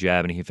working that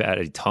jab, and he had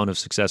a ton of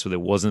success with it.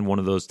 It wasn't one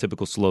of those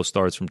typical slow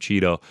starts from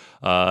Chito,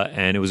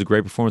 and it was a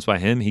great performance by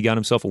him. He got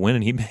himself a win,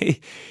 and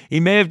he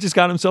may have just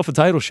got himself a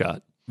title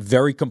shot.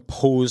 Very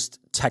composed,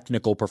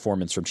 technical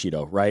performance from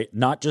Chito, right?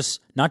 Not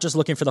just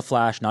looking for the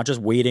flash, not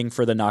just waiting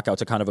for the knockout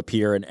to kind of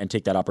appear and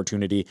take that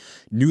opportunity.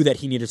 Knew that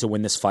he needed to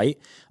win this fight,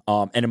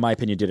 and in my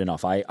opinion, did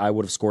enough. I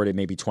would have scored it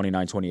maybe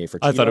 29-28 for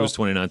Chito. I thought it was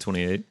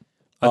 29-28.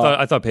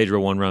 I thought Pedro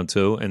won round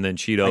 2, and then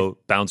Chito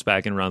bounced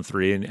back in round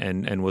 3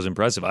 and was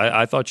impressive.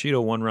 I thought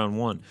Chito won round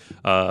 1,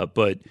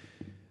 but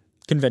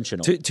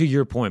conventional. To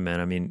your point, man,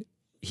 I mean,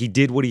 he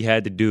did what he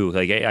had to do.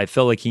 Like, I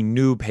felt like he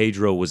knew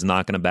Pedro was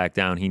not going to back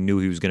down. He knew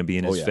he was going to be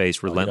in his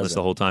face, relentless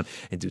the whole time.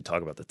 And dude,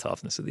 talk about the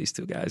toughness of these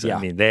two guys. Yeah.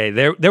 I mean,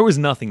 there was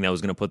nothing that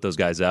was going to put those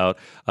guys out.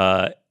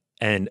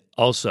 And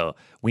also,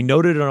 we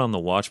noted it on the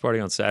watch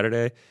party on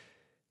Saturday.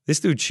 This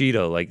dude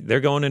Chito, like, they're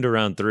going into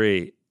round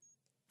 3.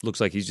 Looks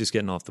like he's just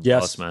getting off the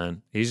bus,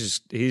 man. He's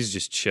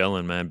just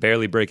chilling, man.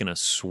 Barely breaking a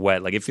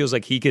sweat. Like, it feels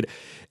like he could.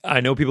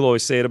 I know people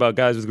always say it about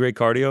guys with great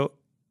cardio.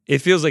 It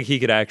feels like he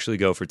could actually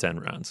go for 10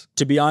 rounds.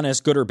 To be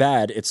honest, good or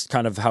bad, it's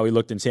kind of how he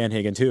looked in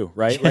Sandhagen too,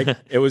 right? Like,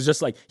 it was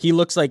just like he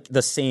looks like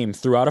the same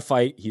throughout a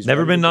fight. He's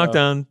never been knocked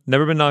down,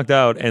 never been knocked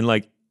out, and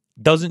like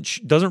doesn't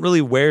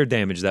really wear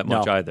damage that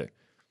much either.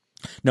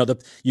 No,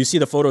 you see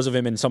the photos of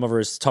him in some of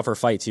his tougher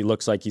fights. He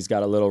looks like he's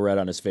got a little red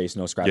on his face,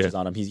 no scratches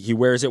on him. He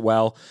wears it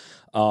well.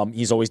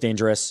 He's always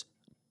dangerous.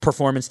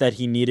 Performance that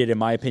he needed, in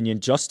my opinion,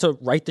 just to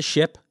right the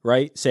ship,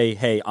 right? Say,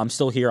 hey, I'm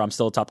still here. I'm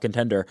still a top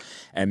contender.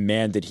 And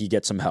man, did he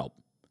get some help.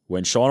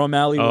 When Sean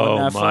O'Malley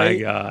won that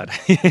fight. Oh,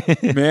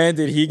 my God. Man,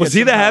 did he get Was he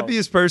some the help.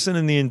 happiest person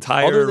in the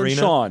entire Other than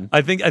arena? Sean.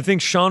 I think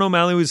Sean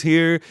O'Malley was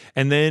here,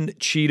 and then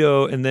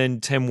Chito, and then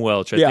Tim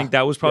Welch. I think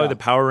that was probably the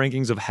power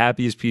rankings of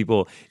happiest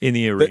people in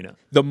the arena.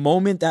 The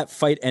moment that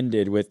fight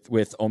ended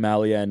with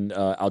O'Malley and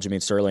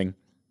Aljamain Sterling,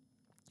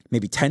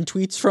 maybe 10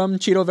 tweets from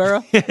Chito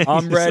Vera.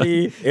 I'm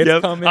ready.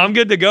 It's coming. I'm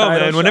good to go,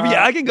 man. Whenever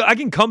shot. I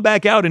can come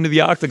back out into the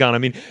octagon. I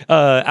mean,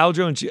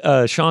 Aljo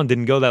and Sean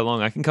didn't go that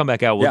long. I can come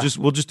back out. We'll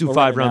just do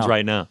 5 rounds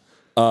right now.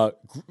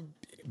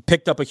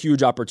 Picked up a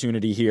huge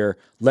opportunity here.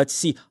 Let's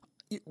see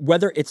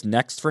whether it's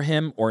next for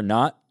him or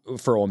not.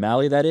 For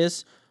O'Malley, that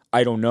is.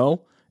 I don't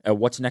know.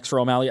 What's next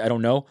for O'Malley? I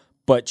don't know.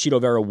 But Chito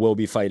Vera will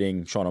be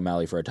fighting Sean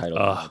O'Malley for a title,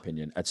 in my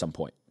opinion, at some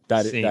point.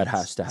 That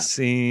has to happen.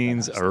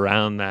 Scenes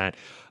around that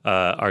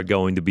are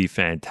going to be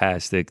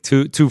fantastic.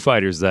 Two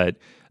fighters that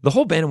the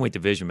whole bantamweight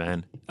division,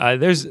 man.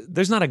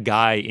 There's not a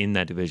guy in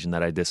that division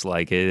that I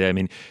dislike. I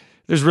mean,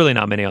 there's really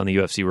not many on the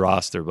UFC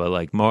roster, but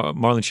like Marlon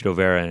Chito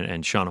Vera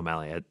and Sean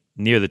O'Malley at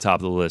near the top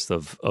of the list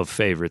of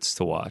favorites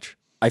to watch.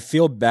 I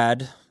feel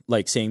bad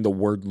like saying the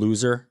word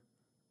loser,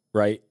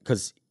 right?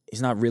 Because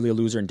he's not really a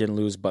loser and didn't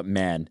lose, but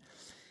man,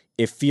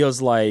 it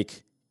feels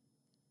like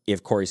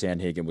if Corey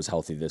Sandhagen was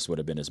healthy, this would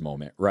have been his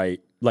moment, right?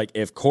 Like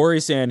if Corey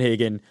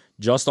Sandhagen,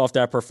 just off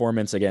that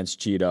performance against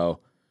Chito,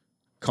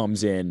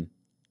 comes in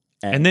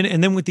and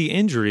then with the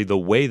injury, the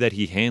way that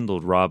he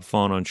handled Rob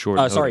Font on short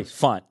notice. Sorry,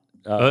 Font.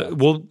 And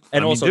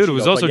also dude, Chito, it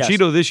was also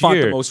Chito this Font,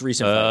 year. the most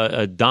recent fight.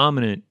 A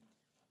dominant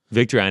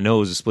victory. I know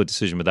it was a split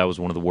decision, but that was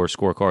one of the worst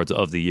scorecards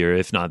of the year,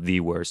 if not the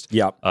worst.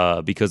 Yeah.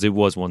 Because it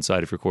was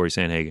one-sided for Corey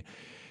Sandhagen.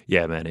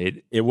 Yeah, man.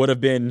 It would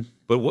have been.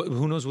 But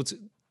who knows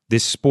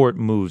this sport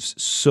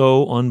moves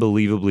so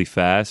unbelievably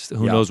fast.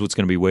 Who knows what's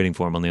going to be waiting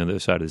for him on the other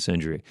side of this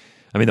injury?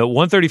 I mean, the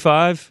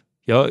 135,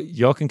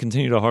 y'all can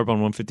continue to harp on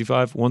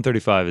 155.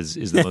 135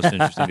 is the most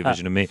interesting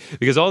division to me.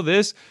 Because all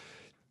this,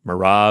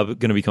 Merab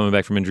going to be coming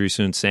back from injury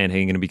soon.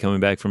 Sandhagen going to be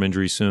coming back from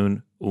injury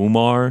soon.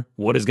 Umar,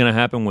 what is going to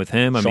happen with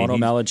him? Sean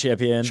O'Malley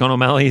champion. Sean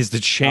O'Malley is the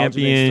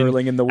champion. Aljamain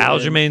Sterling in the win.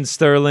 Aljamain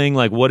Sterling,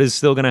 like what is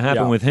still going to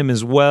happen with him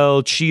as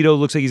well? Cheeto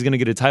looks like he's going to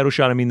get a title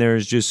shot. I mean,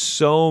 there's just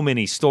so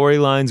many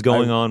storylines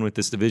going on with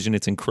this division.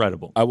 It's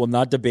incredible. I will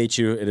not debate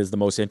you. It is the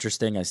most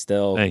interesting. I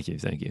still thank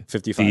you.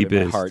 55 deepest,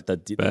 in my heart. The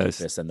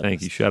deepest and the thank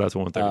best. you. Shout out to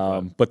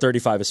 135. But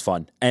 35 is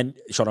fun, and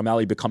Sean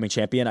O'Malley becoming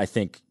champion, I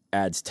think,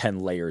 adds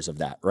 10 layers of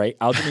that, right?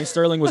 Aljamain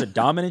Sterling was a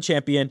dominant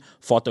champion,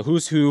 fought the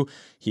who's who.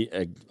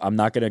 I'm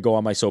not going to go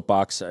on my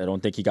soapbox. I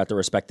don't think he got the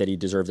respect that he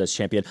deserves as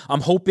champion.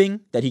 I'm hoping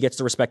that he gets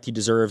the respect he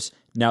deserves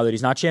now that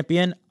he's not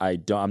champion.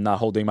 I'm not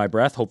holding my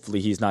breath. Hopefully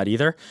he's not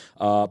either.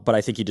 But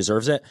I think he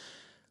deserves it.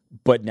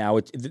 But now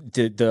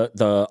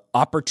the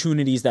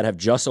opportunities that have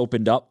just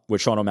opened up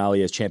with Sean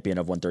O'Malley as champion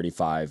of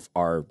 135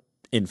 are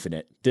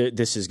infinite.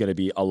 This is going to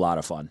be a lot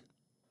of fun.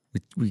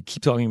 We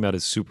keep talking about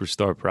his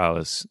superstar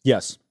prowess.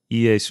 Yes.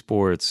 EA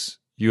Sports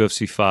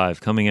UFC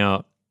 5 coming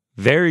out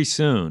very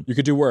soon. You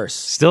could do worse.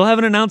 Still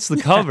haven't announced the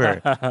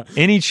cover.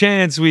 Any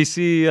chance we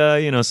see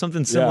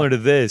something similar to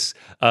this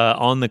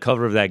on the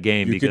cover of that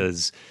game?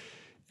 Because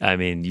I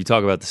mean, you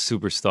talk about the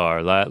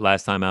superstar.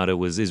 Last time out, it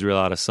was Israel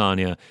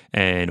Adesanya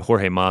and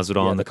Jorge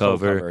Masvidal on the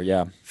cover.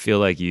 Yeah, feel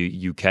like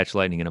you catch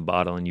lightning in a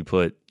bottle, and you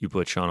put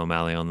Sean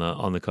O'Malley on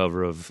the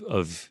cover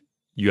of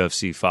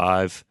UFC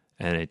 5,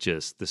 and it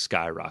just the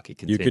skyrocket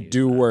continues. You could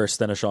do worse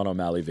than a Sean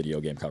O'Malley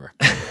video game cover.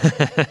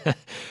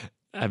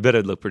 I bet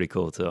it'd look pretty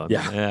cool too. He's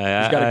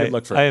got a good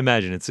look for it. I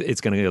imagine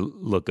it's going to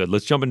look good.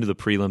 Let's jump into the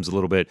prelims a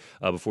little bit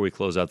before we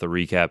close out the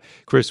recap.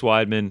 Chris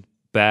Weidman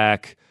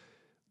back.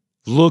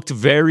 Looked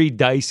very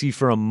dicey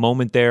for a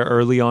moment there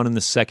early on in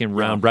the second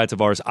round. Brad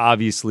Tavares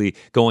obviously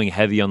going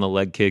heavy on the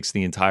leg kicks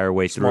the entire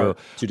way through.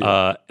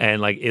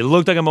 And like it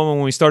looked like a moment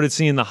when we started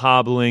seeing the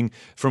hobbling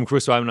from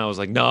Chris Weidman. I was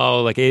like,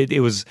 no, like it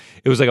was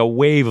like a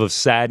wave of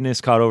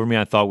sadness caught over me.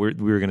 I thought we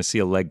were going to see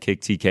a leg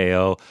kick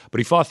TKO, but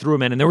he fought through it,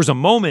 man. And there was a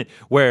moment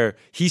where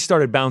he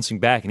started bouncing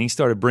back and he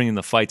started bringing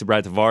the fight to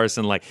Brad Tavares,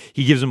 and like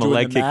he gives him a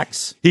leg kick.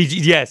 Max?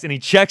 And he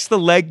checks the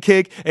leg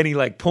kick and he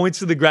like points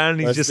to the ground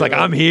and he's just like,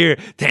 I'm here,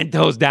 10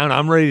 toes down.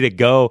 I'm ready to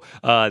go.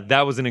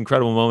 That was an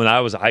incredible moment.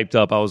 I was hyped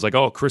up. I was like,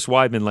 oh, Chris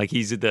Weidman, like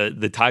he's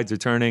the tides are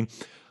turning.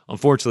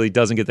 Unfortunately,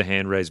 doesn't get the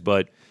hand raise,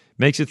 but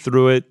makes it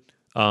through it.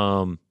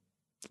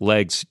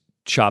 Legs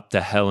chopped to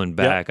hell and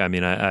back. Yep. I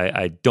mean,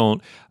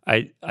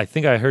 I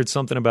think I heard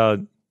something about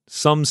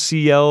some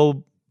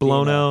CL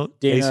blown out.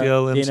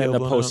 ACL, MCL Dana in the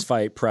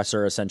post-fight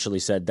presser essentially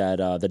said that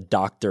the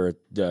doctor,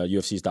 the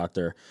UFC's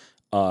doctor,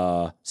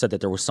 said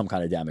that there was some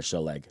kind of damage to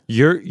the leg.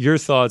 Your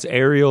thoughts,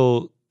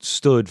 Ariel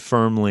stood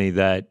firmly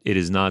that it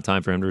is not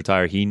time for him to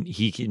retire.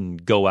 He can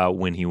go out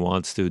when he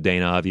wants to.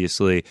 Dana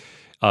obviously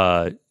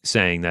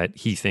saying that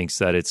he thinks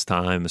that it's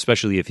time,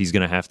 especially if he's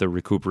going to have to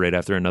recuperate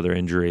after another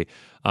injury.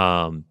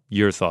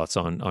 Your thoughts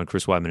on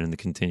Chris Weidman and the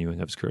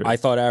continuing of his career? I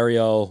thought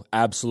Ariel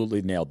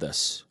absolutely nailed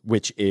this,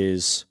 which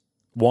is,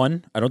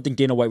 one, I don't think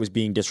Dana White was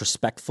being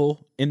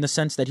disrespectful in the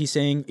sense that he's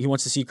saying he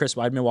wants to see Chris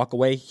Weidman walk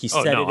away. He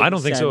said it. I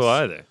don't think so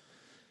either.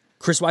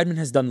 Chris Weidman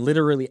has done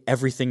literally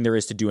everything there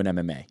is to do in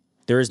MMA.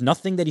 There is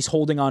nothing that he's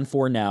holding on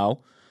for now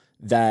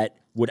that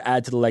would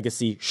add to the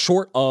legacy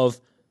short of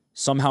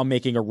somehow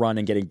making a run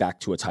and getting back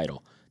to a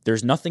title.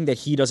 There's nothing that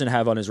he doesn't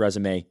have on his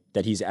resume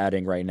that he's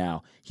adding right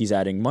now. He's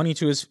adding money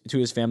to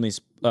his family's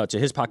to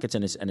his pockets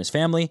and his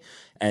family,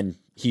 and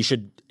he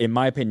should, in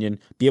my opinion,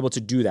 be able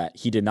to do that.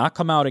 He did not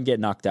come out and get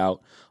knocked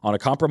out on a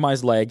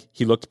compromised leg.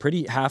 He looked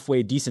pretty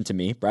halfway decent to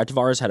me. Brad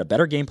Tavares had a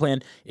better game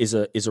plan. Is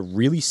a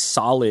really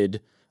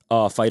solid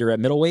fighter at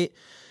middleweight.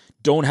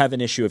 Don't have an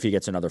issue if he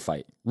gets another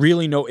fight.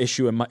 Really, no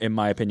issue in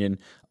my opinion.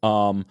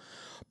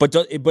 But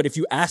if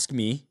you ask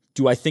me,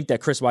 do I think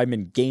that Chris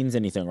Weidman gains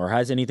anything or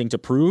has anything to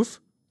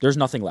prove? There's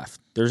nothing left.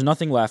 There's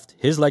nothing left.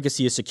 His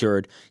legacy is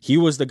secured. He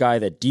was the guy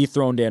that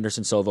dethroned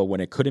Anderson Silva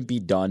when it couldn't be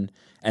done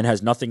and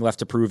has nothing left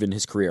to prove in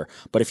his career.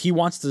 But if he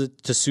wants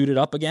to suit it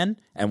up again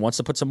and wants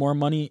to put some more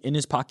money in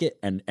his pocket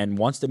and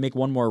wants to make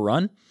one more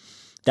run,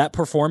 that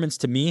performance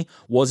to me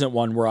wasn't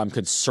one where I'm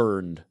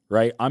concerned,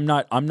 right? I'm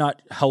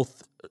not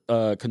health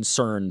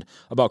concerned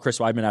about Chris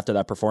Weidman after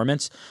that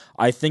performance.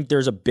 I think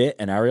there's a bit,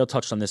 and Ariel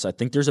touched on this, I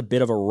think there's a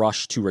bit of a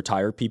rush to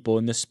retire people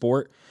in this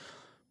sport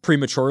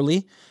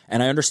prematurely,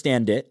 and I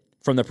understand it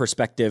from the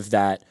perspective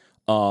that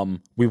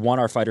we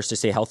want our fighters to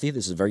stay healthy.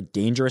 This is a very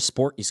dangerous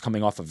sport. He's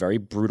coming off a very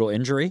brutal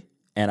injury,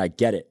 and I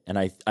get it, and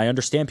I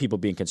understand people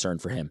being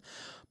concerned for him.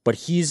 But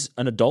he's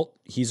an adult,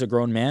 he's a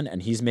grown man,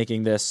 and he's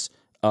making this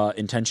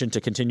intention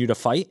to continue to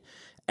fight,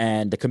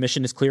 and the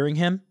commission is clearing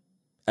him.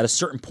 At a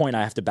certain point,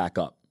 I have to back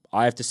up.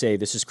 I have to say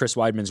this is Chris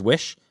Weidman's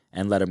wish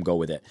and let him go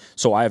with it.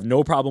 So I have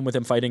no problem with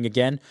him fighting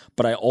again,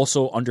 but I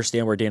also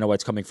understand where Dana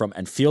White's coming from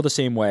and feel the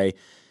same way.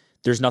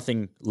 There's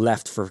nothing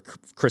left for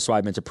Chris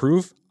Weidman to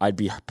prove. I'd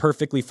be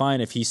perfectly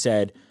fine if he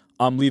said,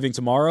 I'm leaving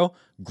tomorrow.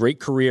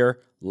 Great career,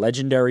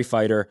 legendary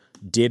fighter,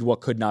 did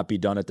what could not be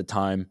done at the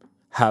time.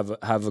 Have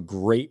a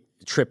great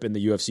trip in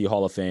the UFC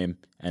Hall of Fame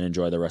and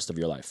enjoy the rest of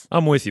your life.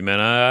 I'm with you,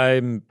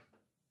 man.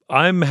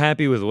 I'm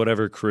happy with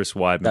whatever Chris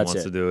Weidman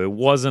wants to do. It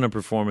wasn't a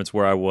performance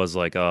where I was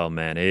like, oh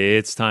man,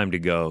 it's time to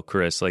go,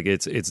 Chris. Like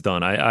it's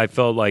done. I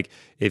felt like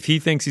if he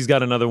thinks he's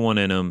got another one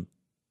in him,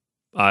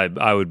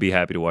 I would be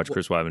happy to watch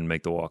Chris Weidman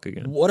make the walk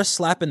again. What a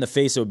slap in the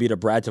face it would be to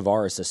Brad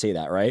Tavares to say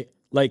that, right?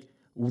 Like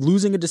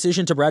losing a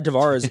decision to Brad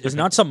Tavares is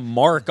not some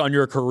mark on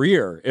your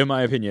career, in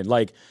my opinion.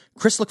 Like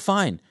Chris looked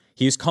fine.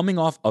 He was coming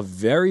off a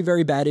very,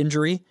 very bad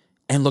injury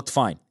and looked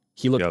fine.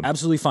 He looked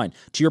absolutely fine.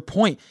 To your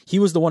point, he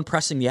was the one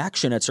pressing the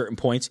action at certain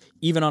points,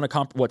 even on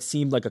what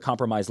seemed like a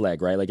compromised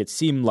leg, right? Like it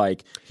seemed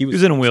like he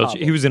was in a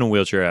wheelchair. He was in a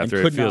wheelchair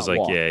after. It feels like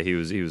walk. He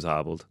was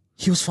hobbled.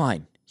 He was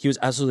fine. He was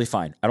absolutely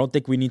fine. I don't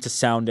think we need to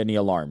sound any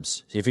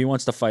alarms. If he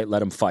wants to fight,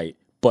 let him fight.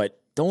 But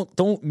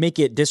don't make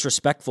it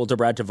disrespectful to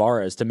Brad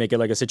Tavares to make it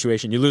like a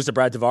situation. You lose to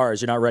Brad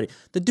Tavares, you're not ready.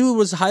 The dude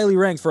was highly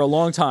ranked for a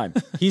long time.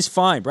 He's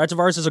fine. Brad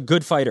Tavares is a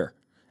good fighter.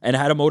 and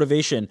had a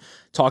motivation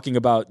talking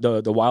about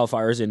the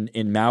wildfires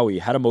in Maui,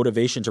 had a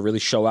motivation to really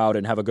show out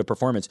and have a good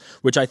performance,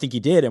 which I think he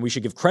did, and we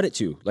should give credit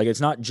to. Like,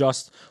 it's not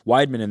just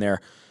Weidman in there.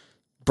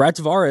 Brad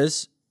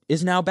Tavares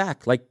is now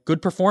back. Like,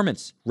 good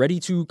performance, ready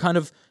to kind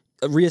of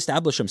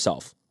reestablish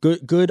himself.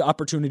 Good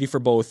opportunity for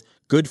both.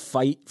 Good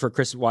fight for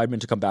Chris Weidman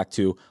to come back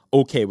to.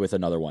 Okay with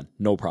another one.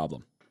 No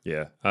problem.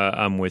 Yeah,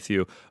 I'm with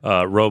you.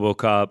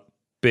 RoboCop,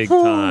 big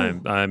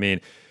time. I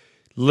mean,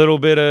 little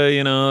bit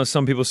of,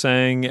 some people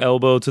saying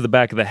elbow to the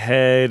back of the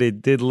head.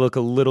 It did look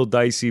a little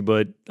dicey,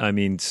 but I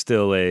mean,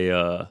 still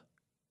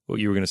what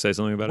you were going to say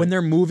something about when it?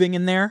 they're moving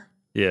in there,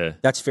 yeah,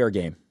 that's fair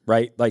game,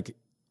 right? Like,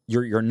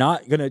 you're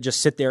not going to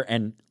just sit there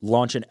and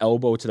launch an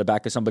elbow to the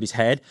back of somebody's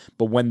head,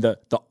 but when the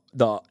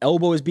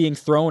elbow is being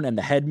thrown and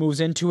the head moves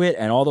into it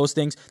and all those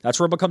things, that's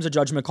where it becomes a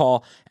judgment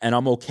call, and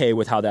I'm okay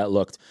with how that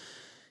looked.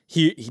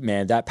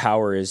 Man, that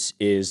power is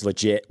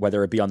legit,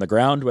 whether it be on the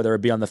ground, whether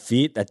it be on the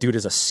feet. That dude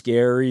is a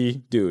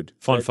scary dude.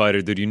 Fun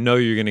fighter, dude. You know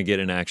you're going to get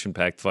an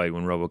action-packed fight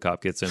when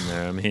RoboCop gets in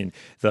there. I mean,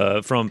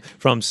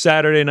 from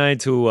Saturday night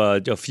to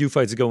a few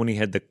fights ago when he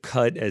had the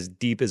cut as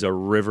deep as a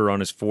river on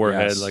his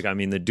forehead. Yes. Like, I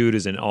mean, the dude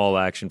is an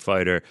all-action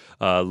fighter.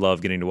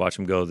 Love getting to watch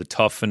him go. The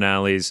tough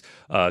finales.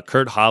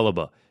 Kurt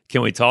Halaba.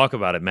 Can we talk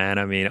about it, man?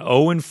 I mean,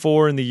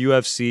 0-4 in the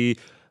UFC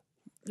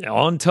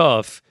on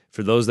tough.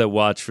 For those that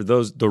watch,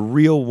 the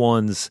real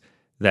ones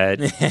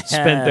that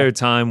spent their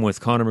time with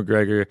Conor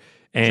McGregor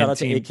and shout out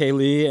to AK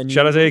Lee and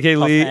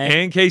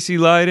and Casey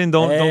Leydon.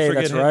 Don't forget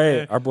that's him right,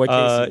 there. our boy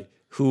Casey,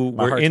 who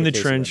My were heart's in the with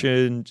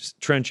Casey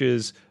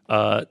trenches.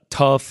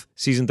 Tough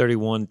season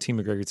 31, Team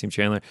McGregor, Team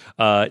Chandler.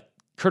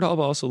 Kurt Halba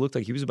also looked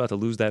like he was about to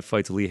lose that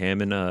fight to Lee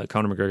Hammond.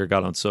 Conor McGregor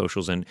got on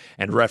socials and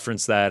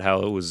referenced that,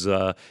 how it was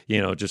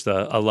just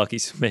a lucky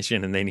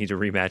submission and they need to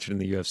rematch it in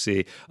the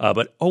UFC.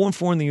 But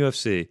 0-4 in the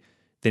UFC.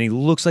 Then he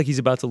looks like he's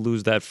about to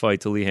lose that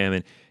fight to Lee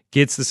Hammond.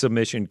 Gets the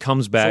submission,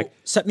 comes back. So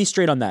set me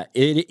straight on that.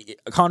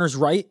 Connor's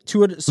right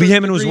to it. Lee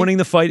Hammond was winning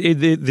the fight.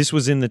 This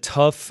was in the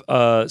tough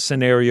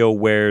scenario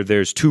where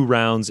there's 2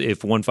 rounds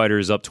if one fighter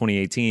is up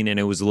 2018, and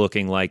it was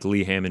looking like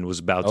Lee Hammond was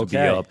about to be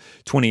up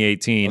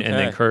 2018, and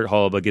then Kurt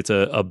Halaba gets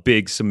a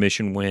big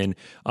submission win,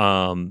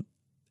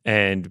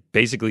 and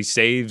basically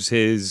saves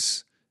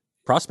his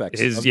prospects.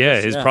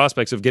 His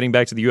prospects of getting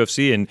back to the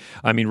UFC. And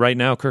I mean, right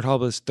now, Kurt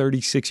Halaba is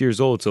 36 years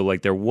old, so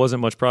like there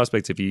wasn't much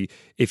prospects if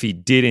he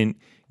didn't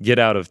get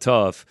out of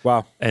tough.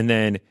 Wow. And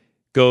then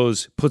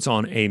puts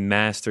on a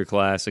master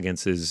class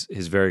against his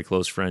very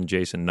close friend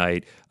Jason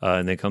Knight,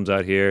 and then comes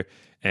out here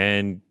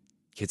and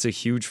gets a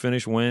huge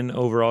finish win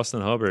over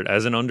Austin Hubbard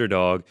as an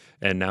underdog,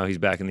 and now he's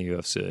back in the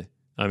UFC.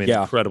 I mean,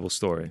 incredible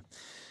story.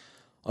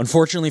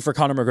 Unfortunately for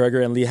Conor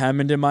McGregor and Lee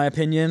Hammond, in my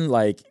opinion,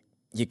 like,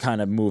 you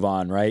kind of move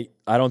on, right?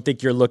 I don't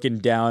think you're looking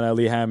down at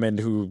Lee Hammond,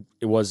 who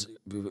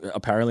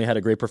apparently had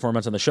a great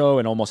performance on the show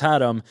and almost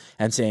had him,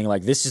 and saying,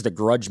 like, this is the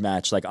grudge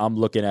match. Like, I'm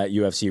looking at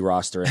UFC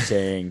roster and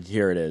saying,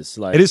 here it is.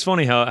 Like, it is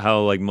funny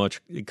how like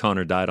much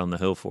Conor died on the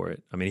hill for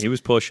it. I mean, he was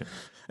pushing.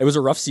 It was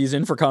a rough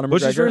season for Conor McGregor.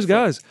 Pushes for his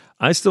guys.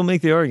 I still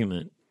make the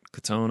argument.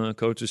 Katona,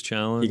 Coach's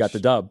Challenge. He got the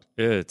dub.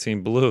 Yeah,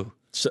 Team Blue.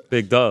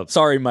 Big dub.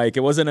 Sorry, Mike.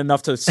 It wasn't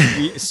enough to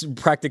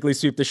practically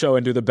sweep the show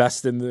and do the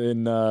best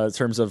in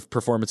terms of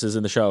performances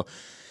in the show.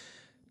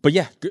 But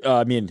yeah,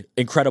 I mean,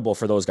 incredible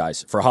for those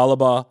guys. For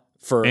Halaba,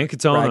 and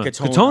Katona.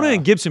 Katona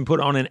and Gibson put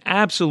on an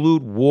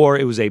absolute war.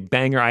 It was a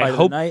banger.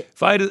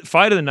 Fight of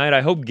the night. I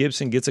hope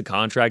Gibson gets a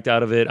contract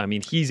out of it. I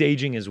mean, he's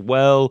aging as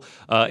well.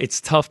 It's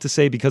tough to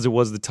say because it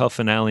was the tough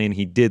finale and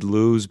he did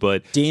lose.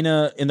 But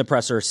Dana in the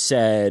presser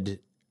said,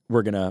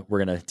 We're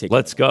gonna take.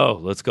 Let's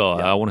go.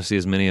 Yeah. I want to see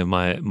as many of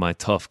my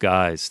tough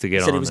guys to get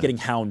on. He said he was getting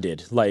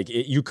hounded. Like,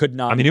 you could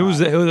not. I mean, it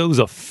was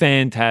a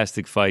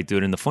fantastic fight,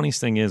 dude. And the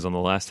funniest thing is, on the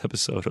last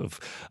episode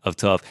of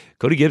Tough,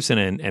 Cody Gibson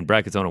and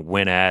Brad Katona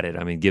went at it.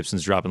 I mean,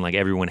 Gibson's dropping like,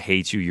 everyone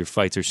hates you. Your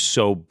fights are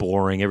so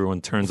boring.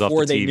 Everyone turns off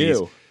the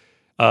TVs.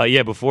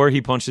 Knew. Before he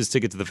punched his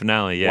ticket to the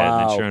finale. Yeah, wow.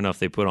 And then sure enough,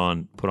 they put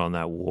on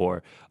that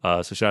war.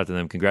 So shout out to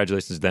them.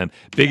 Congratulations to them.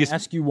 Can I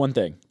ask you one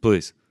thing,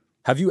 please?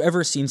 Have you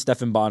ever seen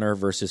Stephan Bonner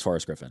versus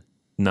Forrest Griffin?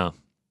 No.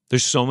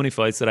 There's so many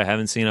fights that I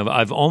haven't seen.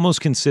 I've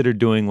almost considered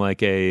doing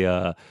like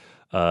a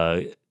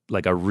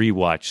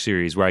rewatch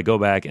series where I go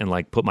back and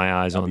like put my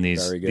eyes on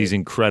these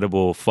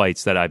incredible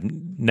fights that I've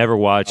never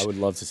watched. I would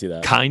love to see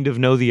that. Kind of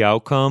know the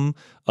outcome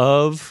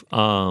of,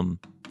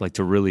 like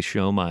to really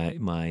show my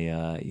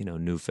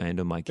new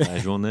fandom, my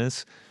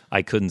casualness.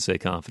 I couldn't say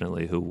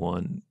confidently who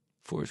won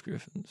Forrest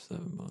Griffin,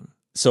 Stephan Bonner.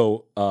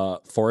 So,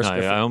 Forrest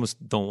Griffin. I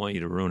almost don't want you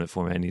to ruin it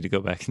for me. I need to go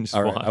back and just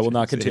watch. I will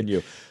not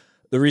continue.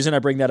 The reason I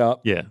bring that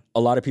up, a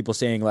lot of people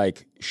saying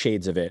like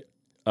shades of it,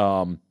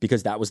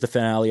 because that was the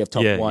finale of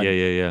Tough 1.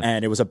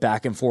 And it was a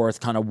back and forth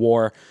kind of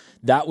war.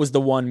 That was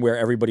the one where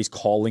everybody's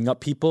calling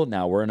up people.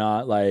 Now, we're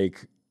not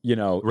like, it's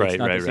not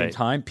the same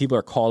time. People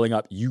are calling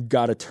up, you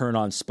got to turn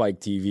on Spike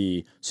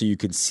TV so you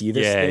can see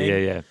this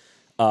thing.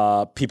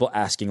 People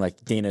asking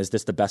like, Dana, is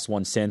this the best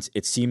one since?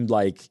 It seemed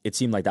like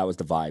that was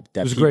the vibe.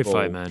 That it was a great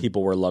fight, man.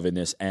 People were loving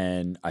this,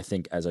 and I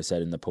think, as I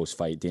said in the post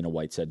fight, Dana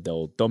White said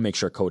they'll make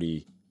sure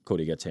Cody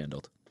gets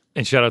handled.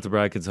 And shout out to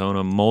Brad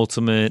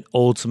Katona,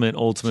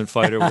 ultimate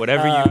fighter,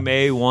 whatever you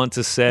may want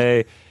to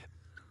say.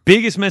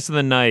 Biggest miss of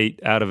the night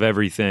out of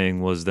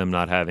everything was them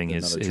not having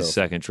his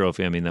second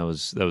trophy. I mean, that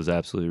was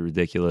absolutely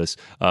ridiculous.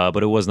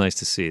 But it was nice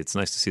to see. It's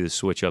nice to see the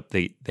switch up.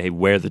 They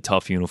wear the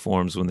tough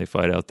uniforms when they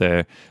fight out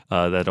there.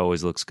 That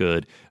always looks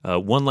good.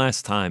 One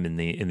last time in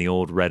the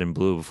old red and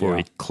blue before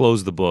we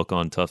close the book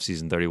on Tough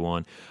Season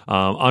 31.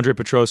 Andre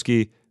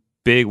Petroski,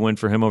 big win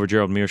for him over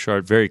Gerald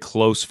Meerschaert. Very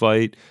close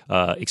fight.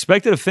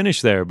 Expected a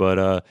finish there,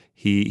 but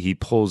he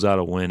pulls out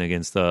a win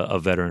against a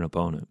veteran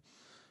opponent.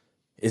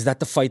 Is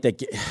that the fight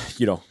that,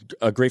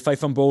 a great fight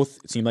from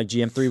both? It seemed like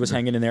GM3 was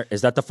hanging in there.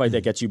 Is that the fight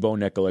that gets you Bo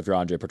Nickel if you're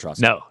Andre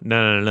Petroski?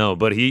 No.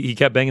 But he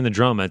kept banging the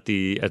drum at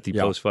the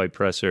post-fight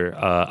presser.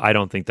 I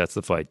don't think that's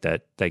the fight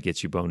that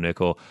gets you Bo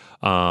Nickel.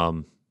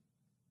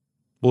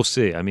 We'll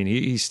see. I mean,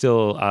 he's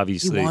still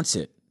obviously... He wants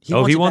it.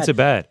 He wants it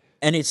bad.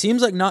 And it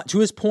seems like, not to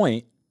his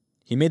point,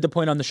 he made the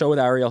point on the show with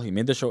Ariel. He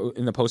made the show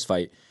in the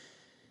post-fight.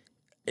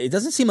 It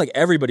doesn't seem like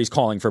everybody's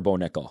calling for Bo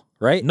Nickel,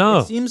 right? No.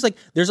 It seems like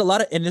there's a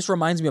lot of, and this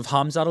reminds me of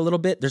Hamzat a little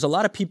bit. There's a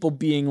lot of people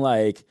being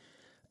like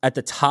at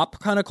the top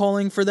kind of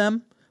calling for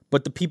them,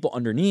 but the people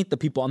underneath, the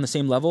people on the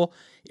same level,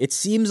 it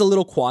seems a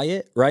little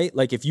quiet, right?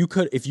 Like if you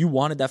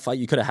wanted that fight,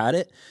 you could have had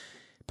it.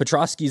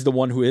 Petroski's the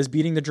one who is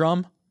beating the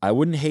drum. I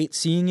wouldn't hate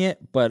seeing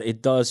it, but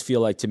it does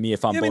feel like to me,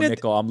 if I'm Bo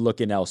Nickel, I'm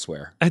looking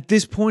elsewhere. At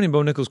this point in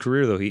Bo Nickel's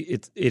career, though,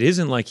 it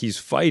isn't like he's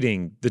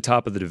fighting the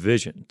top of the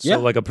division. So,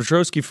 like a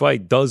Petroski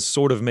fight does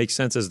sort of make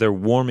sense as they're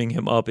warming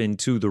him up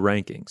into the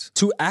rankings.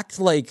 To act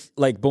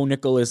like Bo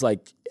Nickel is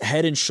like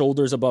head and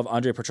shoulders above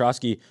Andre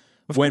Petroski,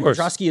 when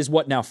Petroski is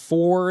what now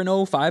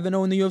 4-0,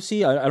 5-0 in the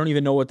UFC. I don't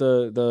even know what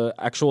the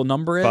actual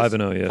number is.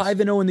 5-0, yes.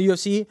 5-0 in the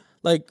UFC.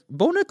 Like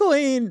Bo Nickel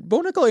ain't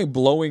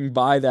blowing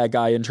by that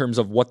guy in terms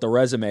of what the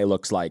resume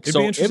looks like. It'd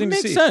so be interesting it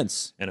makes to see.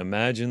 sense. And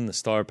imagine the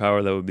star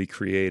power that would be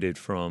created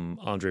from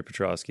Andre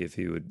Petroski if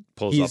he would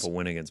pull off a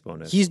win against Bo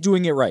Nickel. He's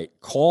doing it right.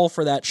 Call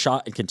for that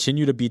shot and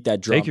continue to beat that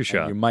drum. Take your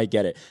shot. You might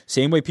get it.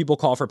 Same way people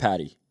call for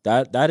Patty.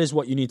 That is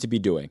what you need to be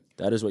doing.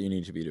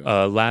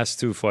 Last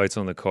two fights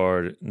on the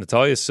card.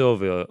 Natalia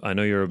Silva, I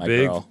know you're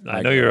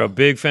a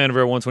big fan of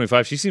her at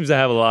 125. She seems to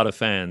have a lot of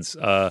fans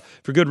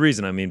for good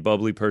reason. I mean,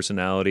 bubbly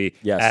personality,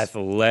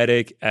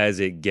 athletic as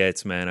it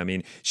gets, man. I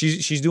mean,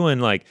 she's doing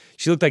like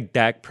she looked like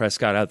Dak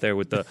Prescott out there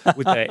with the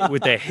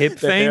hip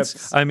feints.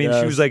 Hips. I mean,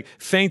 she was like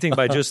fainting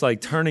by just like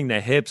turning the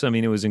hips. I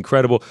mean, it was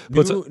incredible.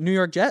 New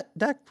York Jet,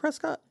 Dak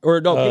Prescott,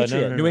 or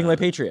Patriot, New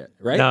England Patriot,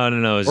 right?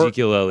 No,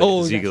 Ezekiel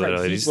Elliott.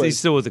 Elliott. He's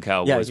still with the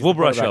Cowboys. Yeah, we'll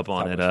brush up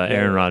on it.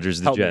 Aaron Rodgers,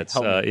 the Jets.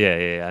 Help me.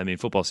 Yeah. I mean,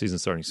 football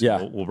season's starting soon.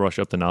 Yeah. We'll brush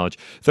up the knowledge.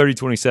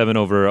 30-27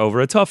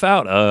 over a tough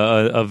out.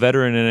 A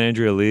veteran in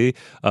Andrea Lee.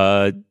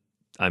 I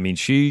mean,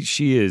 she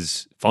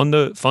is fun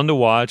to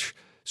watch.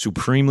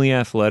 Supremely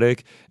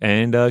athletic,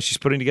 and she's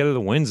putting together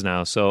the wins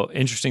now. So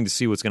interesting to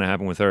see what's going to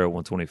happen with her at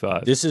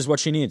 125. This is what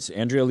she needs.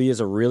 Andrea Lee is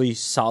a really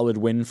solid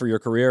win for your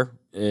career.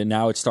 And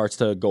now it starts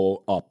to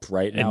go up,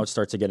 right? Now it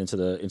starts to get into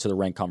the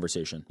rank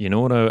conversation. You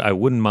know what? I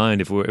wouldn't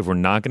mind if we're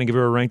not going to give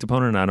her a ranked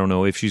opponent. And I don't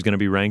know if she's going to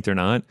be ranked or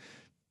not.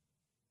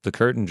 The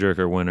curtain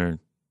jerker winner,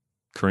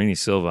 Karine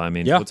Silva. I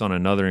mean, puts on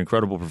another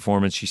incredible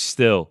performance. She's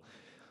still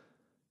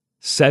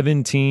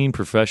 17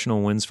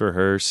 professional wins for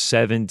her,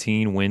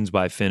 17 wins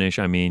by finish.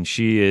 I mean,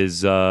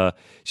 she's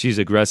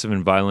aggressive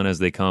and violent as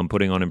they come,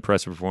 putting on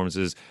impressive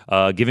performances,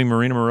 giving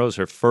Marina Moroz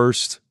her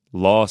first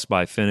loss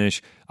by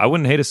finish. I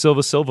wouldn't hate a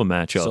Silva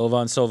matchup. Silva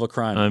on Silva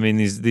crime. I mean,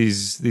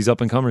 these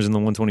up and comers in the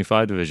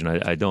 125 division.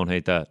 I don't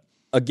hate that.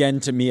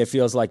 Again, to me, it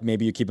feels like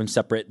maybe you keep them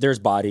separate. There's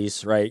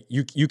bodies, right?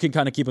 You can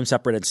kind of keep them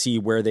separate and see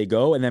where they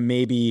go, and then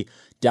maybe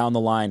down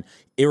the line,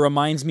 it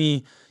reminds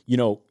me,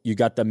 you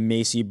got the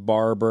Macy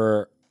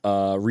Barber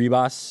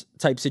Ribas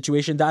type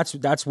situation.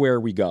 That's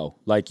where we go.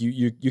 Like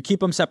you keep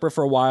them separate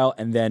for a while,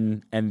 and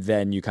then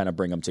you kind of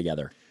bring them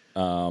together.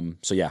 So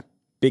yeah,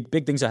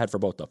 big things ahead for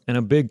both though. And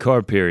a big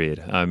card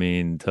period. I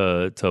mean,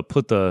 to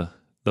put the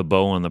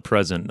bow on the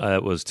present,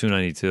 that was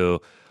 292.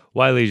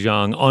 Weili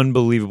Zhang,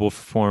 unbelievable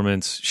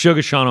performance.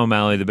 Sugar Sean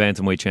O'Malley, the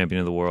bantamweight champion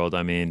of the world.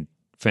 I mean,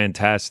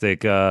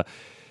 fantastic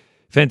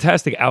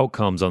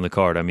outcomes on the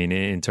card. I mean,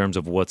 in terms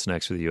of what's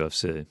next for the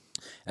UFC.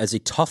 As a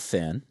tough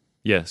fan,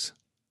 yes.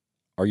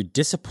 Are you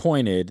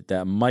disappointed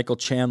that Michael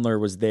Chandler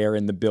was there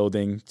in the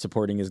building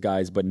supporting his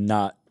guys, but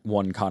not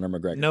one Conor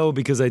McGregor? No,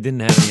 because I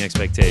didn't have any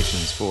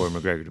expectations for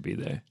McGregor to be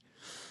there.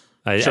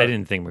 I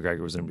didn't think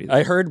McGregor was going to be there.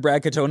 I heard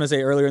Brad Katona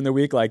say earlier in the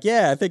week, like,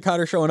 I think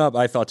Connor's showing up.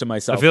 I thought to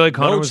myself, I feel like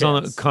Conor was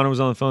on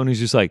the phone. He's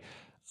just like,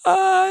 yeah,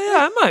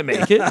 I might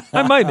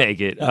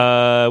make it.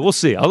 We'll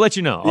see. I'll let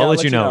you know. I'll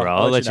let you know, bro.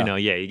 I'll let you know.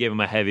 Yeah, you gave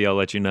him a heavy. I'll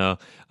let you know.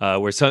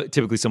 Where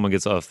typically someone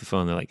gets off the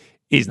phone, they're like,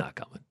 he's not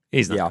coming.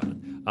 He's not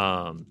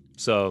coming.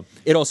 So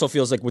it also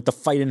feels like with the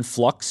fight in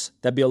flux,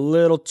 that'd be a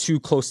little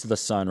too close to the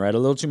sun, right? A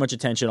little too much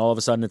attention. All of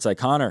a sudden, it's like,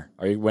 Conor,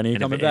 when are you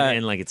coming back?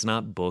 And like it's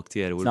not booked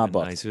yet. It would have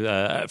been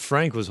nice.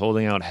 Frank was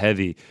holding out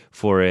heavy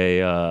for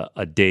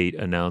a date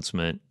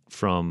announcement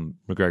from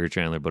McGregor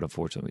Chandler, but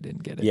unfortunately we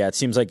didn't get it. Yeah, it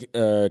seems like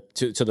to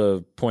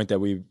the point that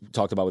we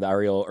talked about with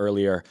Ariel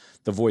earlier,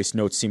 the voice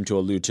notes seem to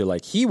allude to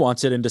like he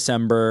wants it in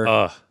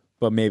December,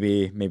 but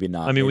maybe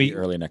not. I mean, maybe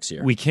early next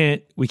year. We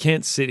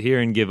can't sit here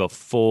and give a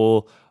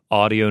full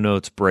audio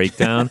notes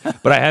breakdown,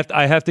 but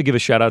I have to give a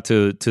shout out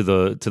to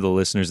the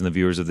listeners and the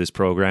viewers of this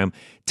program.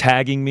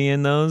 Tagging me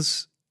in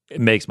those, it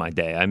makes my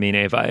day. I mean,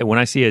 when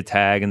I see a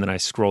tag and then I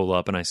scroll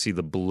up and I see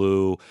the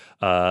blue,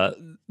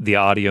 the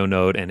audio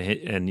note and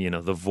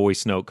the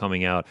voice note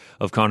coming out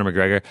of Conor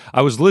McGregor.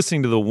 I was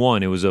listening to the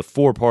one. It was a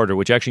 4-parter,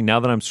 which actually now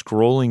that I'm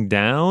scrolling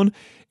down,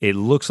 it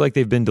looks like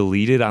they've been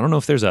deleted. I don't know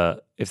if there's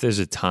a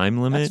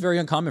time limit. That's very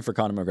uncommon for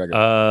Conor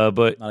McGregor.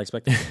 But not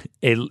expecting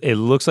it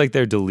looks like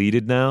they're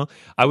deleted now.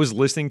 I was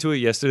listening to it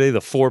yesterday, the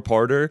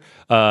 4-parter,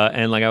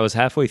 and like I was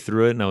halfway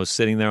through it, and I was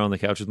sitting there on the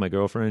couch with my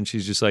girlfriend, and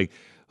she's just like,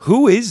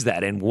 "Who is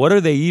that? And what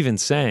are they even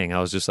saying?" I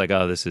was just like,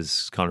 "Oh, this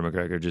is Conor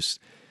McGregor." Just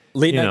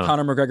late night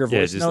Conor McGregor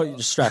voice. Yeah,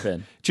 Just strap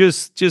in.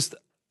 Just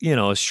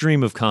a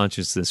stream of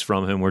consciousness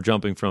from him. We're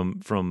jumping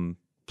from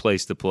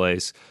place to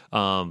place.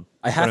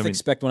 I have to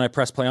expect when I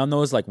press play on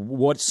those, like,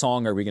 what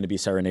song are we going to be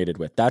serenaded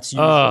with? That's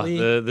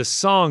usually the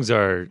songs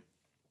are.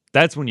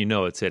 That's when you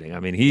know it's hitting.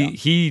 I mean,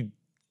 he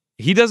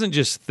doesn't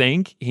just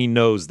think; he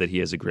knows that he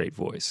has a great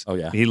voice. Oh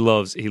yeah, he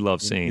loves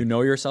singing. You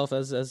know yourself,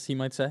 as he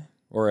might say,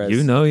 or as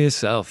you know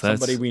yourself.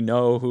 Somebody we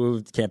know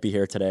who can't be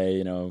here today.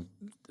 You know,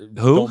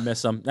 who? Don't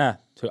miss him. I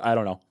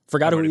don't know.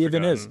 Forgot who he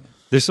even is.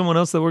 There's someone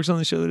else that works on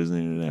the show that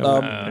isn't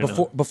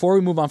here. Before we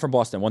move on from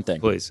Boston, one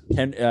thing, please.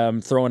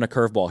 Can throw in a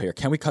curveball here.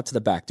 Can we cut to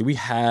the back? Do we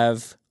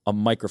have a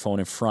microphone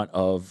in front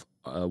of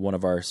one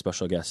of our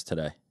special guests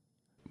today?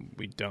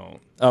 We don't.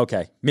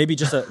 Okay, maybe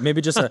just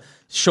a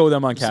show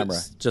them on camera,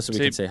 just so we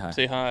can say hi.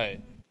 Say hi.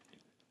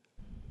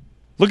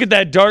 Look at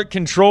that dark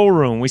control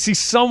room. We see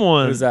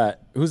someone. Who's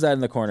that? Who's that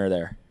in the corner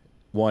there?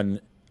 One.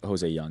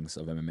 Jose Youngs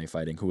of MMA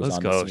Fighting, who was Let's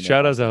on go. the scene.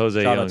 Shout out to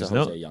Jose Youngs. Shout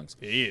out to Jose Youngs.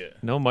 Yeah.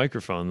 No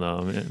microphone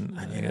though.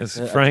 I guess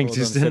I Frank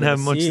just didn't have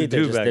much to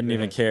do just back didn't there.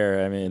 even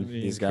care. I mean,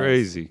 these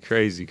guys.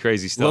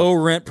 Crazy stuff. Low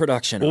rent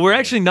production. Well, we're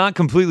actually not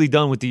completely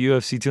done with the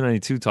UFC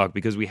 292 talk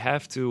because we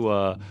have to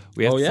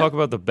talk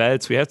about the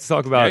bets. We have to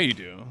talk about you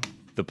do.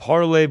 The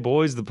parlay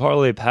boys, the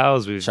parlay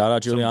pals. We've shout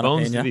out Juliana some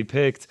bones Pena. to be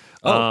picked.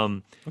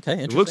 Okay,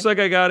 interesting. It looks like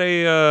I got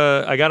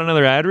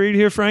another ad read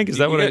here, Frank. Is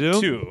that what I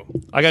do? Two.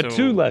 I got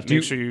two left.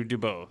 Make sure you do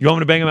both. You want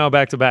me to bang them out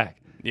back to back?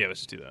 Yeah,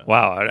 let's just do that.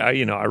 Wow,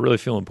 I really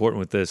feel important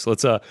with this.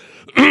 Let's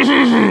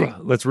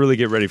let's really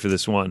get ready for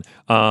this one.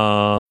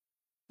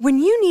 When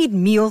you need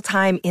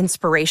mealtime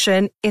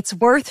inspiration, it's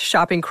worth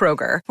shopping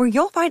Kroger, where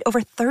you'll find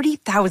over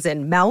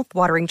 30,000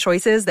 mouth-watering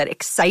choices that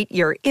excite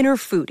your inner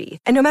foodie.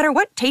 And no matter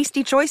what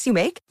tasty choice you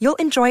make, you'll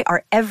enjoy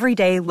our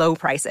everyday low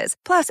prices,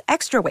 plus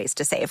extra ways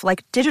to save,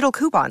 like digital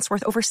coupons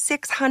worth over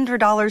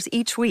 $600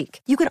 each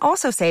week. You can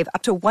also save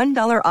up to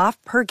 $1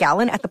 off per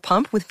gallon at the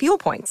pump with fuel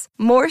points.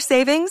 More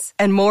savings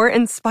and more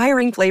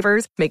inspiring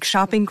flavors make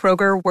shopping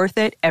Kroger worth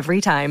it every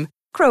time.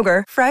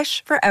 Kroger,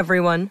 fresh for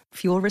everyone.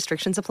 Fuel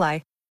restrictions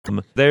apply.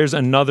 There's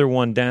another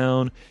one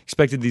down.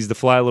 Expected these to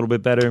fly a little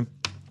bit better.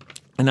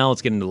 And now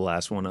let's get into the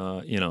last one.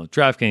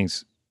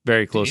 DraftKings,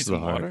 very close to the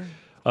heart. Water?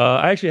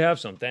 I actually have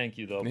some. Thank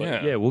you, though.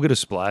 But yeah, we'll get a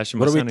splash.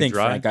 What do we think,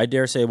 Frank? I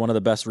dare say one of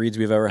the best reads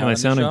we've ever had. Am I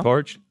sounding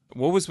parched?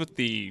 What was with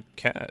the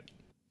cat?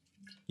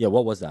 Yeah,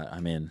 what was that? I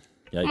mean,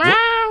 yeah. Meow.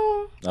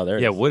 Oh, there it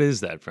is. Yeah, what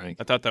is that, Frank?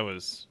 I thought that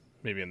was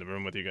maybe in the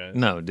room with you guys.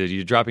 No, dude,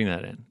 you're dropping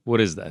that in. What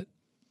is that?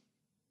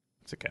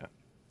 It's a cat.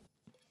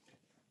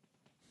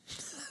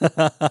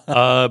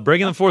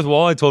 Breaking the fourth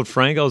wall, I told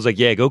Frank, I was like,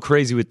 yeah, go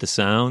crazy with the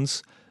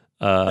sounds.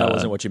 That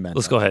wasn't what you meant.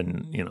 Let's go ahead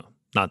and,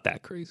 not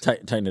that crazy.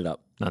 Tighten it up.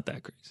 Not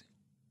that crazy.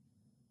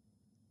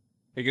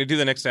 Are you going to do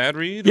the next ad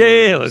read?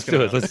 Yeah, let's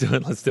do it.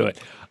 Let's do it.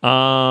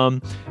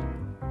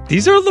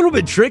 These are a little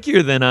bit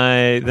trickier than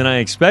I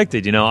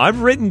expected.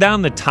 I've written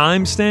down the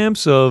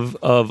timestamps of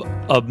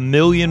a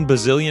million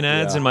bazillion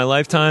ads in my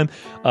lifetime,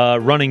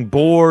 running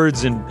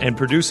boards and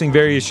producing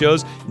various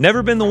shows.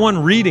 Never been the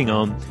one reading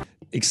them.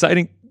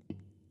 Exciting.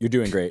 You're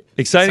doing great.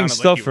 Exciting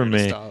stuff for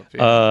me.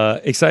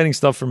 Exciting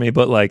stuff for me,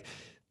 but like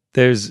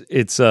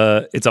it's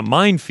a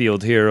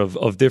minefield here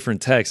of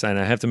different texts, and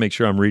I have to make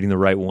sure I'm reading the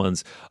right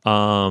ones.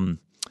 So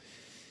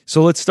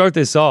let's start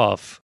this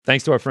off.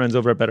 Thanks to our friends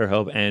over at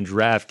BetterHelp and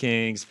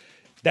DraftKings.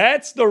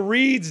 That's the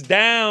reads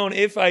down,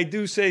 if I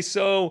do say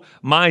so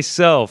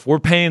myself. We're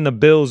paying the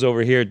bills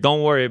over here.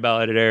 Don't worry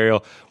about it,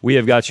 Ariel. We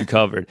have got you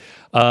covered.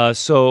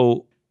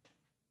 So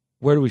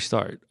where do we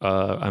start?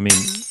 I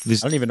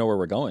don't even know where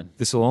we're going.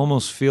 This will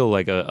almost feel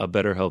like a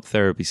BetterHelp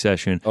therapy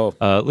session. Oh.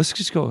 Let's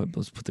just go.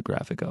 Let's put the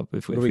graphic up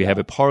if we have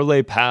it.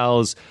 Parlay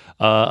Pals,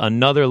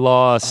 another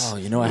loss.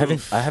 Oh, I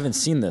haven't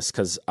seen this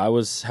because I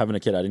was having a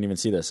kid. I didn't even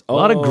see this. A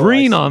lot of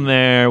green on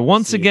there.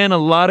 Once again, a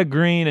lot of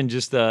green and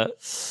just that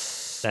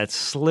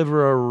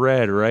sliver of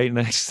red right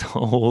next to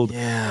old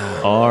RIC.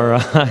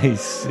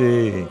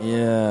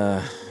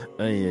 Yeah.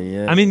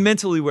 Yeah. I mean,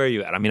 mentally, where are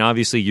you at? I mean,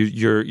 obviously,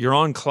 you're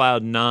on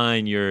cloud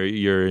nine.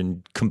 You're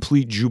in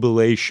complete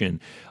jubilation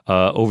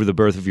over the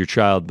birth of your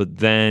child. But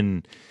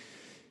then,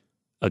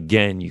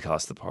 again, you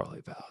cost the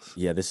parlay pals.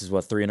 Yeah, this is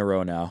what 3 in a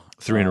row now.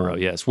 3 in a row,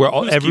 yes. Where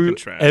keeping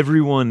track?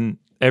 everyone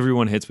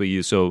hits but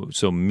you.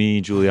 So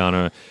me,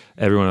 Juliana,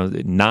 everyone else,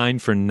 9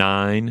 for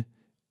 9.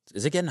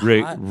 Is it getting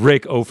hot?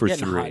 Rick 0 for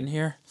Getting 3. hot in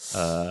here.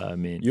 I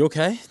mean, You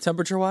okay,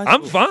 temperature wise?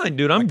 I'm fine,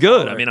 dude. I'm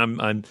good. I mean,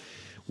 I'm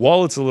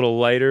wallet's a little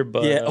lighter,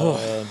 but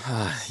Yeah.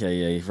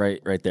 Yeah.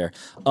 Right there.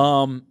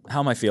 How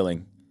am I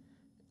feeling?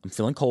 I'm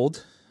feeling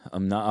cold.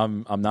 I'm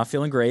not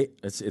feeling great.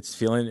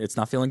 It's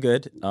not feeling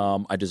good.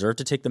 I deserve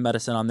to take the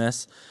medicine on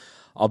this.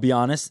 I'll be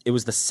honest. It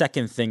was the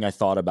second thing I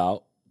thought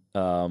about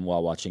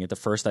while watching it. The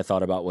first I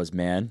thought about was,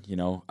 man,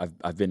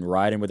 I've been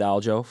riding with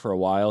Aljo for a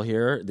while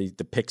here.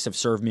 The picks have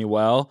served me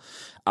well.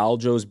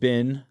 Aljo's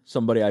been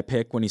somebody I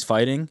pick when he's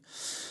fighting.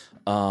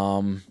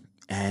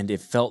 And it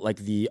felt like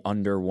the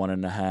under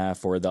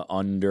 1.5 or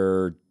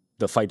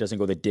the fight doesn't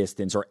go the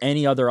distance or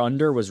any other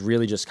under was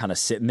really just kind of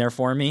sitting there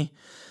for me.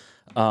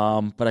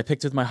 But I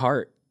picked with my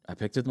heart.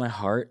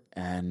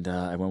 And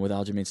I went with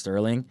Aljamain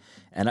Sterling.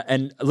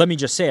 And let me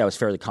just say, I was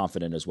fairly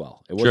confident as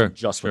well. It wasn't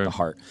just with the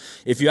heart.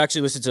 If you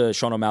actually listen to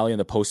Sean O'Malley in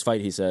the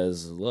post-fight, he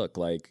says, look,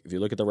 like, if you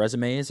look at the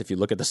resumes, if you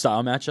look at the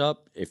style matchup,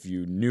 if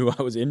you knew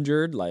I was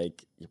injured,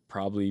 like, you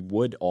probably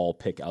would all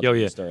pick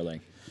Aljamain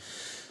Sterling.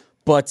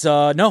 But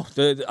no,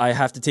 I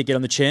have to take it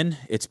on the chin.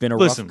 It's been a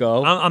rough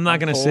go. I'm not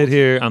going to sit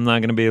here. I'm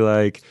not going to be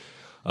like,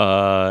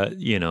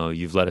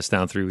 you've let us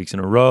down 3 weeks in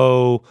a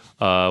row.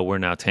 We're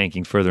now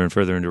tanking further and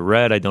further into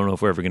red. I don't know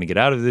if we're ever going to get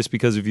out of this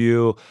because of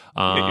you.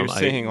 You're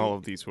saying all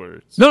of these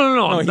words.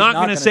 No. I'm not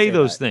going to say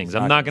those things.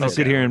 I'm not going to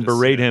sit here and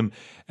berate him.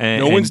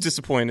 No one's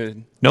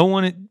disappointed. No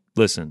one.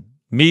 Listen.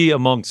 Me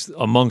amongst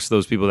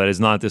those people that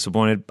is not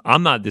disappointed.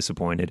 I'm not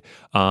disappointed.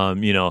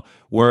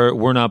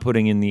 We're not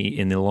putting in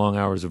the long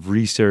hours of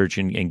research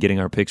and getting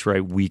our picks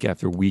right week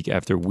after week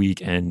after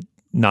week and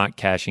not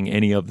cashing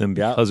any of them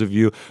because of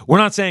you. We're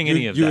not saying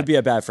any of that. You would be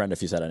a bad friend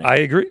if you said anything. I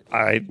agree.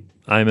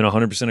 I'm in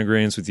 100%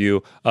 agreement with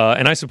you,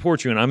 and I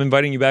support you. And I'm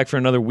inviting you back for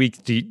another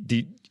week. Do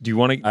you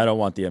want to? I don't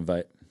want the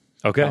invite.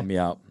 Okay, count me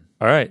out.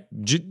 All right,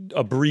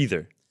 a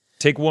breather.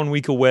 Take 1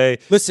 week away.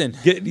 Listen.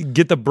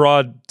 Get the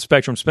broad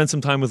spectrum. Spend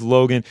some time with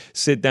Logan.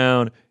 Sit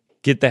down.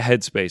 Get the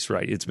headspace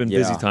right. It's been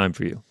busy time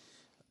for you.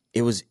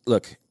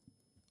 Look,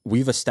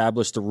 we've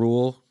established the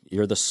rule.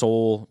 You're the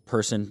sole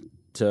person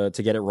to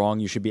get it wrong.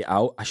 You should be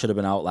out. I should have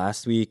been out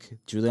last week.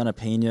 Juliana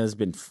Pena's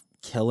been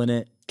killing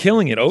it.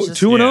 Killing it.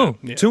 2-0.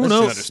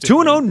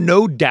 2-0.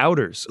 No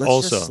doubters. Let's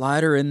also just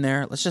slide her in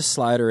there. So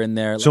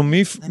let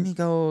me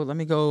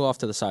go off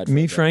to the side.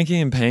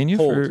 Frankie, and Pena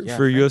for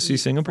UFC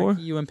Singapore.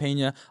 Frankie, you and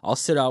Pena. I'll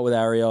sit out with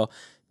Ariel.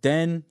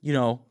 Then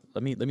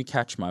let me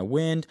catch my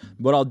wind.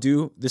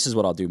 This is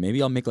what I'll do.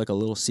 Maybe I'll make like a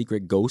little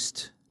secret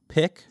ghost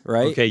pick,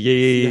 right? Okay,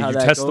 yeah. You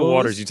test the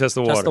waters. Test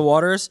the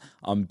waters.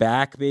 I'm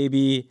back,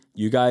 baby.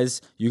 You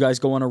guys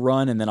go on a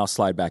run, and then I'll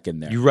slide back in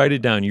there. You write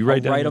it down.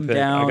 Write them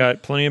down. I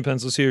got plenty of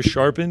pencils here,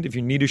 sharpened. If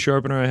you need a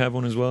sharpener, I have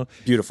one as well.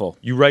 Beautiful.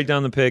 You write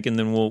down the pick, and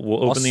then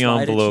we'll open the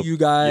envelope. It to you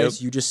guys.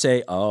 Yep. You just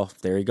say, "Oh,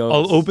 there he goes."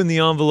 I'll open the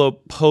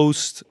envelope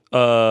post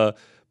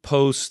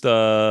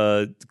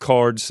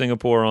card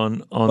Singapore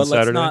on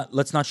Saturday.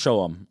 Let's not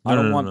show them. I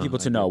don't want people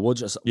to know. We'll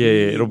just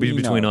it'll be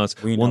between us.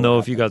 We'll know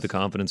if you got the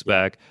confidence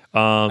back.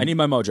 I need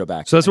my mojo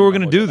back. So that's what we're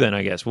gonna do then.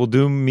 I guess we'll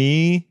do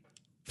me,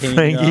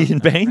 Frankie,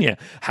 and Pena.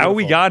 How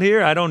we got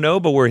here, I don't know,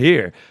 but we're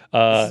here.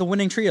 This is the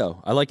winning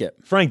trio. I like it.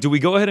 Frank, do we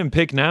go ahead and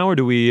pick now, or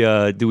do we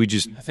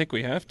just? I think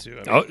we have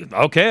to.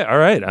 Okay, all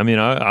right. I mean,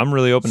 I'm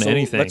really open to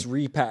anything. Let's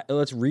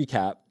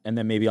recap, and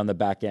then maybe on the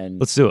back end.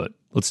 Let's do it.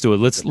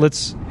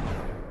 Let's.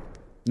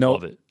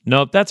 Nope. Love it.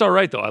 Nope. That's all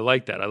right though. I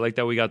like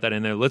that. We got that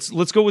in there. Let's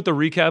go with the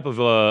recap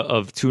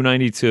of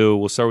 292.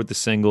 We'll start with the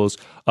singles.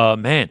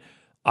 Man,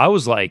 I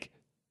was like,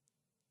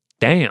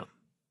 damn,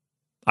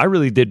 I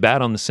really did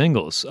bad on the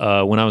singles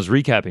when I was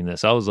recapping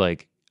this. I was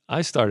like,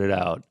 I started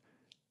out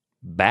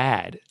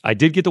bad. I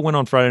did get the win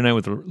on Friday night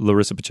with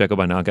Larissa Pacheco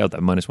by knockout.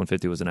 That minus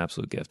 150 was an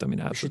absolute gift. I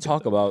mean, we should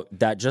talk about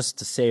that just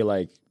to say,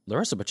 like,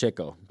 Larissa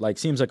Pacheco, like,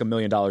 seems like $1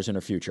 million in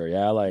her future.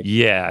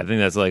 Yeah, I think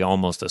that's like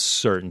almost a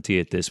certainty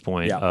at this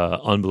point. Yeah.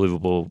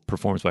 Unbelievable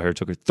performance by her. It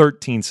took her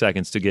 13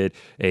 seconds to get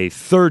a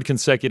third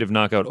consecutive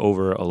knockout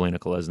over Elena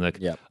Kolesnik.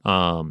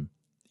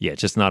 Yeah.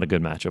 Just not a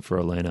good matchup for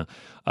Elena.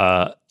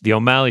 The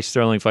O'Malley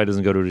Sterling fight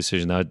doesn't go to a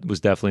decision. That was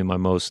definitely my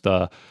most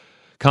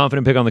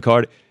confident pick on the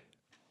card.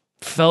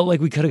 Felt like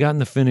we could have gotten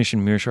the finish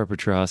in Mirsha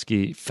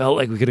Petrosky. Felt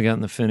like we could have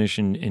gotten the finish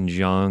in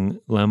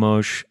Zhang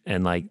Lemos,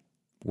 and like.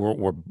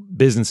 We're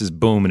business is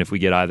booming if we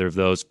get either of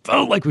those.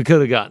 Felt like we could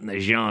have gotten the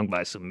Zhang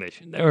by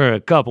submission. There were a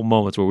couple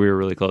moments where we were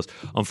really close.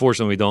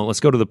 Unfortunately, we don't. Let's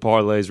go to the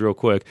parlays real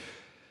quick.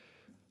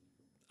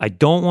 I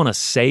don't want to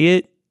say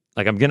it.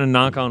 Like, I'm going to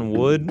knock on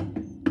wood,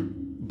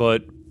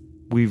 but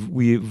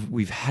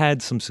we've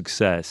had some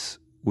success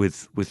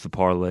with the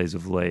parlays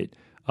of late.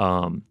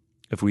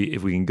 If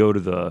we can go to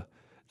the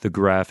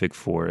graphic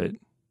for it.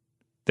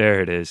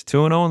 There it is.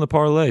 2-0 on the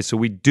parlay. So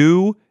we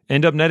do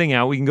end up netting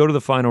out. We can go to the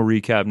final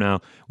recap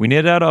now. We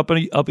netted out up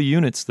a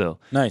unit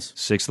still. Nice.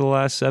 6 of the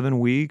last 7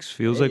 weeks.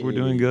 Feels like we're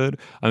doing good.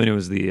 I mean, it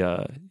was the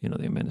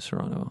Amanda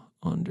Serrano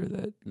under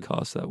that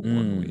cost that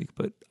 1 week,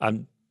 but I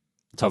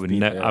would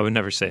beat, I would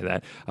never say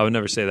that. I would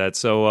never say that.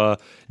 So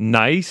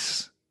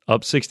nice,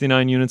 up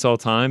 69 units all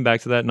time,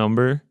 back to that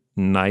number.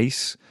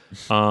 Nice.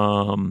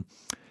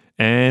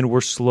 And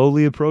we're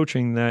slowly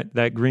approaching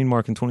that green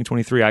mark in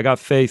 2023. I got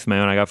faith,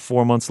 man. I got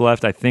 4 months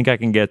left. I think I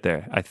can get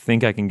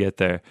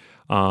there.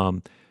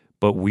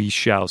 But we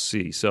shall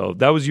see. So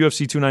that was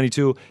UFC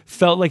 292.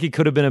 Felt like it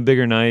could have been a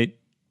bigger night.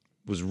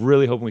 Was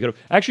really hoping we could have.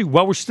 Actually,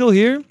 while we're still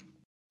here,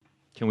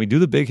 can we do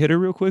the big hitter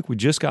real quick? We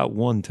just got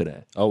one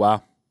today. Oh,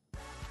 wow.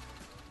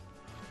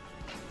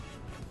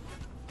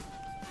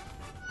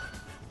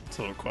 It's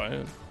a little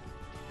quiet.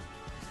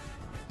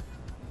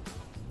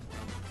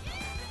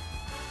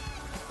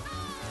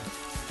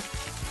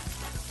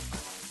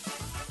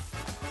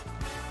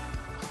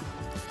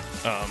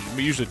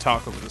 We usually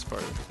talk over this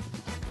part.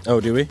 Oh,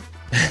 do we?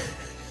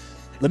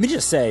 Let me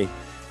just say,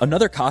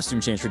 another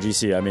costume change for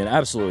GC. I mean,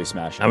 absolutely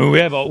smashing. I mean, we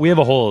have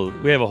a whole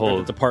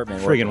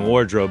department friggin'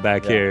 wardrobe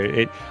back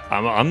here.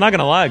 I'm not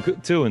gonna lie,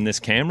 too. In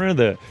this camera,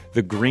 the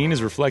green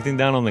is reflecting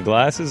down on the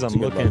glasses. I'm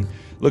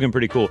looking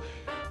pretty cool.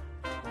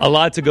 A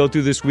lot to go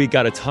through this week.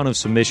 Got a ton of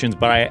submissions,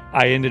 but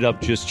I ended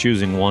up just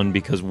choosing one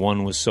because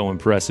one was so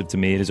impressive to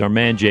me. It is our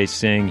man Jay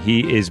Singh.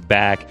 He is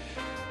back.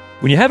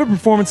 When you have a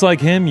performance like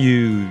him,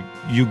 you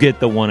get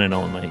the one and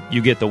only.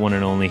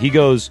 He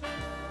goes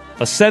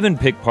a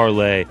 7-pick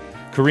parlay.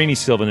 Karine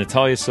Silva,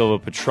 Natalia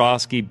Silva,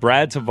 Petrosky,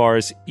 Brad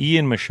Tavares,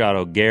 Ian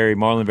Machado, Gary,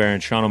 Marlon Vera,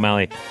 and Sean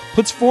O'Malley.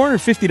 Puts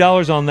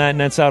 $450 on that, and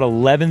that's out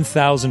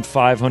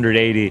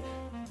 $11,580.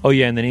 Oh,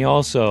 yeah, and then he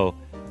also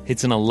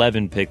hits an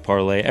 11-pick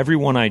parlay.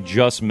 Everyone I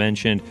just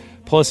mentioned.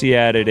 Plus, he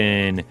added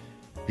in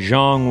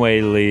Zhang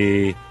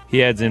Weili.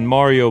 He adds in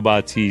Mario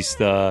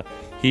Bautista.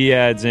 He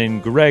adds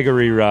in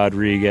Gregory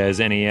Rodriguez,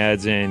 and he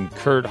adds in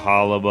Kurt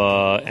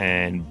Halaba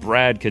and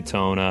Brad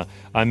Katona.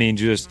 I mean,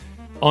 just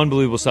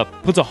unbelievable stuff.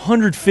 Puts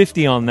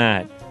 $150 on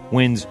that,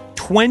 wins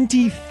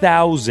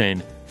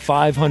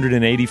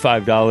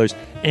 $20,585,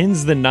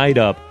 ends the night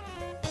up,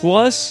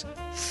 plus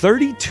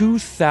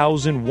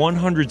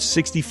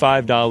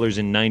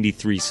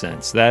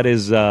 $32,165.93. That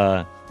is,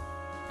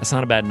 that's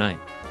not a bad night.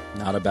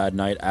 Not a bad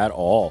night at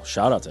all.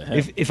 Shout out to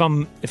him. If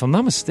I'm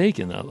not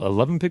mistaken,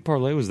 11-pick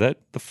parlay, was that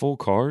the full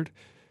card?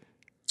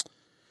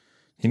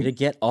 Did it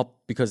get up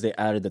because they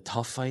added the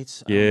tough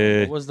fights?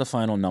 Yeah. What was the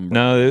final number?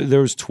 No, there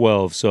was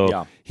 12. So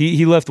yeah.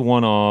 he left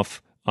one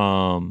off.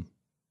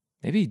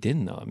 Maybe he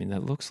didn't though. I mean,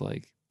 that looks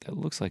like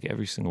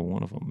every single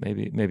one of them.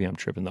 Maybe I'm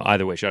tripping though.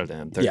 Either way, shout out to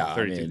him.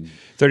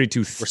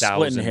 $32,000. We're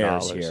splitting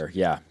hairs here.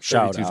 Yeah,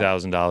 shout out.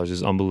 $32,000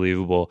 is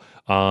unbelievable.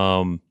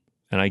 And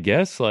I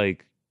guess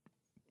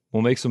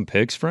we'll make some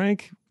picks,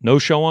 Frank. No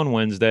show on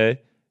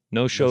Wednesday.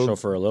 No show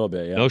for a little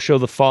bit. Yeah. No show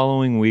the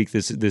following week.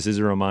 This is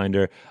a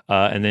reminder.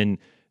 And then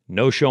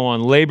no show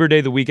on Labor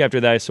Day the week after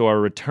that. So our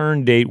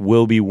return date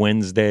will be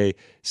Wednesday,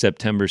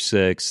 September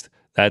 6th.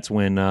 That's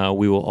when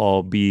we will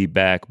all be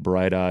back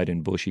bright-eyed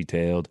and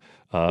bushy-tailed.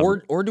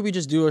 Or do we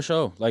just do a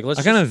show? I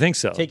kind of think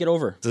so. Take it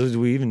over.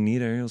 Do we even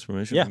need Ariel's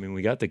permission? Yeah. I mean,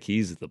 we got the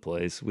keys at the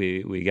place.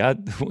 We might as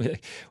well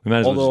just be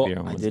here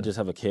on I Wednesday. did just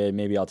have a kid.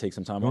 Maybe I'll take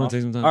some time off.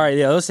 Take some time? All right,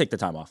 yeah, let's take the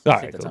time off.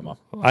 Time off.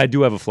 I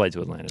do have a flight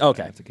to Atlanta.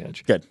 Okay. I have to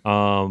catch. Good.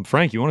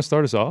 Frank, you want to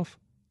start us off?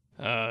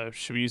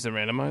 Should we use the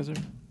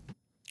randomizer?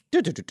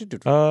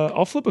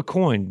 I'll flip a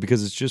coin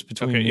because it's just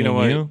between me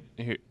and you.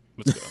 Here,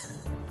 let's go.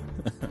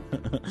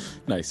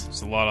 Nice.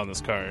 There's a lot on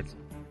this card.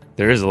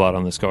 There is a lot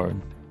on this card.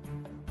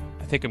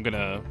 I think I'm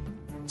gonna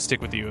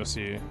stick with the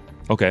UFC.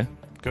 Okay.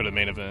 Go to the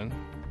main event.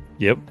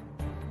 Yep.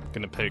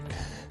 Gonna pick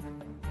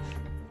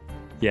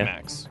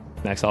Max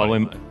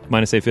Holloway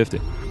minus 850.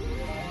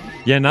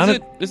 Yeah,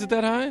 is it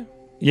that high?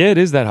 Yeah, it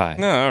is that high.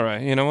 No, all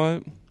right. You know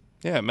what?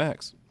 Yeah,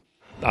 Max.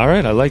 All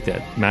right, I like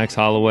that. Max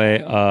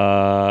Holloway.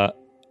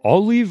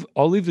 I'll leave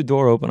the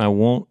door open.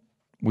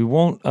 We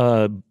won't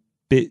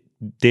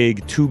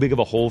dig too big of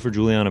a hole for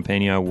Juliana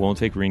Pena. I won't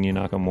take Rinya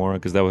Nakamura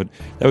because that would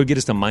get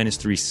us to minus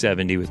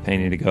 370 with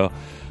Pena to go.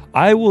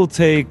 I will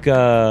take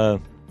my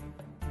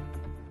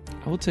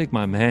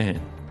man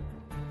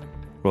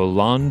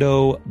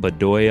Rolando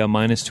Bedoya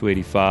minus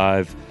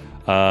 285.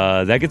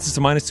 That gets us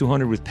to minus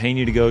 200 with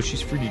Pena to go.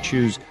 She's free to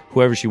choose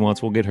whoever she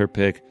wants. We'll get her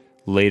pick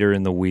later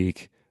in the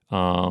week,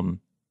 and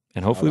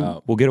hopefully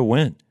we'll get a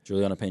win.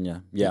 Juliana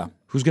Pena. Yeah.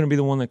 Who's going to be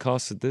the one that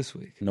costs it this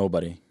week?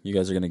 Nobody. You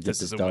guys are going to get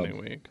this is a dub. winning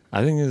week.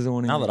 I think this is a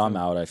winning now week. Now that I'm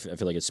out, I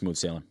feel like it's smooth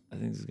sailing. I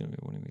think this is going to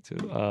be a winning week too.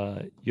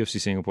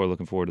 UFC Singapore,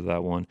 looking forward to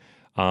that one.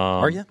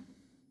 Are you?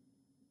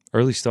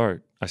 Early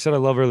start. I said I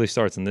love early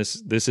starts, and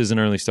this is an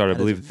early start. I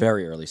believe a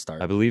very early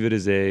start. I believe it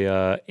is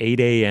a 8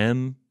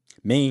 a.m.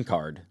 main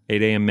card.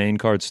 8 a.m. main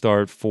card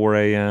start, 4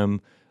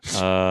 a.m.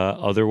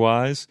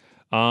 Otherwise.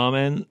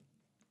 And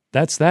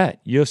that's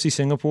that. UFC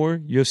Singapore,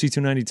 UFC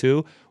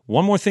 292.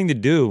 One more thing to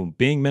do,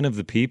 being men of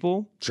the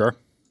people. Sure.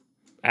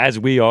 As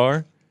we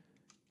are,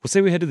 we'll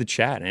say we head to the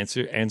chat and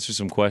answer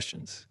some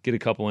questions. Get a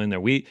couple in there.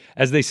 We,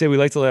 as they say, we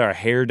like to let our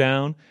hair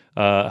down.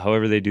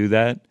 However they do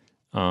that.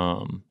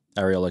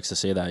 Ariel likes to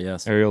say that.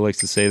 Yes. Ariel likes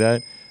to say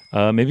that.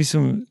 Maybe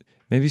some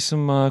Maybe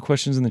some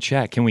questions in the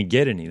chat. Can we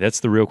get any? That's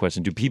the real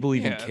question. Do people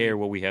even care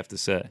what we have to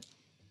say?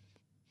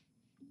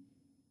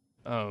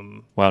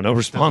 Wow, no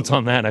response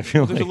on that. I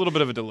feel there's like a little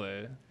bit of a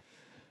delay.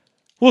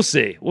 We'll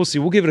see.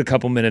 We'll give it a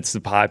couple minutes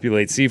to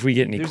populate. See if we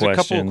get any There's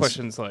questions. a couple of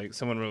questions like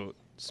someone wrote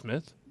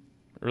Smith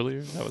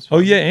earlier. That was Oh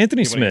fun. yeah,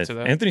 Anthony You wanna get Smith. to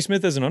that? Anthony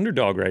Smith is an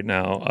underdog right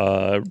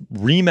now.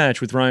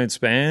 Rematch with Ryan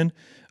Spann.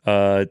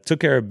 Took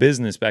care of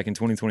business back in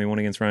 2021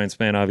 against Ryan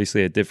Spann.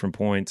 Obviously at different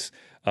points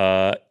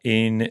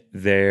in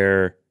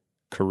their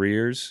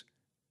careers,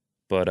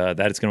 but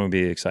that is going to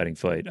be an exciting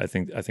fight. I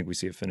think we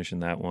see a finish in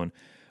that one.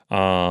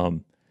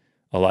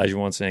 Elijah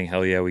wants saying,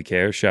 "Hell yeah, we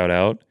care." Shout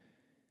out.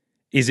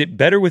 Is it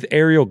better with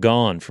Ariel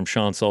gone from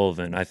Sean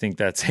Sullivan? I think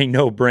that's a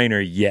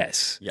no-brainer.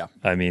 Yes. Yeah.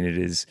 I mean, it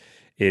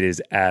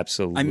is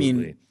absolutely. I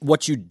mean,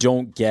 what you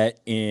don't get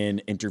in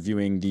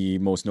interviewing the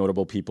most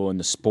notable people in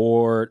the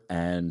sport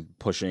and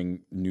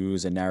pushing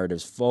news and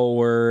narratives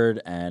forward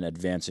and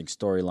advancing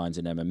storylines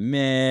in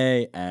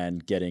MMA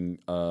and getting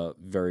a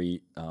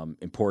very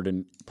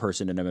important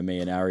person in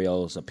MMA and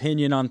Ariel's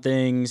opinion on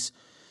things,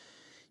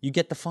 you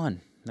get the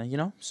fun, you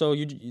know? So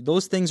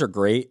those things are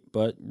great,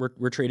 but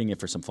we're trading it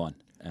for some fun.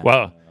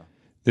 Wow.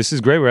 This is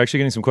great. We're actually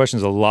getting some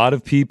questions. A lot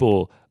of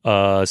people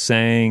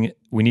saying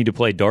we need to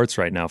play darts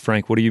right now.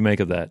 Frank, what do you make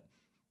of that?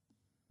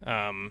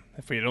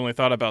 If we had only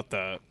thought about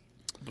that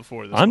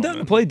before this I'm down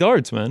to play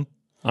darts, man.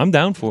 I'm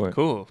down for it.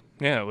 Cool.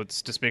 Yeah,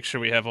 let's just make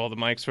sure we have all the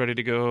mics ready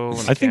to go.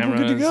 And I think we're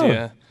good to go.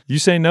 Yeah. You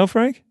saying no,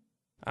 Frank?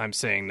 I'm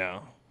saying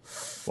no.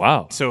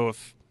 Wow. So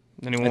if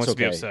anyone That's wants to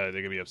be okay. upset,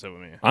 they can be upset with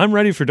me. I'm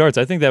ready for darts.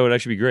 I think that would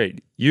actually be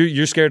great.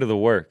 You're scared of the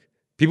work.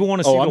 People want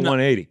to see the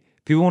 180.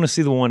 People want to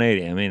see the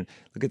 180. I mean,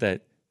 look at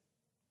that.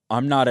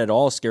 I'm not at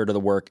all scared of the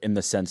work in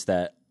the sense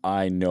that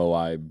I know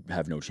I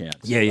have no chance.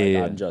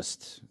 Yeah.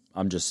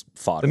 I'm just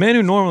fodder. The man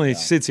who normally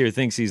sits here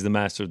thinks he's the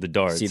master of the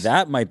darts. See,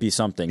 that might be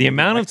something. The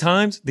amount of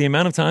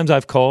times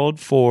I've called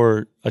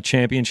for a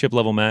championship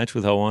level match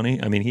with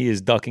Helwani, I mean, he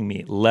is ducking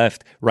me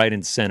left, right,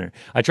 and center.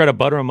 I try to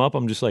butter him up.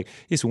 I'm just like,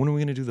 hey, so when are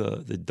we going to do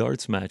the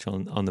darts match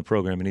on the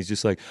program? And he's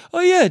just like,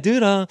 oh yeah,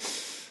 dude,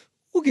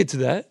 we'll get to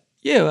that.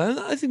 Yeah,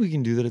 I think we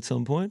can do that at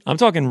some point. I'm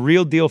talking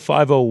Real Deal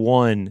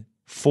 501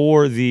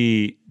 for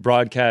the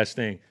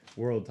broadcasting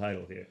world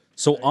title here.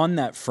 So on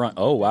that front,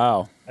 oh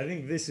wow, I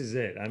think this is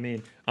it. I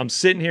mean, I'm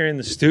sitting here in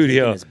the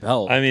studio. his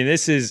belt. I mean,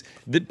 this is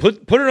put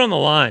it on the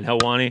line,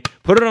 Helwani.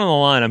 Put it on the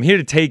line. I'm here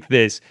to take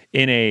this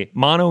in a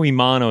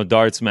mano-a-mano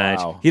darts match.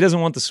 Wow. He doesn't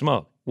want the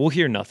smoke. We'll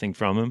hear nothing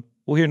from him.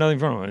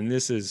 And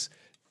this is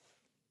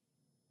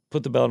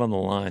put the belt on the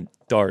line.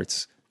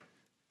 Darts.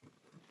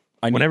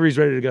 Whenever he's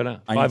ready to go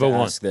down. I need to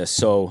 501. ask this.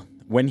 So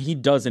when he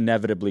does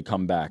inevitably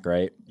come back,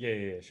 right?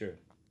 Yeah, sure.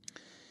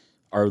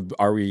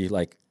 Are we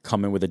like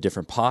coming with a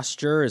different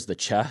posture? Is the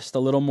chest a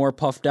little more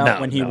puffed out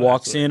No, when he no,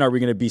 walks absolutely. in? Are we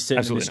going to be sitting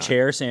Absolutely in his not.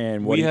 chair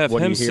saying, "What We have are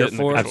him you here sit in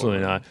the for?" control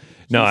Absolutely not.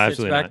 He No, sits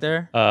absolutely back not.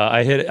 there?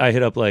 I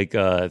hit up like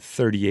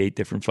 38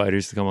 different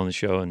fighters to come on the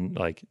show, and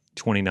like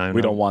 29.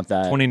 We don't want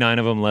that. 29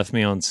 of them left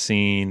me on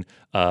scene.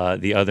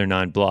 The other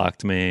 9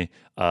 blocked me,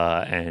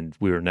 and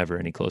we were never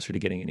any closer to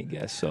getting any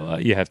guests. So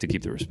you have to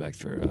keep the respect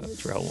for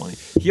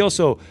Helwani. He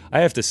also, I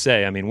have to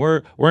say, I mean,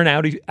 we're an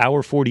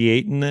hour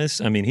 48 in this.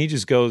 I mean, he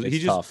just goes,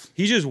 tough.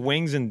 he just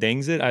wings and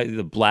dings it.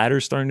 The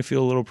bladder's starting to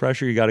feel a little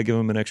pressure. You got to give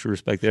him an extra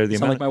respect there.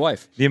 Sound like my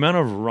wife. The amount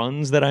of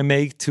runs that I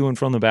make to and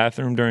from the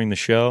bathroom during the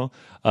show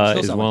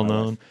is sound well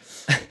like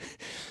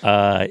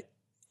my known.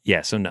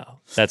 Yeah, so no,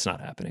 that's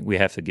not happening. We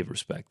have to give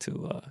respect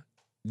to.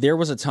 There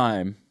was a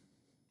time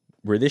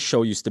where this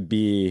show used to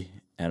be,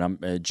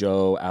 and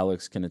Joe,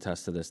 Alex can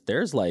attest to this.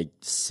 There's like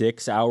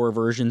 6-hour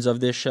versions of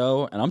this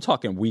show, and I'm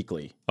talking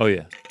weekly. Oh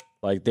yeah,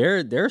 Like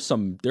there's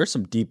some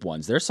deep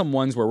ones. There's some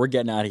ones where we're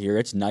getting out of here.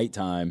 It's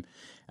nighttime,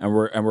 and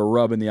we're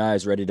rubbing the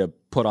eyes, ready to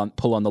pull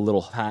on the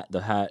little hat,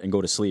 and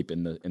go to sleep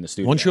in the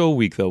studio. one show a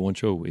week though. One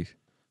show a week.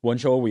 One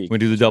show a week. We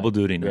do the double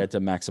duty now. We had to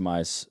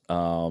maximize.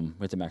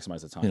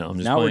 The time. You know, I'm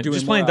just now playing, we're doing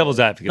just playing more devil's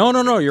hours. advocate.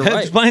 No, you're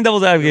right. Just playing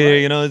devil's advocate. You're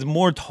right. You know, it's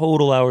more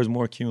total hours,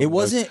 more cumulative. It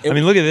wasn't- I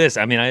mean, look at this.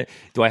 I mean,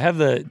 do I have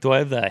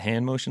the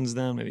hand motions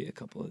down? Maybe a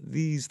couple of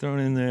these thrown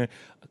in there.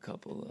 A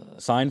couple of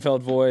Seinfeld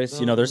voice.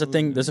 You know, there's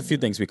a few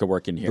things we could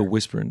work in here. the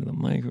whisper into the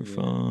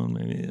microphone,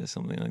 maybe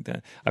something like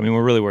that. I mean,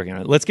 we're really working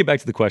on it. Let's get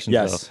back to the questions,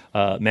 Yes.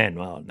 though. Man,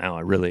 well,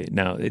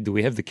 now, do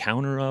we have the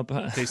counter up?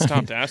 They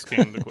stopped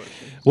asking the question.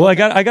 Well, I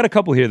got a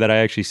couple here that I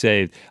actually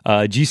saved.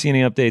 GC,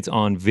 any updates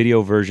on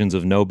video versions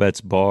of No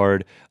Bets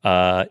Barred?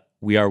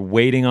 We are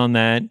waiting on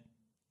that.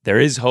 There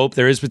is hope.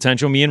 There is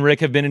potential. Me and Rick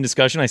have been in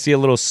discussion. I see a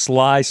little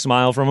sly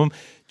smile from him.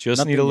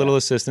 Just need a little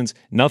assistance.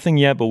 Nothing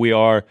yet, but we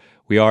are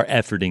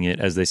efforting it,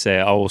 as they say.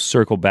 I will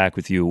circle back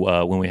with you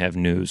when we have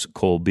news,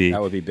 Cole B.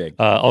 That would be big.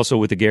 Also,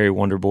 with the Gary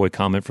Wonderboy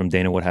comment from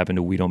Dana, what happened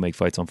to We Don't Make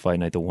Fights on Fight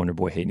Night? The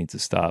Wonderboy hate needs to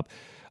stop.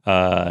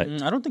 I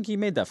don't think he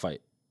made that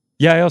fight.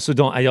 Yeah, I also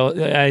don't.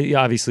 I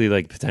obviously,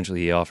 like, potentially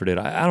he offered it.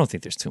 I don't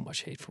think there's too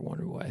much hate for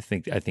Wonderboy.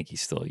 I think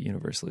he's still a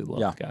universally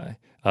loved guy.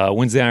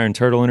 When's the Iron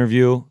Turtle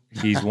interview?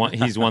 He's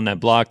one that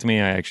blocked me.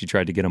 I actually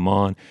tried to get him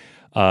on.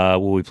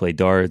 Will we play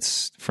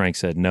darts? Frank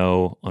said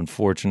no,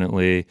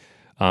 unfortunately.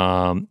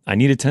 I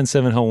need a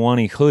 10-7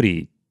 Helwani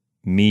hoodie.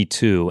 Me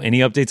too. Any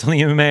updates on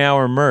the MMA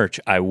Hour merch?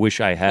 I wish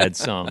I had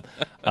some.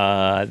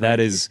 That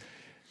is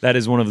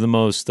one of the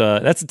most.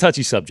 That's a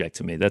touchy subject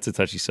to me.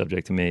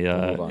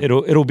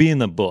 It'll be in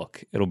the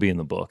book.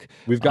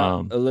 We've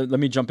got. Let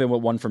me jump in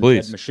with one from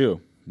Please. Jed Mashu,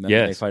 MMA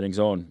Yes. Fighting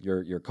Zone,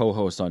 your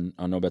co-host on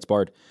No Bets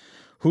Barred.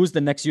 Who's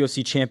the next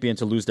UFC champion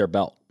to lose their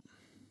belt?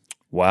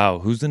 Wow,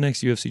 who's the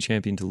next UFC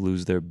champion to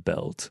lose their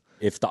belt?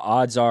 If the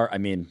odds are, I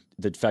mean,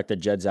 the fact that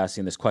Jed's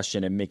asking this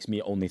question, it makes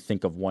me only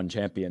think of one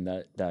champion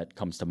that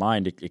comes to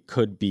mind. It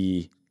could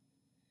be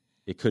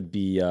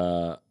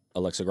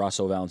Alexa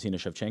Grasso, Valentina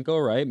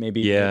Shevchenko, right?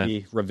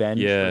 Maybe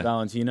revenge for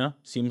Valentina.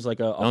 Seems like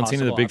a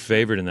Valentina's a possible big option.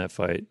 favorite in that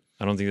fight.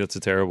 I don't think that's a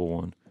terrible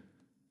one.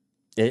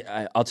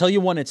 I'll tell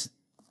you one.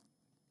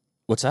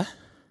 What's that?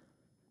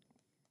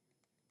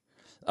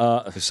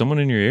 Is someone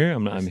in your ear?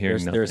 I'm hearing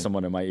nothing. There's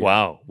someone in my ear.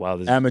 Wow.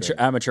 This is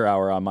Amateur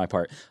hour on my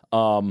part.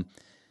 I'll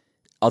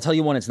tell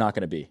you one. It's not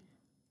going to be.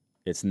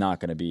 It's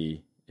not going to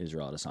be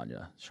Israel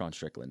Adesanya. Sean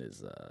Strickland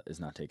is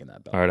not taking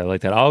that belt. All right, I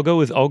like that. I'll go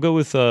with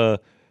Valentina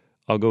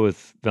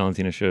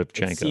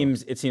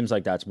Shevchenko. It seems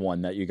like that's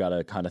one that you got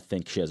to kind of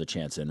think she has a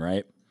chance in,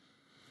 right?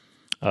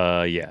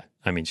 Yeah.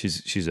 I mean,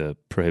 she's a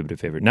prohibitive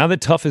favorite. Now that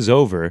Tough is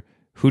over,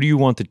 who do you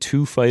want the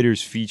two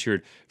fighters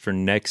featured for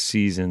next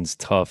season's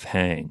Tough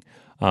Hang?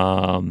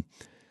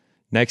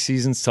 Next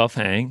season's Tough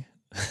Hang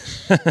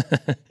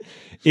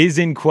is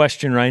in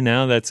question right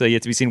now. That's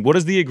yet to be seen. What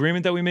is the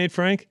agreement that we made,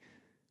 Frank?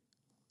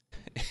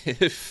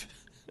 If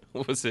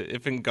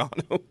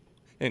Ngannou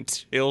and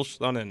Chael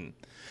Sonnen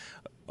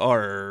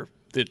are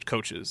the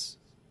coaches,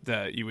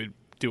 that you would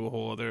do a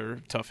whole other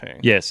Tough Hang.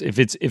 Yes, if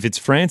it's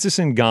Francis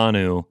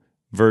Ngannou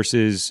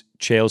versus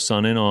Chael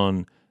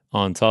Sonnen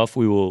on Tough,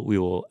 we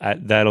will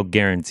that'll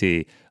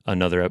guarantee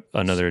another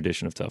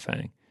edition of Tough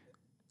Hang.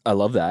 I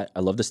love that.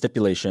 I love the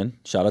stipulation.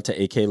 Shout out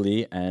to AK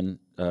Lee and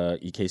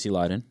EKC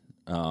Leiden.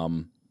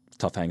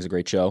 Tough Hang's a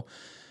great show.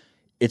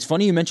 It's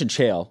funny you mentioned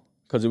Chael,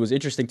 because it was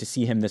interesting to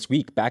see him this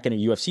week back in a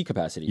UFC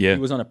capacity. Yeah. He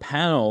was on a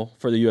panel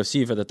for the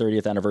UFC for the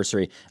 30th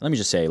anniversary. And let me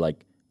just say,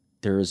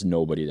 there is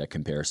nobody that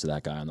compares to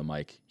that guy on the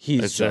mic.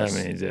 He's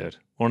dude.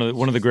 One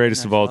of the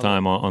greatest of all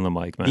time on the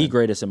mic, man. The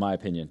greatest in my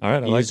opinion. All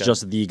right, I He's like that.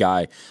 just the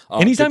guy.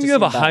 Anytime you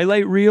have a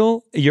highlight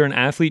reel, you're an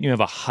athlete and you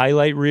have a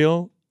highlight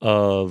reel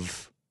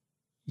of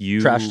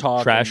you Trash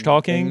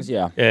talking. things,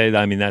 Yeah.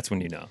 I mean, that's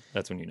when you know.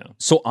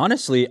 So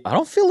honestly, I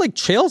don't feel like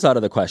Chael's out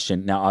of the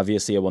question. Now,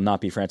 obviously, it will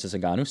not be Francis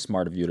Ngannou.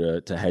 Smart of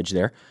you to hedge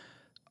there.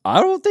 I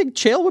don't think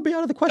Chael would be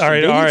out of the question. All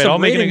right. I'll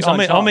make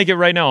it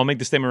right now. I'll make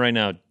the statement right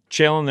now.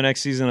 Chael in the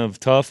next season of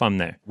Tough, I'm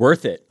there.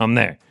 Worth it. I'm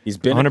there. He's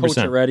been 100%. A coach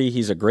already.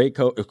 He's a great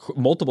coach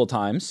multiple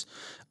times.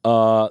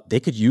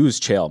 They could use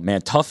Chael.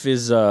 Man, Tough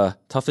is a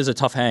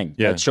tough hang.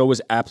 Yeah. That show was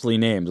aptly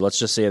named. Let's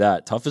just say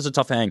that. Tough is a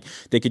tough hang.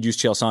 They could use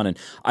Chael Sonnen.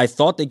 I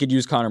thought they could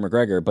use Conor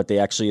McGregor, but they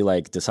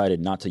actually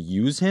decided not to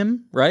use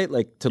him, right?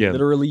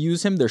 Literally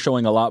use him. They're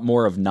showing a lot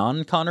more of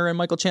non-Conor and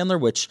Michael Chandler,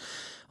 which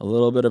a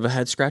little bit of a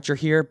head scratcher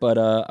here, but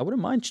I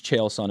wouldn't mind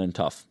Chael Sonnen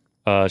Tough.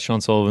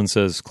 Sean Sullivan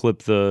says,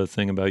 clip the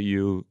thing about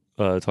you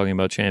talking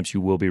about champs.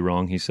 You will be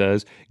wrong, he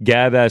says.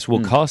 Gab asks,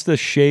 will Costa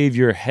shave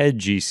your head,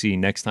 GC,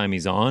 next time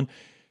he's on?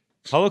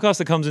 Paulo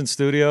Costa comes in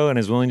studio and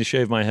is willing to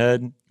shave my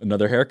head.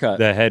 Another haircut.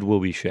 The head will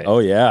be shaved. Oh,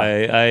 yeah.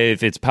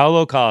 If it's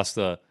Paulo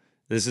Costa,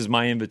 this is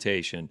my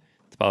invitation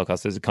to Paulo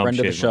Costa to come Friend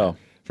shave of the show.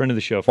 Friend of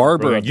the show.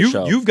 Barber of the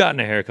show. You've gotten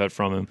a haircut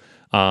from him.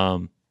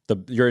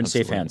 You're in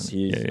safe hands.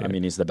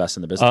 He's the best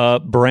in the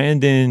business.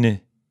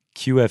 Brandon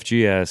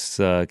QFG asks,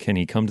 can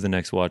he come to the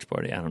next watch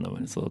party? I don't know,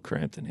 man. It's a little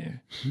cramped in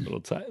here. A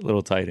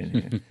little tight in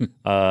here.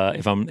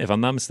 If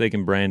I'm not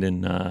mistaken,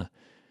 Brandon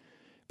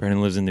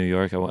lives in New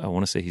York. I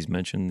want to say he's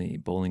mentioned the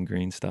Bowling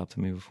Green stop to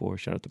me before.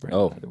 Shout out to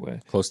Brandon, either way.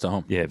 Close to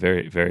home. Yeah,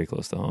 very, very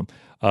close to home.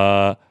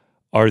 Are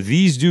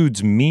these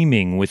dudes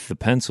memeing with the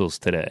pencils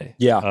today?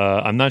 Yeah.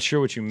 I'm not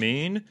sure what you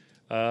mean.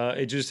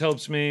 It just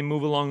helps me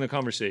move along the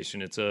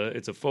conversation. It's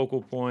a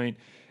focal point.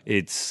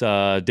 It's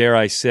dare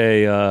I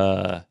say,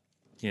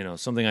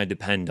 something I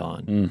depend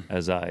on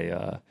as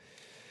I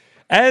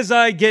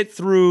get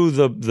through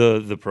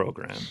the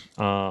program.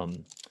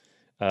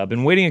 I've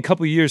been waiting a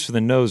couple years for the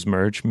nose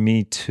merch.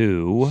 Me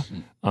too.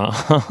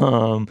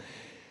 Happy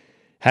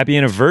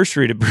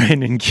anniversary to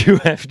Brandon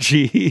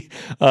QFG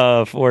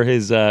for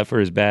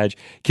his badge.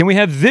 Can we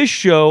have this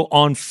show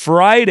on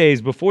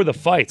Fridays before the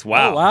fights?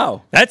 Wow. Oh,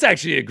 wow. That's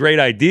actually a great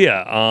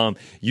idea.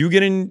 You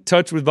get in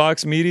touch with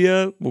Vox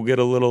Media. We'll get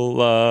a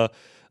little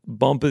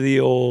bump of the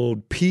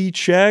old P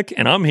check,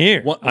 and I'm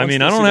here. I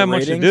don't have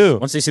much to do.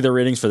 Once they see the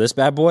ratings for this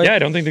bad boy? Yeah, I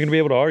don't think they're going to be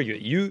able to argue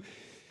it.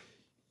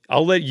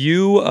 I'll let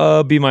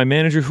you be my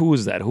manager. Who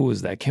was that?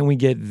 Can we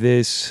get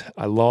this?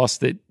 I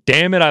lost it.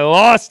 Damn it, I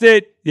lost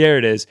it. There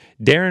it is.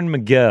 Darren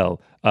Miguel.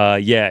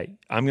 Yeah,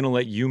 I'm going to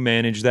let you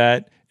manage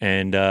that,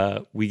 and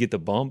we get the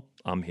bump.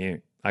 I'm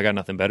here. I got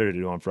nothing better to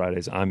do on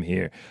Fridays. I'm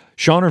here.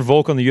 Sean or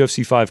Volk on the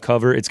UFC 5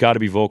 cover. It's got to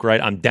be Volk, right?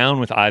 I'm down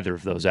with either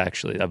of those,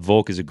 actually. That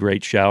Volk is a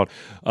great shout.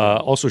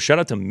 Also, shout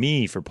out to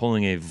me for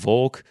pulling a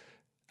Volk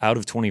out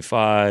of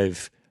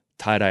 25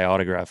 tie-dye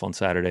autograph on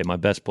Saturday. My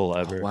best pull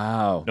ever. Oh,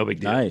 wow. No big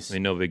deal. Nice. I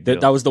mean, no big deal.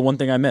 That was the one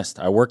thing I missed.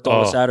 I worked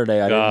all the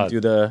Saturday. I God.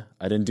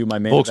 didn't do my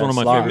main Folks, event one of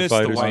my slot favorite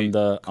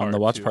fighters. on the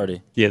watch too.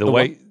 party. Yeah, the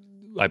white.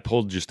 I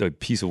pulled just a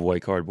piece of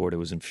white cardboard. It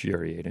was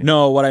infuriating.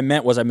 No, what I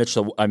meant was I missed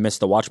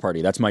the watch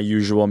party. That's my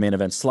usual main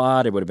event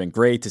slot. It would have been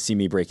great to see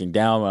me breaking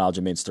down when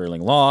Aljamain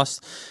Sterling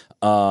lost.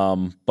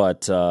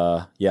 But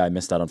I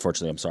missed that,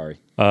 unfortunately. I'm sorry.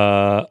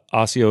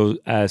 Osio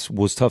asks,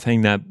 was Tough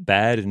Hang that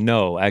bad?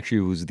 No, actually,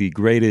 it was the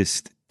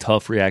greatest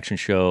Tough reaction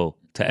show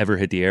to ever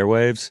hit the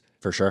airwaves.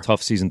 For sure.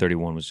 Tough season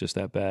 31 was just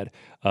that bad.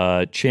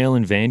 Chael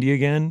and Vandy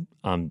again.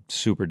 I'm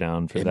super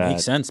down for that. It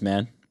makes sense,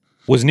 man.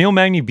 Was Neil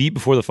Magny beat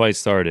before the fight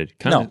started?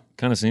 No.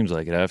 Kind of seems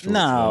like it afterwards.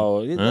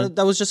 No,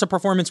 that was just a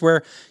performance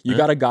where you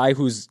got a guy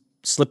who's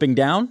slipping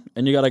down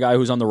and you got a guy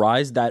who's on the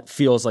rise. That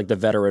feels like the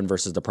veteran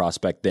versus the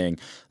prospect thing.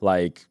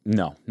 Like,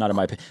 no, not in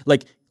my opinion.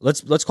 Like,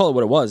 let's call it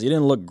what it was. He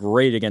didn't look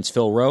great against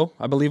Phil Rowe,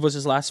 I believe was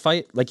his last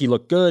fight. Like, he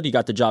looked good. He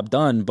got the job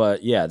done.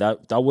 But yeah,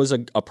 that was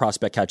a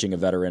prospect catching a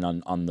veteran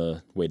on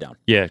the way down.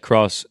 Yeah,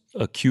 Cross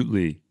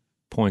acutely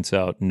points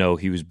out, no,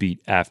 he was beat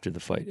after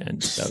the fight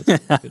ended.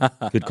 That was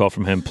a good call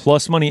from him.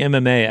 Plus Money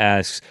MMA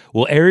asks,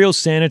 will Ariel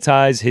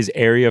sanitize his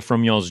area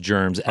from y'all's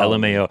germs?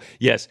 LMAO.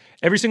 Yes,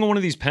 every single one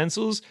of these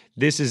pencils,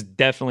 this is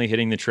definitely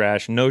hitting the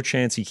trash. No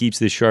chance he keeps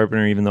this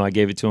sharpener, even though I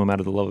gave it to him out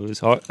of the love of his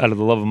heart, out of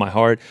the love of my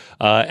heart.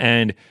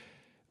 And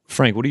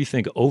Frank, what do you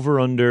think?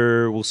 Over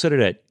under? We'll set it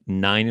at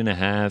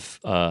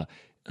 9.5.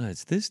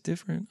 Is this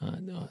different?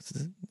 No.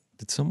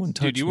 Did someone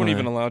touch? Dude, you weren't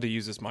even allowed to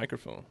use this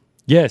microphone.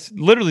 Yes,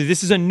 literally,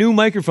 this is a new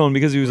microphone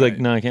because he was like,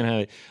 no, I can't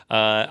have it.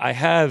 I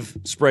have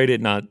sprayed it,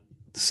 not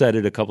said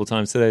it a couple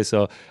times today,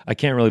 so I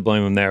can't really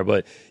blame him there.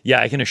 But yeah,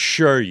 I can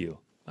assure you,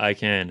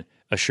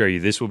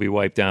 this will be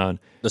wiped down.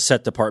 The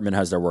set department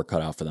has their work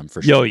cut out for them,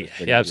 for sure. Oh, yeah,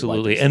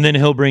 absolutely. And then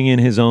he'll bring in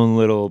his own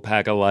little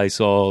pack of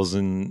Lysols,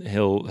 and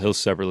he'll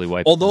separately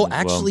wipe Although, it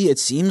down as actually, it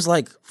seems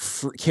like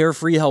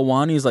Carefree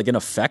Helwani is like in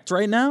effect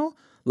right now.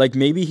 Like,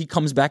 maybe he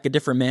comes back a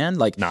different man.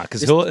 Like, nah,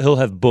 because he'll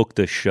have booked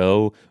a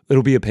show.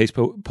 It'll be a post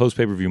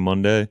pay-per-view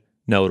Monday.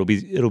 No, it'll be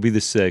the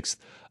 6th.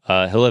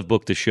 He'll have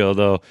booked a show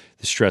though.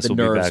 The stress will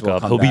be back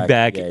up. He'll be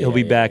back. He'll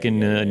be back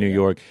in New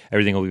York.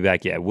 Everything will be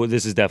back. Yeah, well,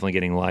 this is definitely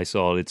getting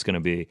Lysol. It's going to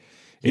be.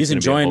 He's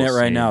enjoying it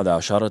right now, though.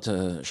 Shout out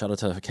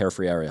to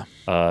Carefree Area.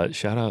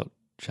 Shout out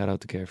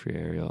to Carefree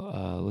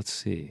Ariel. Let's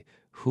see.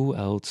 Who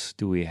else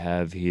do we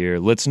have here?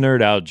 Let's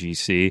nerd out,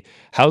 GC.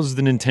 How's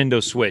the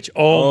Nintendo Switch?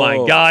 Oh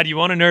my God, you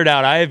want to nerd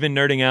out? I have been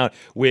nerding out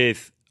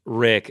with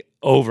Rick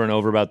over and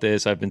over about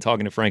this. I've been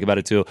talking to Frank about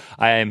it too.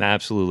 I am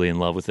absolutely in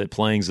love with it.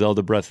 Playing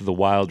Zelda Breath of the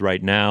Wild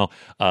right now.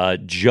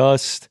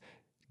 Just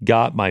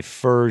got my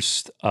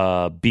first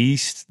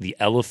beast, the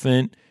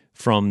elephant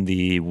from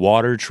the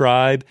Water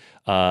Tribe.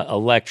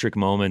 Electric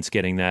moments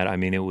getting that. I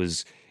mean, it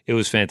was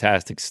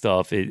fantastic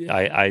stuff.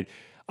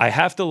 I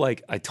have to,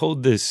 like, I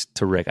told this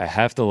to Rick, I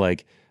have to,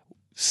 like,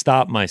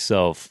 stop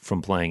myself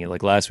from playing it.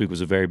 Like, last week was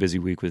a very busy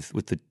week with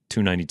the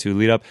 292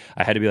 lead up.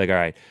 I had to be like, all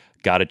right,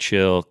 gotta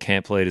chill,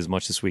 can't play it as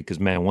much this week. Because,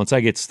 man, once I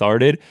get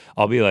started,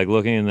 I'll be, like,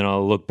 looking, and then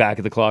I'll look back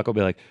at the clock. I'll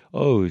be like,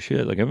 oh,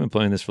 shit, like, I've been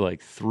playing this for,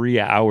 like, 3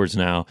 hours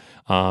now.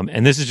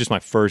 And this is just my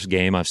first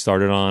game I've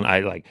started on.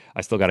 I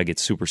still got to get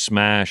Super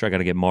Smash. I got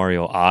to get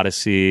Mario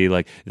Odyssey.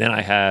 Like, then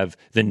I have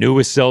the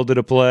newest Zelda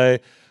to play.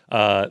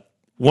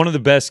 One of the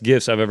best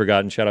gifts I've ever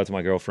gotten. Shout out to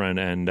my girlfriend.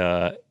 And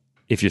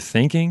if you're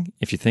thinking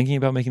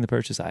about making the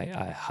purchase,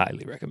 I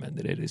highly recommend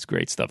it. It is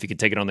great stuff. You can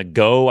take it on the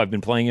go. I've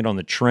been playing it on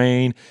the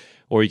train,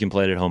 or you can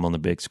play it at home on the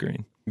big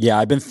screen. Yeah,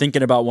 I've been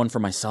thinking about one for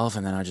myself,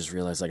 and then I just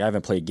realized, like, I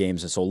haven't played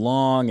games in so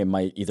long. It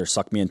might either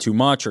suck me in too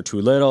much or too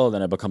little.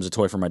 Then it becomes a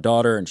toy for my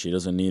daughter, and she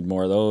doesn't need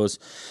more of those.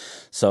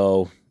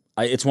 So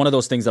it's one of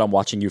those things that I'm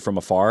watching you from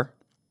afar,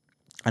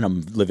 and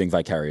I'm living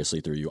vicariously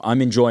through you. I'm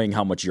enjoying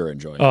how much you're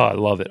enjoying. Oh, I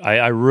love it.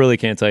 I really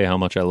can't tell you how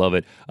much I love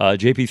it.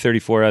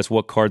 JP34 asked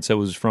what card set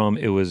was from.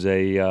 It was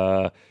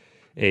a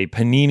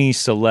Panini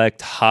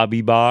Select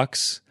hobby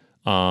box.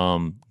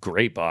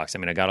 Great box. I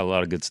mean, I got a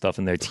lot of good stuff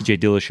in there. TJ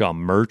Dillashaw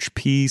merch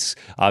piece.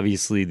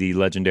 Obviously, the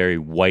legendary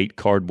white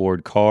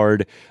cardboard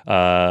card.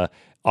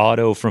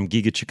 Auto from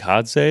Giga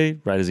Chikadze,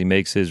 right as he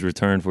makes his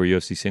return for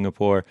UFC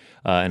Singapore,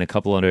 and a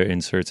couple other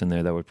inserts in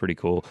there that were pretty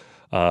cool.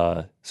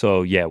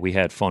 So yeah, we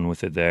had fun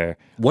with it there.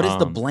 What is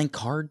the blank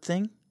card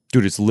thing?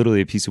 Dude, it's literally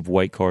a piece of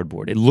white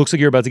cardboard. It looks like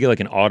you're about to get like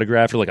an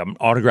autograph or like an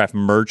autograph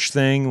merch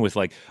thing with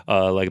like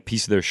a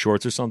piece of their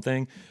shorts or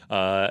something.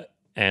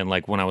 And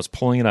like when I was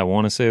pulling it, I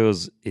want to say it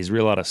was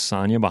Israel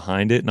Adesanya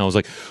behind it, and I was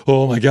like,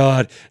 "Oh my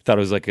god!" Thought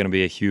it was like going to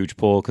be a huge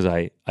pull because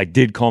I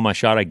did call my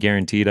shot. I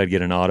guaranteed I'd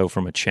get an auto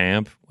from a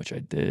champ, which I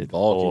did.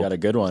 Oh, you got a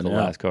good one. The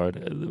last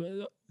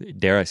card,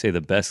 dare I say,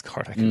 the best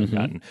card I could have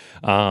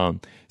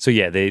gotten. So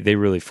yeah, they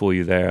really fool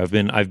you there.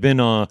 I've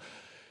been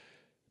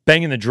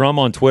banging the drum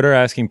on Twitter,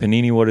 asking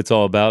Panini what it's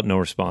all about. No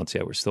response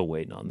yet. We're still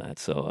waiting on that.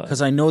 So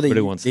because I know they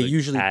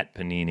usually at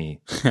Panini.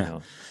 You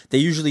know. They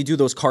usually do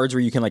those cards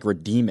where you can like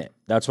redeem it.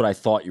 That's what I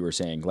thought you were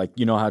saying. Like,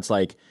 you know how it's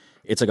like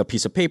a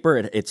piece of paper.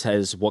 It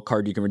says what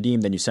card you can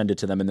redeem. Then you send it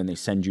to them, and then they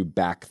send you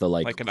back the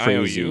like an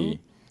crazy. IOU?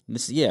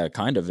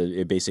 Kind of.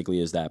 It basically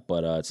is that,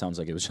 but it sounds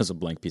like it was just a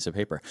blank piece of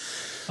paper.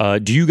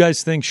 Do you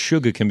guys think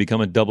Sugar can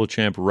become a double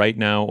champ right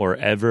now or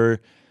ever?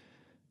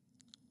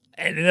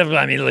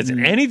 I mean,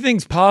 listen,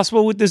 anything's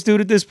possible with this dude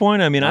at this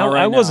point. I mean,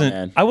 I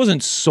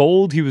wasn't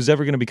sold he was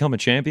ever going to become a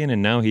champion,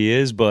 and now he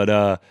is. But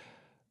on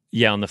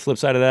the flip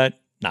side of that,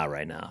 not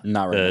right now.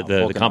 Not right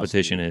now. now. The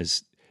competition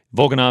is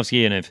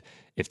Volkanovski, and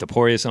if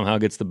Topuria somehow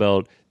gets the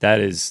belt,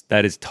 that is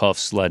tough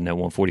sledding at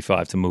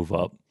 145 to move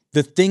up.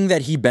 The thing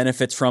that he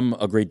benefits from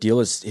a great deal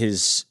is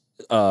his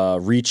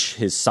reach,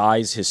 his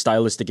size, his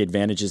stylistic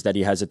advantages that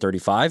he has at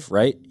 35,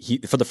 right?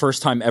 For the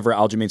first time ever,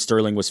 Aljamain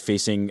Sterling was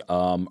facing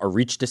a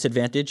reach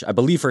disadvantage. I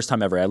believe first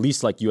time ever, at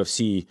least like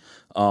UFC,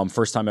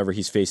 first time ever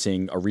he's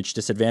facing a reach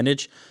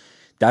disadvantage.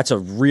 That's a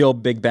real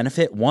big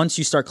benefit. Once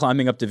you start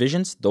climbing up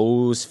divisions,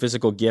 those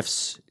physical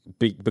gifts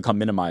become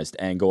minimized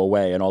and go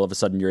away. And all of a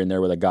sudden you're in there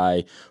with a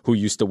guy who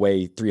used to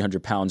weigh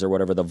 300 pounds or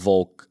whatever the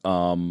Volk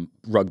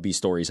rugby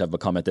stories have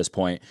become at this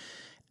point.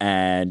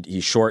 And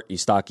he's short,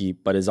 he's stocky,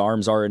 but his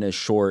arms aren't as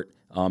short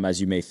as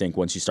you may think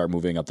once you start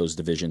moving up those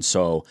divisions.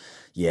 So,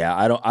 yeah,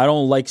 I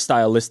don't like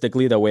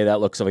stylistically the way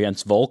that looks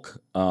against Volk.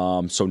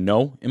 So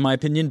no, in my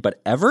opinion, but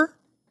ever?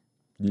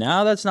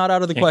 Now that's not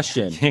out of the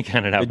question.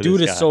 The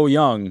dude is so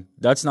young.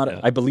 That's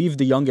not. I believe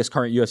the youngest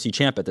current UFC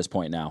champ at this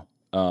point now.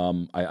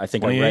 I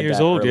think 28 I read years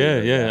that old.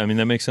 earlier. Yeah. I mean,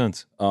 that makes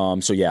sense.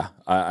 So yeah,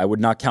 I would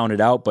not count it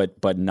out,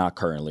 but not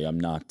currently. I'm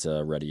not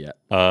ready yet.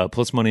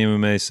 Plus Money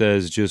MMA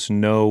says, just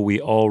know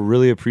we all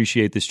really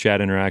appreciate this chat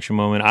interaction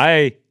moment.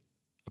 I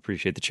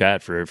appreciate the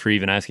chat for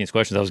even asking us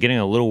questions. I was getting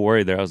a little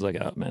worried there. I was like,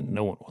 oh man,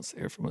 no one wants to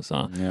hear from us,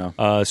 huh?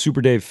 Yeah. Super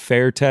Dave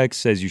Fairtex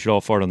says you should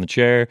all fart on the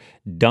chair.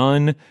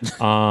 Done.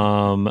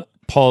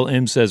 Paul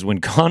M says, when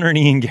Conor and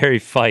Ian Gary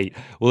fight,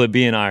 will it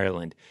be in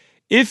Ireland?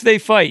 If they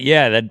fight,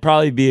 yeah, that'd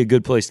probably be a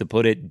good place to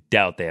put it.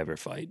 Doubt they ever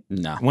fight.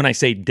 No. When I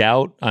say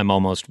doubt, I'm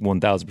almost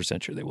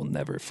 1,000% sure they will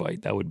never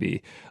fight. That would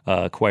be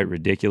quite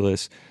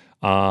ridiculous.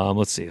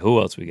 Let's see. Who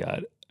else we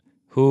got?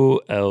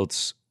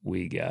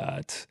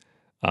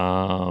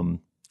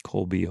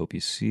 Colby, hope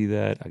you see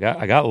that.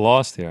 I got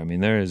lost here. I mean,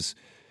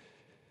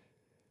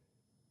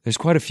 there's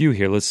quite a few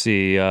here. Let's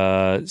see.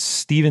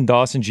 Steven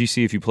Dawson,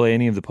 GC, if you play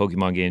any of the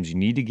Pokemon games, you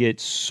need to get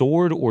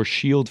Sword or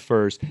Shield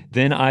first,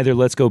 then either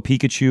Let's Go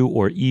Pikachu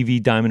or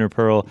Eevee, Diamond or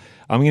Pearl.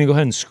 I'm going to go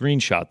ahead and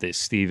screenshot this,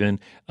 Steven,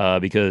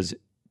 because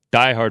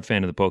diehard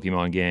fan of the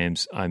Pokemon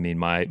games. I mean,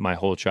 my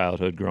whole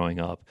childhood growing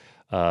up.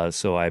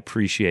 So I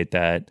appreciate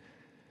that.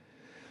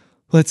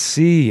 Let's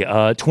see.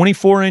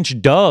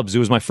 24-inch dubs. It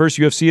was my first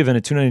UFC event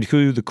at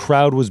 292. The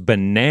crowd was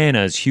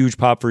bananas. Huge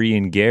pop for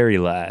Ian Gary,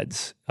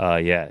 lads.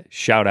 Yeah,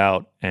 shout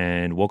out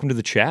and welcome to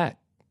the chat.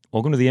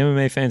 Welcome to the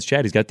MMA fans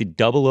chat. He's got the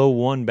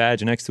 001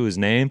 badge next to his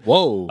name.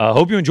 Whoa.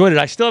 Hope you enjoyed it.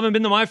 I still haven't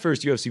been to my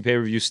first UFC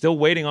pay-per-view. Still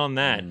waiting on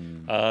that.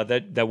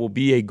 That will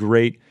be a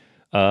great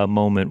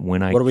moment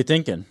when I... What are we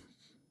thinking?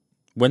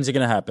 When's it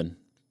going to happen?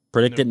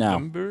 Predict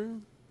November?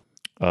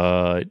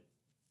 It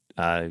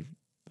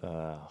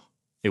now.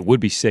 It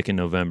would be sick in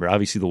November.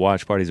 Obviously, the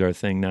watch parties are a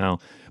thing now.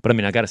 But I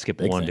mean, I got to skip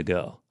one to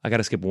go.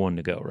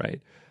 Right?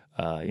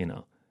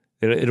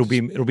 It'll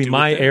be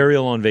my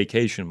Ariel on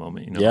vacation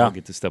moment. Yeah. I'll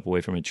get to step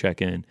away from it,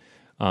 check in.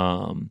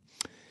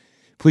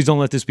 Please don't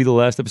let this be the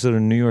last episode of the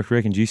New York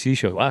Rick and GC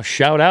show. Wow,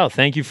 shout out.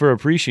 Thank you for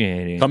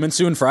appreciating. Coming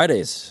soon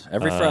Fridays.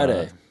 Every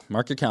Friday.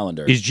 Mark your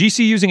calendar. Is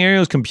GC using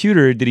Ariel's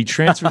computer? Did he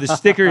transfer the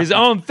sticker his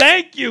own?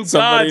 Thank you,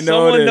 Somebody God.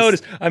 Someone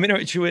noticed. noticed. I mean,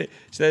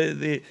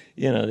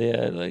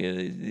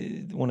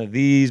 one of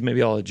these.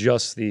 Maybe I'll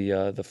adjust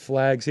the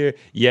flags here.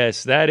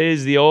 Yes, that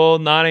is the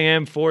old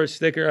Nottingham Forest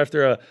sticker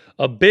after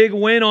a big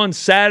win on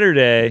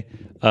Saturday.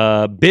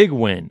 Big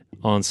win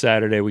on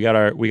Saturday. We got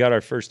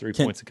our first 3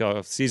 points to go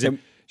off the season.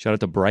 Shout out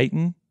to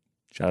Brighton.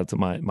 Shout out to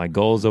my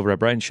goals over at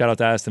Brighton. Shout out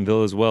to Aston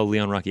Villa as well,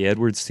 Leon Rocky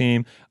Edwards'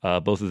 team.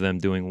 Both of them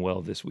doing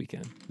well this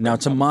weekend. Now,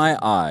 to my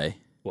eye,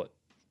 What?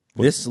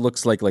 this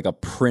looks like a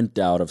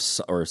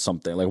printout or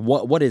something. Like,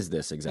 what is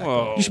this exactly?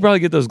 Whoa. You should probably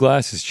get those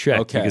glasses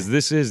checked Okay. because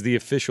this is the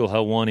official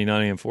Helwani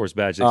Nottingham Forest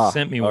badge. They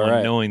sent me one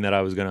right. knowing that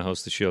I was going to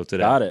host the show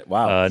today. Got it.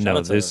 Wow. Shout No,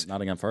 out to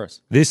Nottingham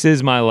Forest. This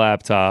is my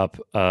laptop.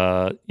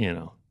 A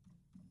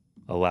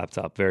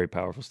laptop, very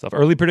powerful stuff.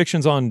 Early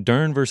predictions on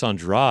Dern versus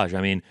Andrade.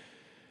 I mean,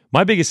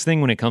 my biggest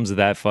thing when it comes to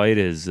that fight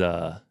is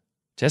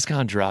Jessica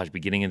Andrade,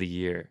 beginning of the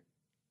year,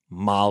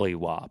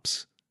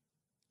 mollywops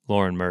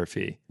Lauren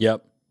Murphy.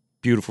 Yep.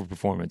 Beautiful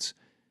performance.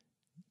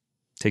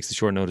 Takes the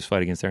short notice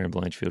fight against Erin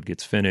Blanchfield,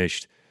 gets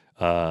finished.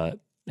 And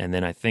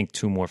then I think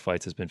 2 more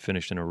fights has been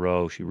finished in a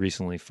row. She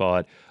recently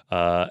fought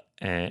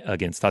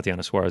against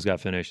Tatiana Suarez, got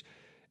finished.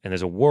 And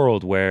there's a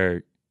world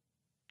where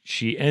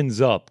she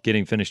ends up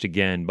getting finished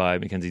again by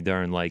Mackenzie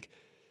Dern. Like,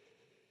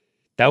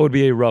 that would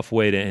be a rough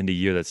way to end a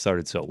year that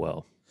started so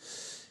well.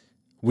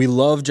 We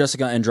love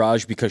Jessica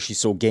Andrade because she's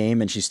so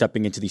game and she's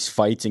stepping into these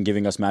fights and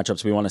giving us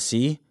matchups we want to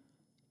see.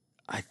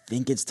 I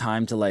think it's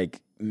time to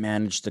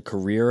manage the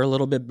career a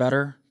little bit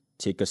better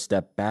take a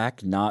step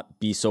back, not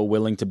be so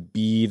willing to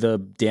be the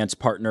dance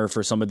partner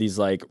for some of these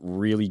like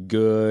really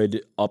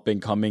good up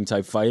and coming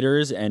type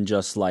fighters, and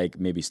just like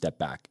maybe step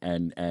back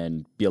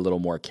and be a little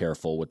more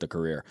careful with the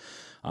career.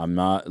 I'm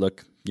not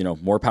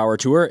more power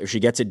to her. If she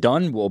gets it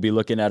done, we'll be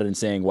looking at it and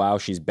saying, wow,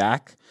 she's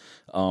back.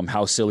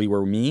 How silly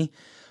were me?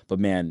 But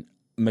man,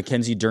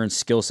 Mackenzie Dern's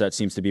skill set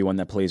seems to be one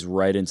that plays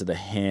right into the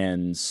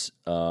hands,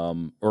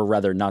 or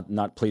rather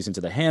not plays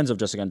into the hands of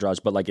Jessica Andrade,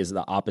 but like is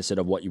the opposite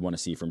of what you want to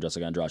see from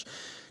Jessica Andrade.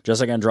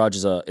 Jessica Andrade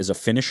is a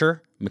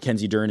finisher.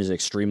 Mackenzie Dern is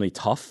extremely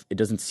tough. It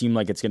doesn't seem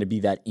like it's going to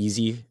be that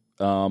easy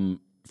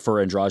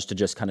for Andrade to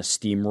just kind of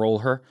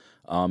steamroll her.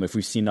 If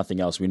we've seen nothing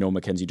else, we know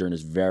Mackenzie Dern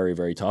is very,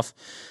 very tough.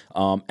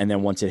 And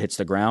then once it hits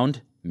the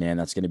ground, man,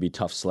 that's going to be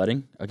tough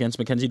sledding against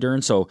Mackenzie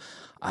Dern. So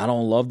I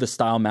don't love the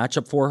style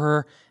matchup for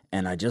her.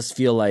 And I just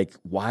feel like,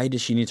 why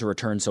does she need to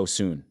return so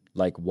soon?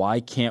 Like, why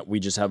can't we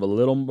just have a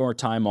little more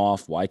time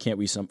off? Why can't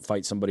we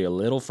fight somebody a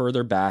little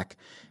further back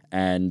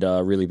and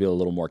really be a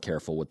little more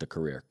careful with the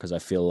career? Because I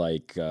feel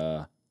like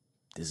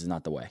this is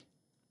not the way.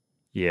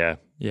 Yeah,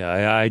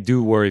 I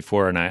do worry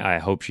for her, and I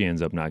hope she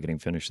ends up not getting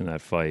finished in that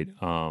fight.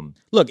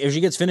 Look, if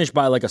she gets finished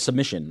by like a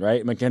submission,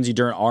 right? Mackenzie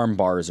Dern arm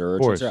bars her.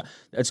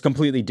 It's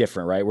completely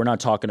different, right? We're not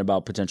talking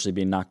about potentially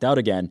being knocked out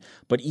again.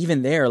 But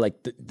even there,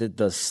 like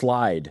the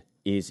slide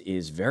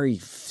is very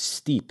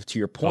steep, to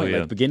your point. Oh, yeah.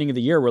 Like beginning of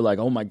the year, we're like,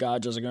 oh my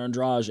God, Jessica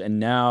Andrade. And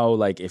now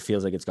like it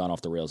feels like it's gone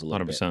off the rails a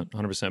little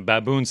 100%.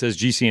 Baboon says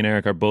GC and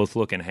Eric are both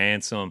looking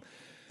handsome.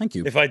 Thank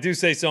you. If I do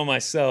say so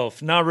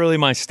myself, not really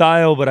my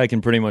style, but I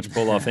can pretty much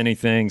pull off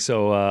anything.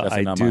 So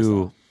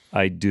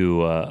I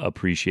do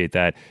appreciate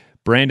that.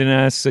 Brandon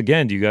asks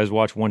again, do you guys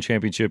watch One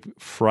Championship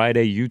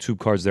Friday YouTube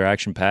cards? They're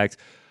action packed.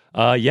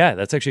 Yeah,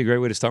 that's actually a great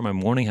way to start my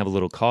morning. Have a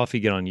little coffee,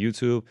 get on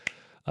YouTube.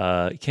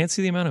 Can't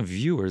see the amount of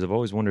viewers. I've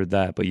always wondered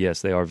that, but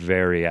yes, they are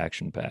very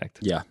action packed.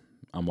 Yeah,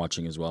 I'm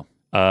watching as well.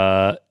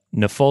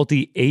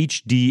 Nafalti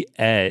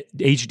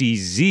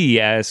HDZ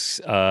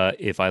asks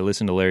if I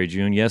listen to Larry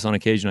June. Yes, on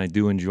occasion I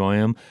do enjoy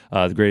him.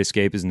 The Great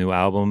Escape, his new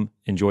album.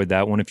 Enjoyed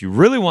that one. If you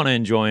really want to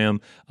enjoy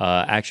him,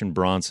 Action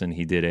Bronson,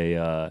 he did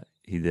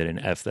an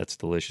F That's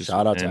Delicious.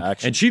 Shout out to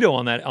Action. And Cheeto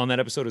on that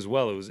episode as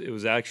well. It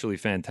was actually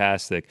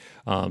fantastic.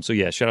 So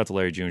yeah, shout out to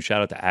Larry June.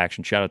 Shout out to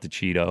Action. Shout out to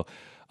Cheeto.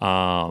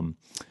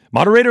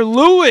 Moderator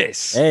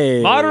Lewis.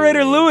 Hey.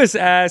 Moderator Lewis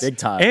asks, big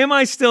time. Am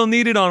I still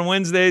needed on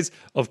Wednesdays?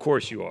 Of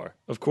course you are.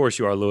 Of course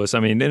you are, Lewis.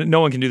 I mean, no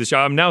one can do this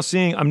job. I'm now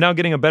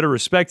getting a better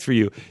respect for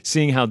you,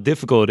 seeing how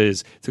difficult it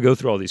is to go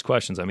through all these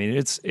questions. I mean,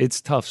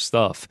 it's tough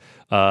stuff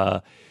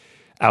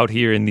out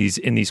here in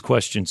these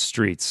question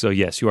streets. So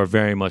yes, you are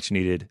very much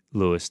needed,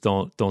 Lewis.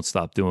 Don't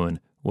stop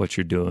doing what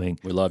you're doing.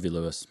 We love you,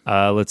 Lewis.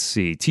 Let's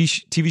see.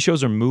 TV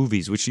shows or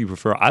movies? Which do you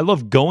prefer? I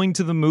love going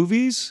to the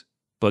movies.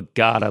 But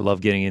God, I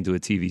love getting into a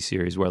TV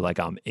series where like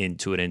I'm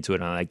into it,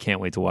 and I can't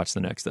wait to watch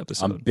the next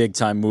episode. I'm big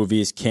time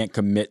movies. Can't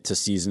commit to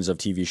seasons of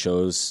TV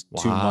shows.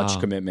 Wow. Too much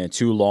commitment.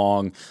 Too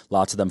long.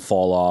 Lots of them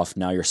fall off.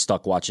 Now you're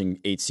stuck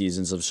watching 8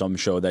 seasons of some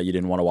show that you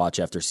didn't want to watch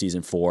after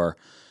season 4.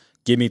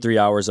 Give me 3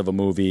 hours of a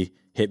movie.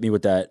 Hit me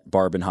with that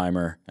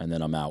Barbenheimer, and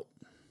then I'm out.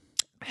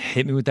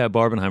 Hit me with that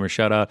Barbenheimer.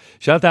 Shout out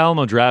to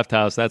Alamo Draft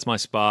House. That's my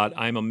spot.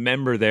 I'm a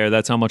member there.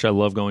 That's how much I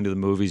love going to the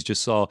movies.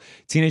 Just saw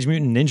Teenage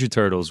Mutant Ninja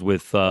Turtles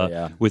with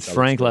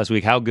Frank last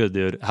week. How good,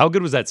 dude? How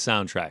good was that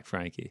soundtrack,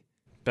 Frankie?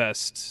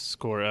 Best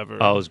score ever.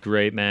 Oh, it was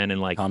great, man.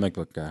 And like comic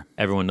book guy.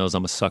 Everyone knows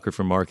I'm a sucker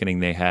for marketing.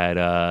 They had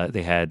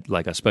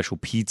like a special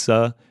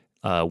pizza.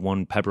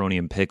 One pepperoni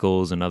and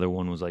pickles. Another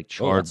one was like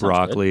charred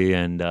broccoli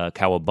and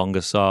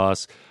cowabunga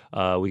sauce.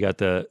 We got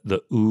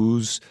the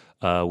ooze.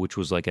 Which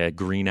was like a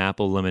green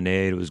apple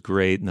lemonade. It was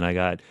great. And then I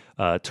got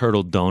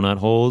turtle donut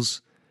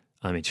holes.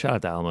 I mean, shout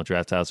out to Alamo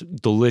Draft House.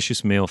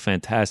 Delicious meal,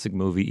 fantastic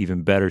movie,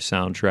 even better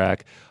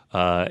soundtrack.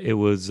 It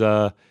was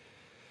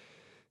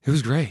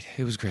great.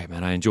 It was great,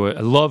 man. I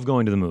love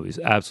going to the movies.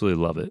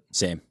 Absolutely love it.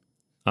 Same.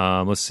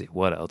 Let's see.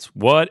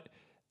 What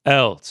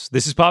else?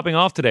 This is popping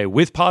off today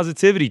with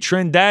positivity.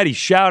 Trend Daddy,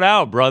 shout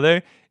out,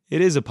 brother.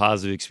 It is a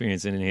positive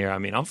experience in here. I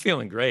mean, I'm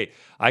feeling great.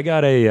 I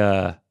got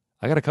a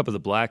cup of the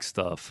black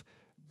stuff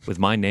with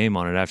my name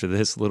on it after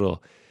this a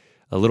little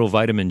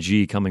vitamin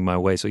G coming my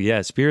way. So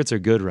yeah, spirits are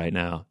good right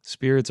now.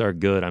 Spirits are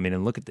good. I mean,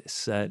 and look at this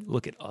set.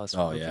 Look at us.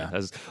 Oh yeah.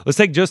 Let's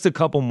take just a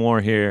couple more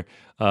here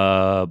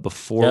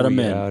before we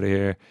get out of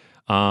here.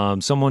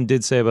 Someone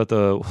did say about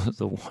the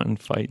one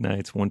fight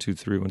nights 1 2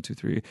 3 1 2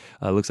 3.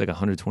 Looks like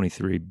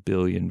 123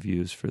 billion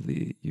views for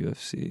the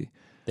UFC.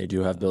 They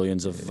do have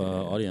billions of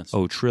audience.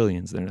 Oh,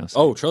 trillions. They're now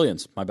saying.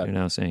 Trillions. My bad. They're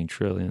now saying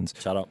trillions.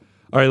 Shout out.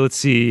 All right, let's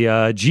see.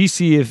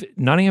 GC, if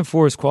Nottingham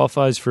Forest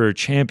qualifies for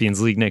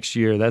Champions League next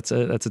year, that's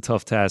a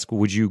tough task.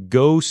 Would you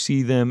go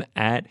see them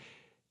at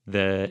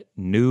the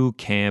new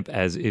camp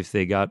as if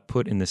they got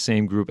put in the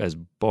same group as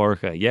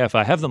Barca? Yeah, if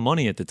I have the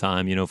money at the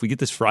time, if we get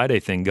this Friday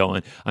thing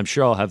going, I'm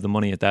sure I'll have the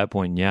money at that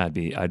point. And yeah,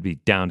 I'd be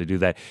down to do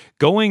that.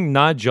 Going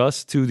not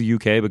just to the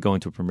UK, but going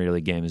to a Premier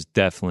League game is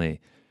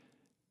definitely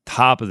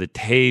top of the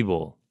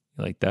table.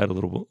 like that, a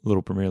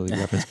little Premier League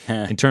reference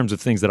in terms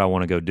of things that I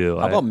want to go do.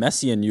 How about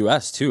Messi in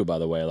U.S. too? By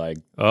the way, like,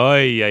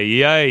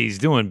 yeah, he's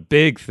doing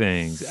big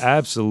things,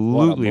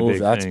 absolutely move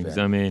big that's things.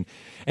 been. I mean,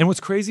 and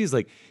what's crazy is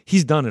like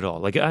he's done it all.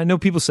 Like I know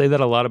people say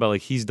that a lot about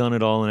like he's done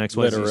it all in XYZ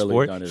Literally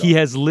sport. done it He all.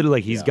 has literally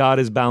like he's got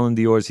his Ballon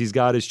d'Ors, he's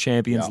got his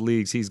Champions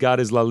Leagues, he's got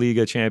his La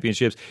Liga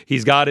championships,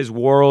 he's got his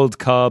World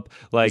Cup.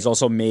 Like he's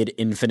also made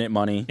infinite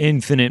money.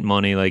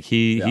 Like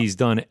he's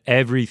done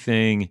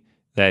everything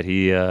that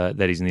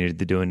he's needed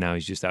to do, and now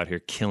he's just out here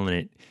killing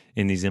it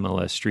in these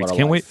MLS streets.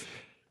 Can't wait.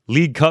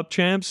 League Cup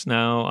champs.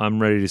 Now I'm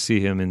ready to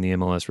see him in the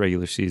MLS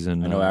regular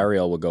season. I know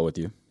Ariel will go with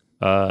you.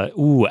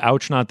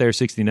 Ouch, not there.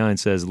 69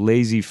 says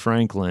Lazy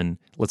Franklin.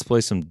 Let's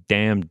play some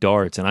damn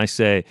darts, and I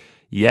say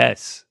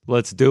yes.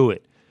 Let's do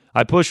it.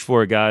 I pushed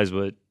for it, guys,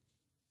 but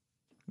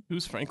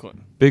Who's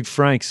Franklin? Big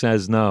Frank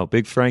says no.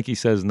 Big Frankie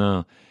says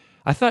no.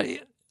 I thought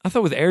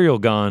with Ariel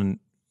gone,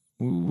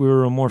 we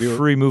were a more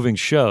free moving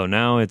show.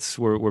 Now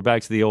we're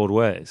back to the old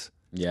ways.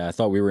 Yeah, I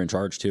thought we were in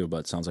charge too, but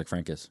it sounds like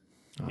Frank is.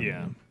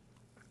 Yeah.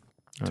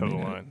 Total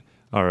line.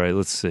 All right,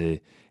 let's see.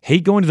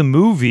 Hate going to the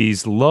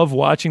movies, love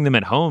watching them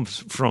at home.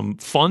 From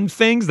Fun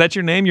Things, that's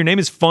your name? Your name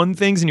is Fun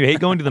Things and you hate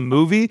going to the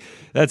movie?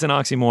 That's an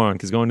oxymoron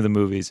because going to the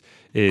movies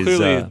is...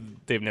 Clearly,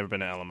 they've never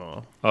been to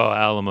Alamo. Oh,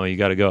 Alamo, you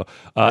got to go.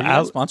 Are you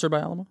guys sponsored by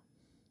Alamo?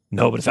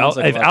 No, but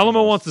if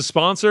Alamo wants to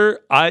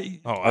sponsor,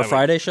 our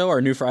Friday show, our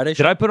new Friday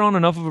show? Did I put on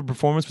enough of a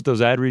performance with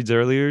those ad reads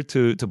earlier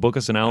to book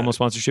us an Alamo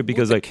sponsorship?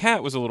 Because the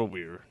cat was a little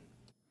weird.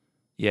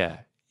 Yeah.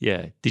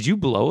 Did you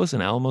blow us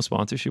an Alamo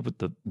sponsorship with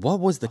the... What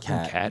was the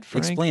cat?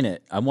 Frank? Explain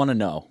it. I want to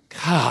know.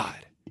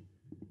 God.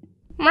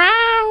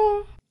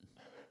 Meow.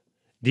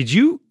 Did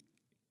you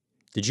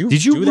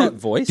do that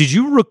voice? Did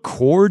you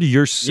record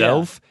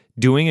yourself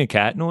doing a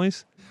cat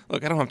noise?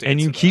 Look, I don't have to. And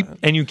answer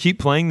you keep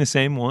playing the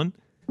same one.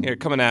 You're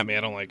coming at me.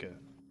 I don't like it.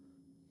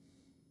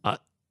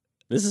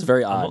 This is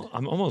very odd.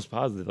 I'm almost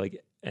positive. How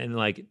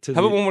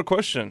about one more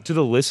question to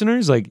the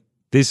listeners? Like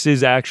this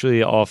is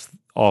actually off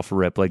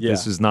rip. Like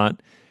this is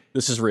not.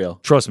 This is real.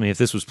 Trust me. If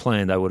this was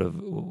planned, I would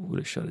have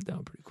shut it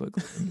down pretty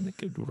quickly. I mean, they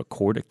could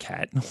record a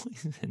cat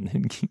noise and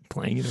then keep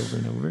playing it over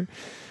and over.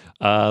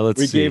 Let's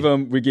see.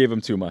 We gave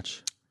him too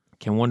much.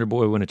 Can Wonder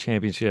Boy win a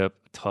championship?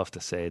 Tough to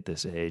say at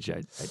this age.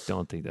 I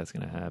don't think that's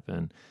going to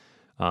happen.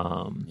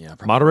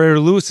 Moderator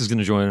Lewis is going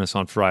to join us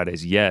on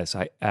Fridays. Yes,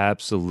 I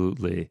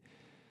absolutely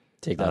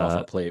take that off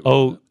the plate.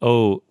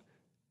 Neftali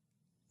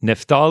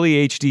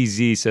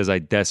HDZ says I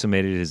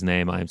decimated his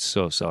name. I'm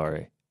so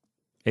sorry.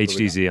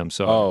 HDZ, I'm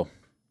sorry. Oh,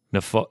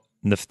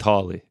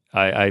 Neftali.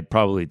 I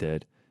probably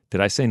did. Did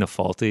I say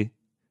Nefalti?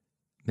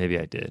 Maybe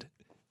I did.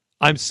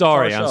 I'm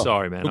sorry. I'm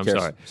sorry, man. I'm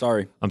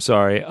sorry. I'm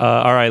sorry.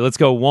 All right, let's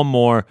go. One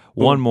more.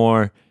 One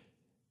more.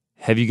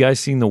 Have you guys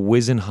seen the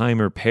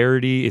Wisenheimer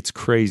parody? It's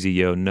crazy,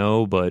 yo.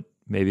 No, but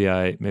maybe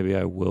I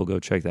will go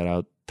check that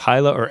out.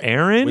 Tyler or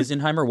Aaron?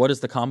 Wisenheimer, what is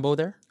the combo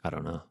there? I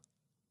don't know.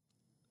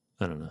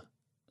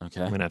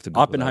 Okay. I'm going to have to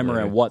Google Oppenheimer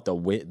that and what? The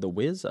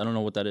Wiz? I don't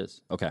know what that is.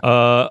 Okay.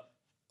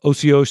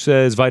 OCO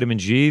says vitamin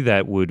G.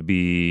 That would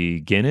be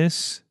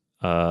Guinness.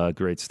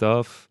 Great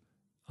stuff.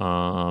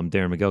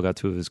 Darren Miguel got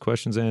 2 of his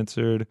questions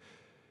answered.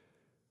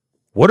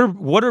 What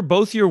are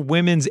both your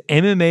women's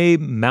MMA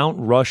Mount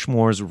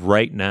Rushmores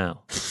right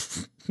now?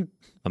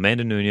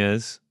 Amanda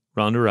Nunes,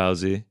 Ronda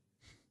Rousey,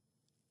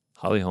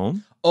 Holly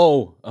Holm.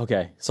 Oh,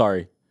 okay.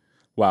 Sorry.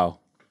 Wow.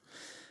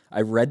 I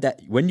read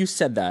that when you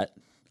said that.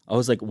 I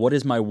was like, "What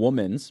is my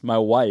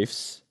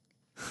wife's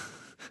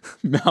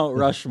Mount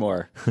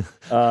Rushmore?"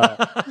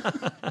 I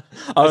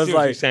was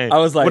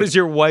like, "What is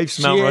your wife's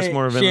Mount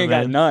Rushmore of MMA?" She ain't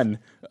got none.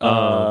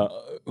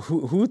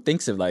 Who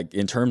thinks of like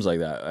in terms like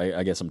that?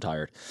 I guess I'm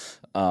tired.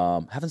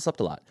 Haven't slept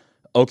a lot.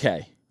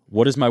 Okay,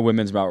 what is my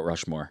women's Mount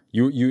Rushmore?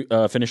 You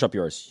finish up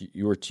yours.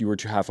 You were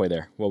halfway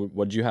there.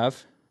 What did you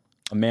have?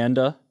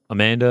 Amanda,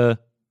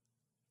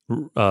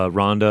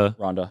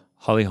 Ronda,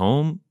 Holly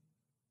Holm.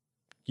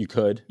 You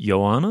could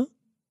Joanna,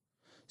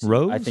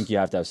 Rose. I think you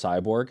have to have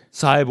Cyborg.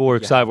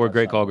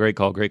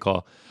 Great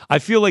call. I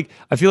feel like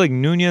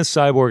Nunes,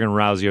 Cyborg, and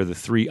Rousey are the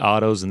 3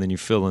 autos, and then you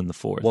fill in the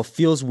 4th. What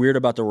feels weird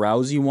about the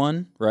Rousey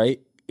one,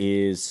 right,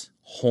 is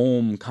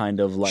Holm kind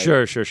of like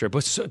sure.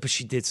 But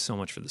she did so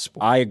much for the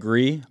sport. I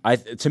agree.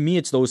 To me,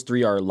 it's those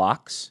 3 are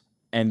locks,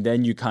 and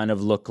then you kind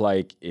of look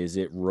like, is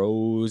it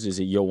Rose? Is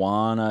it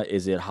Joanna?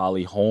 Is it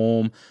Holly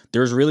Holm?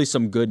 There's really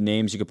some good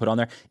names you could put on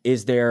there.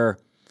 Is there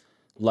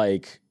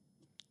like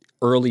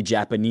early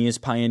Japanese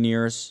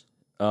pioneers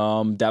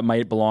that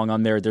might belong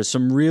on there? There's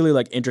some really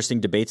like interesting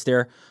debates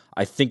there.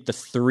 I think the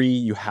 3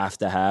 you have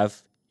to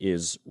have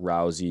is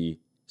Rousey,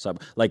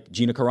 like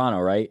Gina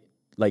Carano, right?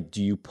 Like,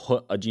 do you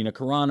put a Gina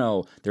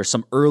Carano? There's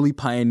some early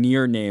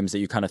pioneer names that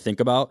you kind of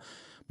think about,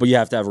 but you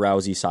have to have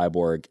Rousey,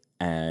 Cyborg,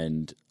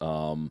 and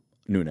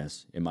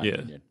Nunes, in my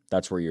opinion.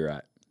 That's where you're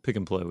at. Pick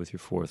and play with your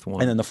 4th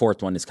one. And then the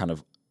 4th one is kind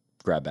of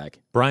grab bag.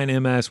 Brian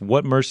M. asks,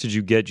 what merch did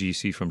you get,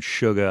 GC, from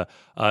Suga?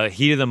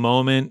 Heat of the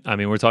moment. I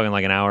mean, we're talking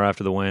like an hour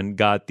after the win.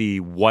 Got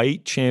the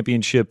white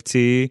championship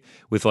tee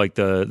with like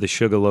the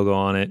Suga logo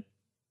on it.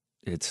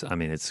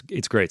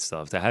 it's great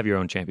stuff to have your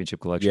own championship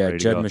collection. Yeah, ready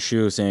to Jed go.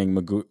 Mashu saying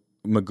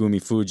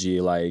Megumi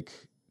Fuji, like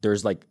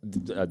there's like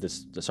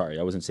this. Sorry,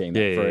 I wasn't saying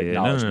that for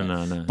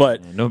acknowledgement. No.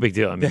 But no big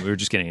deal. I mean, we were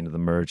just getting into the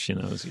merch. I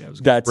was going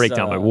to That's, break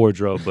down my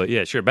wardrobe, but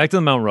yeah, sure. Back to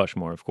the Mount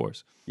Rushmore, of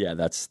course. yeah,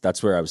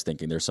 that's where I was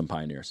thinking. There's some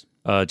pioneers.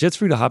 Jet's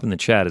free to hop in the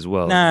chat as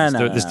well. Nah,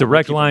 this nah,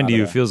 direct we'll keep line him to out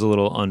you of there. feels a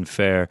little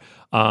unfair.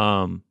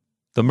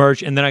 The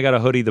merch, and then I got a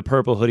hoodie, the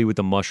purple hoodie with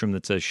the mushroom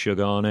that says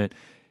sugar on it.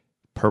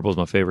 Purple's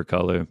my favorite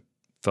color.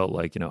 Felt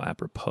like,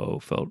 apropos,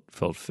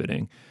 felt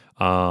fitting.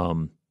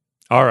 All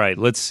right,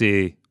 let's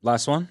see.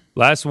 Last one.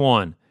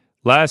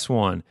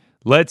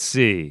 Let's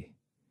see.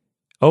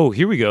 Oh,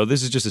 here we go.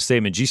 This is just a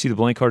statement. GC the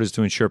blank card is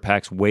to ensure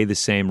packs weigh the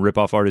same.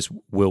 Rip-off artists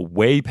will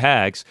weigh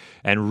packs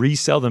and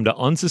resell them to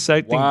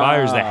unsuspecting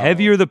buyers. The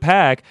heavier the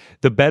pack,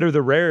 the better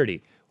the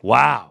rarity.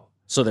 Wow.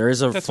 So there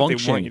is a That's what they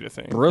function. want you to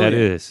think. Brilliant.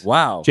 That is.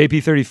 Wow.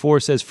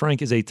 JP34 says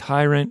Frank is a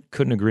tyrant.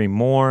 Couldn't agree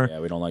more. Yeah,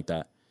 we don't like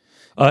that.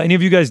 Any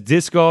of you guys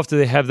disc golf? Do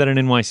they have that in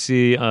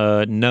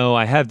NYC? No,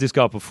 I have disc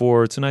golf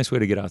before. It's a nice way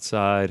to get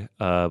outside,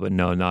 but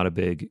no, not a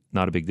big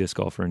disc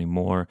golfer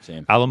anymore.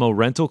 Same. Alamo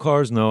rental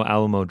cars? No.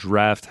 Alamo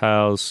Draft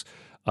House.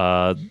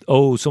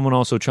 Someone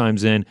also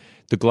chimes in.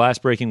 The glass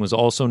breaking was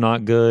also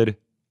not good.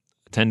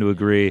 I tend to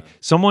agree.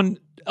 Someone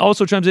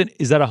also chimes in.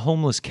 Is that a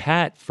homeless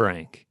cat,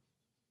 Frank?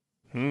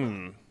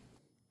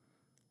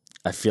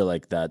 I feel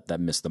like that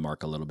missed the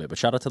mark a little bit. But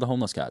shout out to the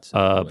homeless cats.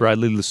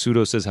 Bradley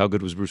Lasudo says, how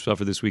good was Bruce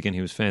Buffer this weekend?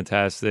 He was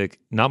fantastic.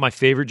 Not my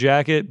favorite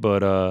jacket,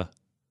 but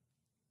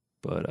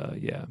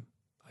yeah,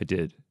 I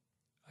did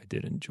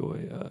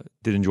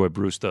enjoy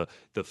Bruce.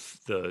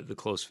 The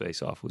close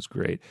face off was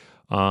great.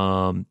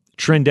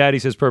 Trin Daddy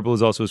says purple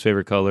is also his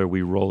favorite color.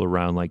 We roll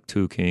around like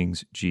two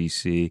kings.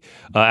 GC.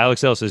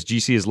 Alex L says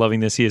GC is loving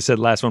this. He has said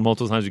last one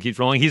multiple times. We keep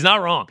rolling. He's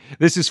not wrong.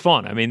 This is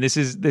fun. I mean, this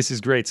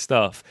is great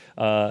stuff.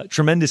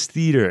 Tremendous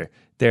theater.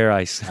 Dare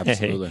I say?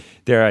 Absolutely.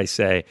 Dare I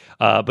say?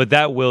 But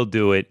that will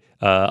do it.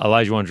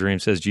 Elijah One Dream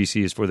says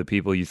GC is for the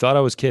people. You thought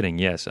I was kidding.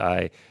 Yes,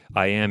 I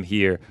am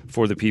here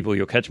for the people.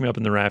 You'll catch me up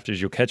in the rafters.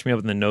 You'll catch me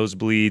up in the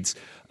nosebleeds.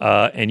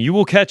 And you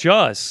will catch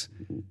us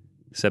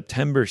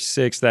September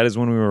 6th. That is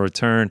when we will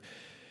return.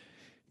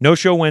 No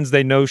show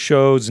Wednesday, no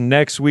shows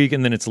next week,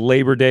 and then it's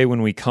Labor Day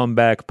when we come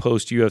back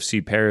post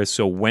UFC Paris.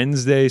 So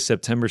Wednesday,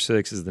 September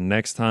 6th is the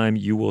next time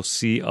you will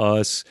see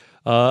us.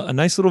 A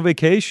nice little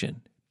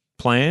vacation.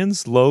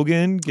 Plans,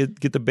 Logan,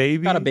 get the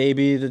baby. Got a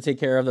baby to take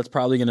care of. That's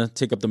probably going to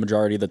take up the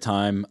majority of the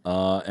time.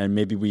 And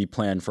maybe we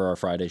plan for our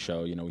Friday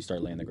show. We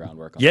start laying the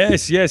groundwork on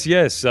Yes.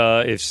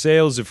 If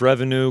sales, if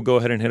revenue, go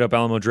ahead and hit up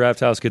Alamo Draft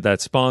House, get that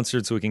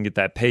sponsored so we can get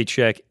that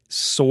paycheck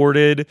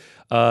sorted.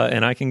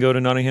 And I can go to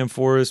Nottingham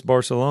Forest,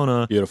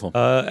 Barcelona. Beautiful.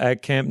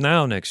 At Camp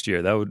Now next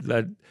year.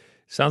 That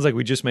sounds like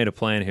we just made a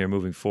plan here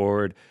moving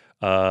forward.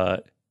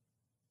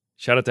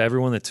 Shout out to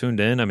everyone that tuned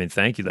in. I mean,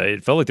 thank you.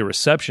 It felt like the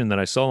reception that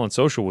I saw on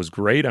social was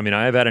great. I mean,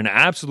 I have had an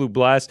absolute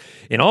blast.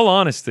 In all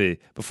honesty,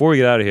 before we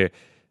get out of here,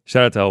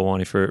 shout out to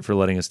Helwani for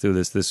letting us do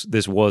this.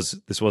 This was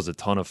a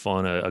ton of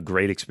fun, a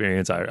great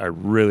experience. I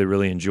really,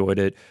 really enjoyed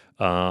it.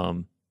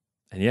 And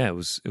yeah, it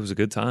was a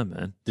good time,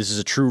 man. This is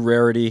a true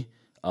rarity.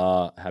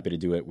 Happy to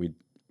do it. We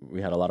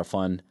had a lot of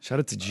fun. Shout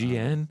out to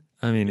GN.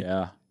 I mean,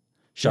 Yeah.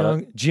 Shout out.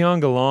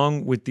 Jiang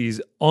Galong with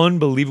these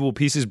unbelievable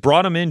pieces.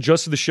 Brought him in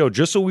just for the show,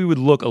 just so we would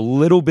look a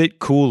little bit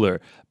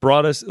cooler.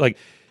 Brought us,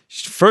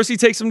 first he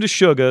takes him to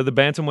Sugar, the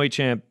bantamweight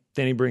champ,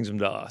 then he brings him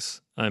to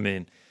us. I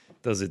mean,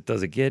 does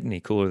it get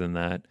any cooler than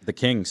that? The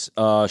Kings.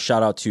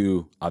 Shout out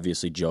to,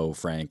 obviously, Joe,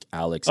 Frank,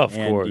 Alex, Of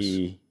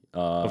Andy.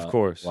 Of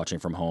course. Watching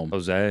from home.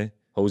 Jose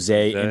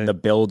Jose in the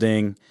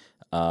building.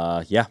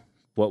 Yeah.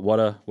 What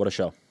a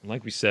show.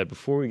 Like we said,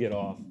 before we get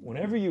off,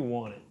 whenever you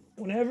want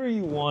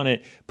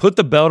it, put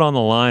the belt on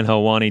the line,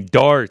 Helwani.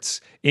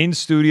 Darts in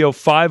studio,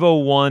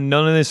 501.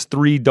 None of this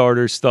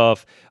 3-darter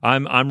stuff.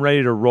 I'm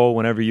ready to roll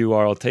whenever you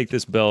are. I'll take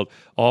this belt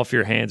off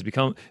your hands.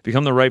 Become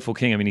the rightful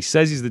king. I mean, he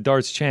says he's the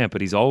darts champ,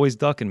 but he's always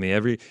ducking me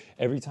every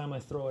time I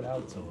throw it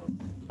out to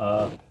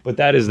him. But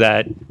that is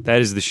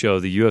the show,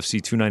 the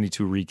UFC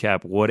 292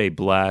 recap. What a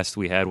blast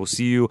we had. We'll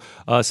see you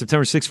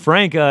September 6th.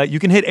 Frank, you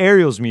can hit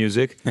Ariel's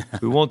music.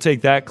 We won't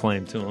take that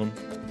claim to him.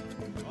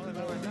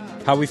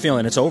 How are we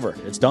feeling? It's over.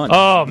 It's done.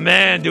 Oh,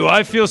 man, do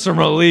I feel some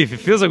relief.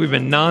 It feels like we've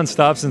been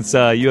nonstop since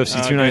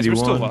UFC 291. Guys, we're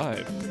still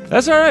live.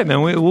 That's all right,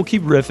 man. We'll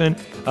keep riffing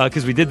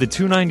because we did the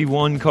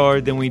 291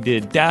 card, then we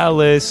did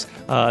Dallas,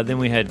 then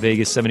we had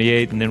Vegas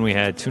 78, and then we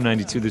had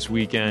 292 this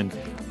weekend.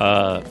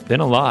 Been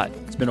a lot.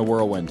 It's been a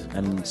whirlwind.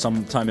 And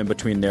sometime in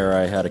between there,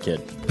 I had a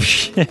kid.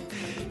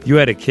 You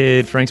had a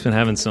kid. Frank's been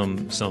having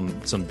some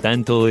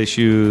dental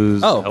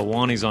issues. Oh.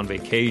 Helwani's on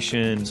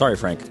vacation. Sorry,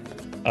 Frank.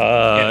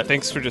 Yeah,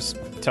 thanks for just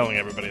telling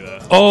everybody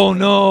that. Oh,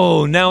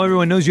 no. Now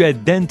everyone knows you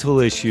had dental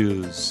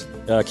issues.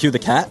 Cue the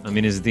cat. I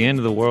mean, is it the end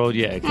of the world?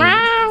 Yeah.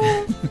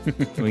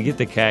 Can we get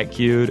the cat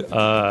cued?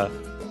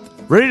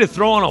 Ready to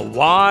throw on a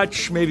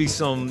watch, maybe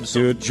some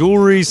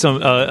jewelry, some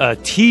a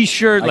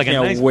T-shirt, like I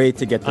can't wait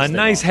to get this a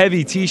nice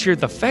heavy T-shirt.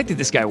 The fact that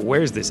this guy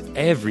wears this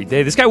every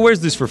day, this guy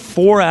wears this for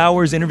 4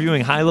 hours,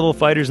 interviewing high-level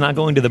fighters, not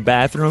going to the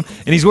bathroom,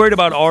 and he's worried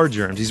about our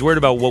germs. He's worried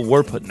about what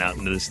we're putting out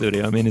into the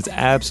studio. I mean, it's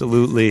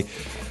absolutely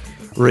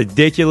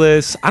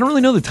ridiculous. I don't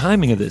really know the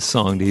timing of this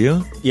song. Do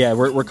you? Yeah,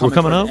 we're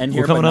coming up.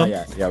 Here, we're coming up.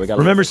 Yeah, we got.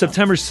 Remember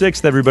September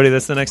 6th, everybody.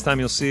 That's the next time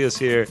you'll see us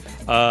here.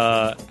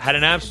 Had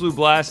an absolute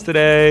blast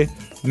today.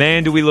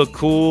 Man, do we look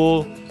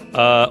cool.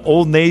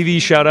 Old Navy,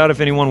 shout out if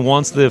anyone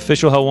wants the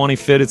official Helwani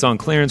fit. It's on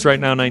clearance right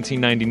now,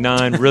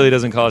 $19.99. Really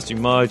doesn't cost you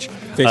much.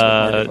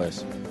 Facebook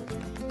Marketplace.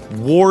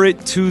 Wore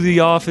it to the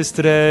office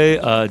today.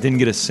 Didn't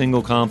get a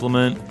single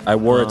compliment. I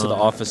wore it to the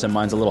office, and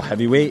mine's a little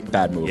heavyweight.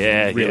 Bad move.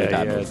 Really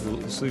bad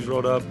move. Sleeves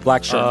rolled up.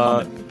 Black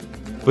shirt.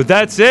 But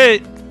that's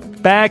it.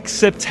 Back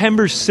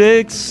September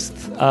 6th.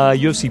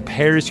 UFC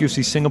Paris,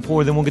 UFC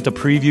Singapore. Then we'll get to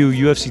preview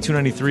UFC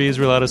 293,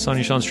 Israel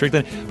Adesanya, Sean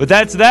Strickland. But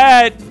that's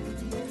that.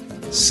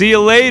 See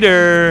you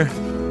later.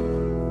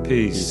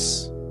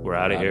 Peace. We're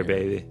out of here,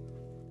 baby.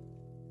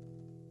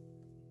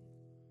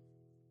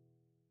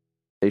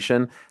 I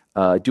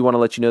do want to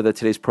let you know that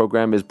today's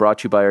program is brought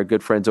to you by our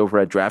good friends over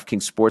at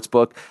DraftKings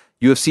Sportsbook.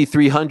 UFC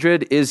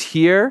 300 is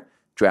here.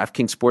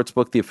 DraftKings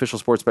Sportsbook, the official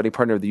sports betting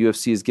partner of the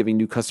UFC, is giving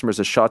new customers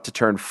a shot to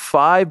turn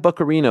 5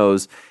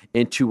 buccarinos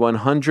into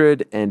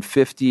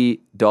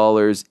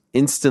 $150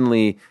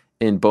 instantly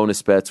in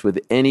bonus bets with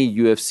any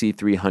UFC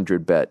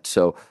 300 bet.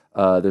 So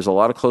there's a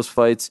lot of close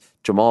fights.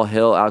 Jamal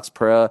Hill, Alex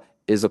Pereira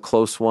is a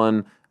close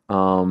one.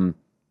 One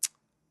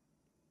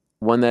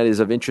that is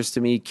of interest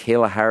to me,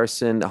 Kayla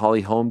Harrison,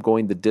 Holly Holm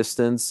going the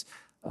distance.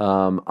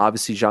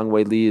 Obviously, Zhang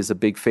Weili is a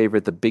big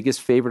favorite. The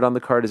biggest favorite on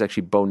the card is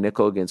actually Bo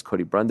Nickel against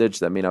Cody Brundage.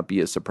 That may not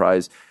be a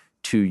surprise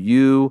to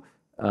you.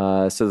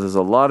 So there's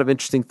a lot of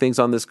interesting things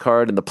on this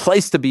card, and the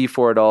place to be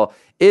for it all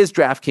is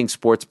DraftKings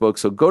Sportsbook.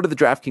 So go to the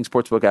DraftKings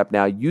Sportsbook app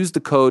now. Use the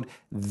code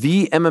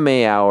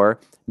THEMMAHour.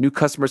 New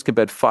customers can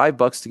bet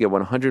 $5 to get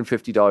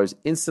 $150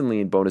 instantly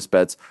in bonus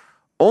bets.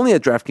 Only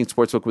at DraftKings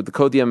Sportsbook with the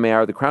code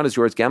THEMMAHour. The crown is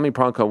yours. Gambling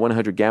problem, call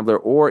 1-800-GAMBLER,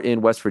 or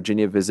in West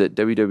Virginia, visit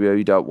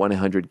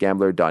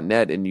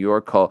www.1800gambler.net. In New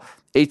York, call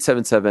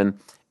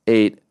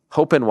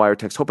 877-8-HOPE-NY or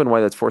text HOPE-NY.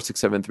 That's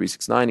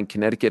 467-369. In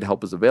Connecticut,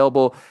 help is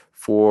available.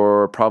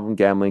 For problem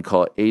gambling,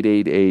 call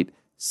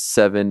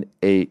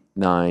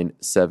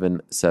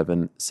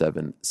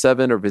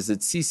 888-789-7777 or visit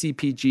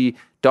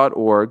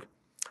ccpg.org.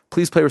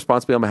 Please play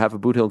responsibly on behalf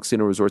of Boot Hill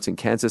Casino Resorts in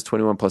Kansas.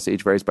 21 plus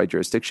age varies by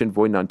jurisdiction.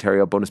 Void in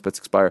Ontario. Bonus bets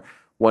expire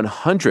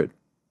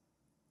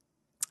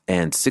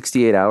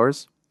 168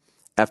 hours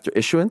after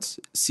issuance.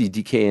 See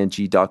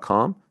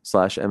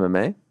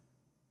dkng.com/MMA.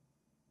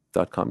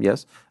 .com,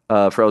 yes.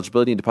 For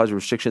eligibility and deposit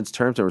restrictions,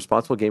 terms, and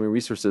responsible gaming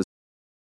resources,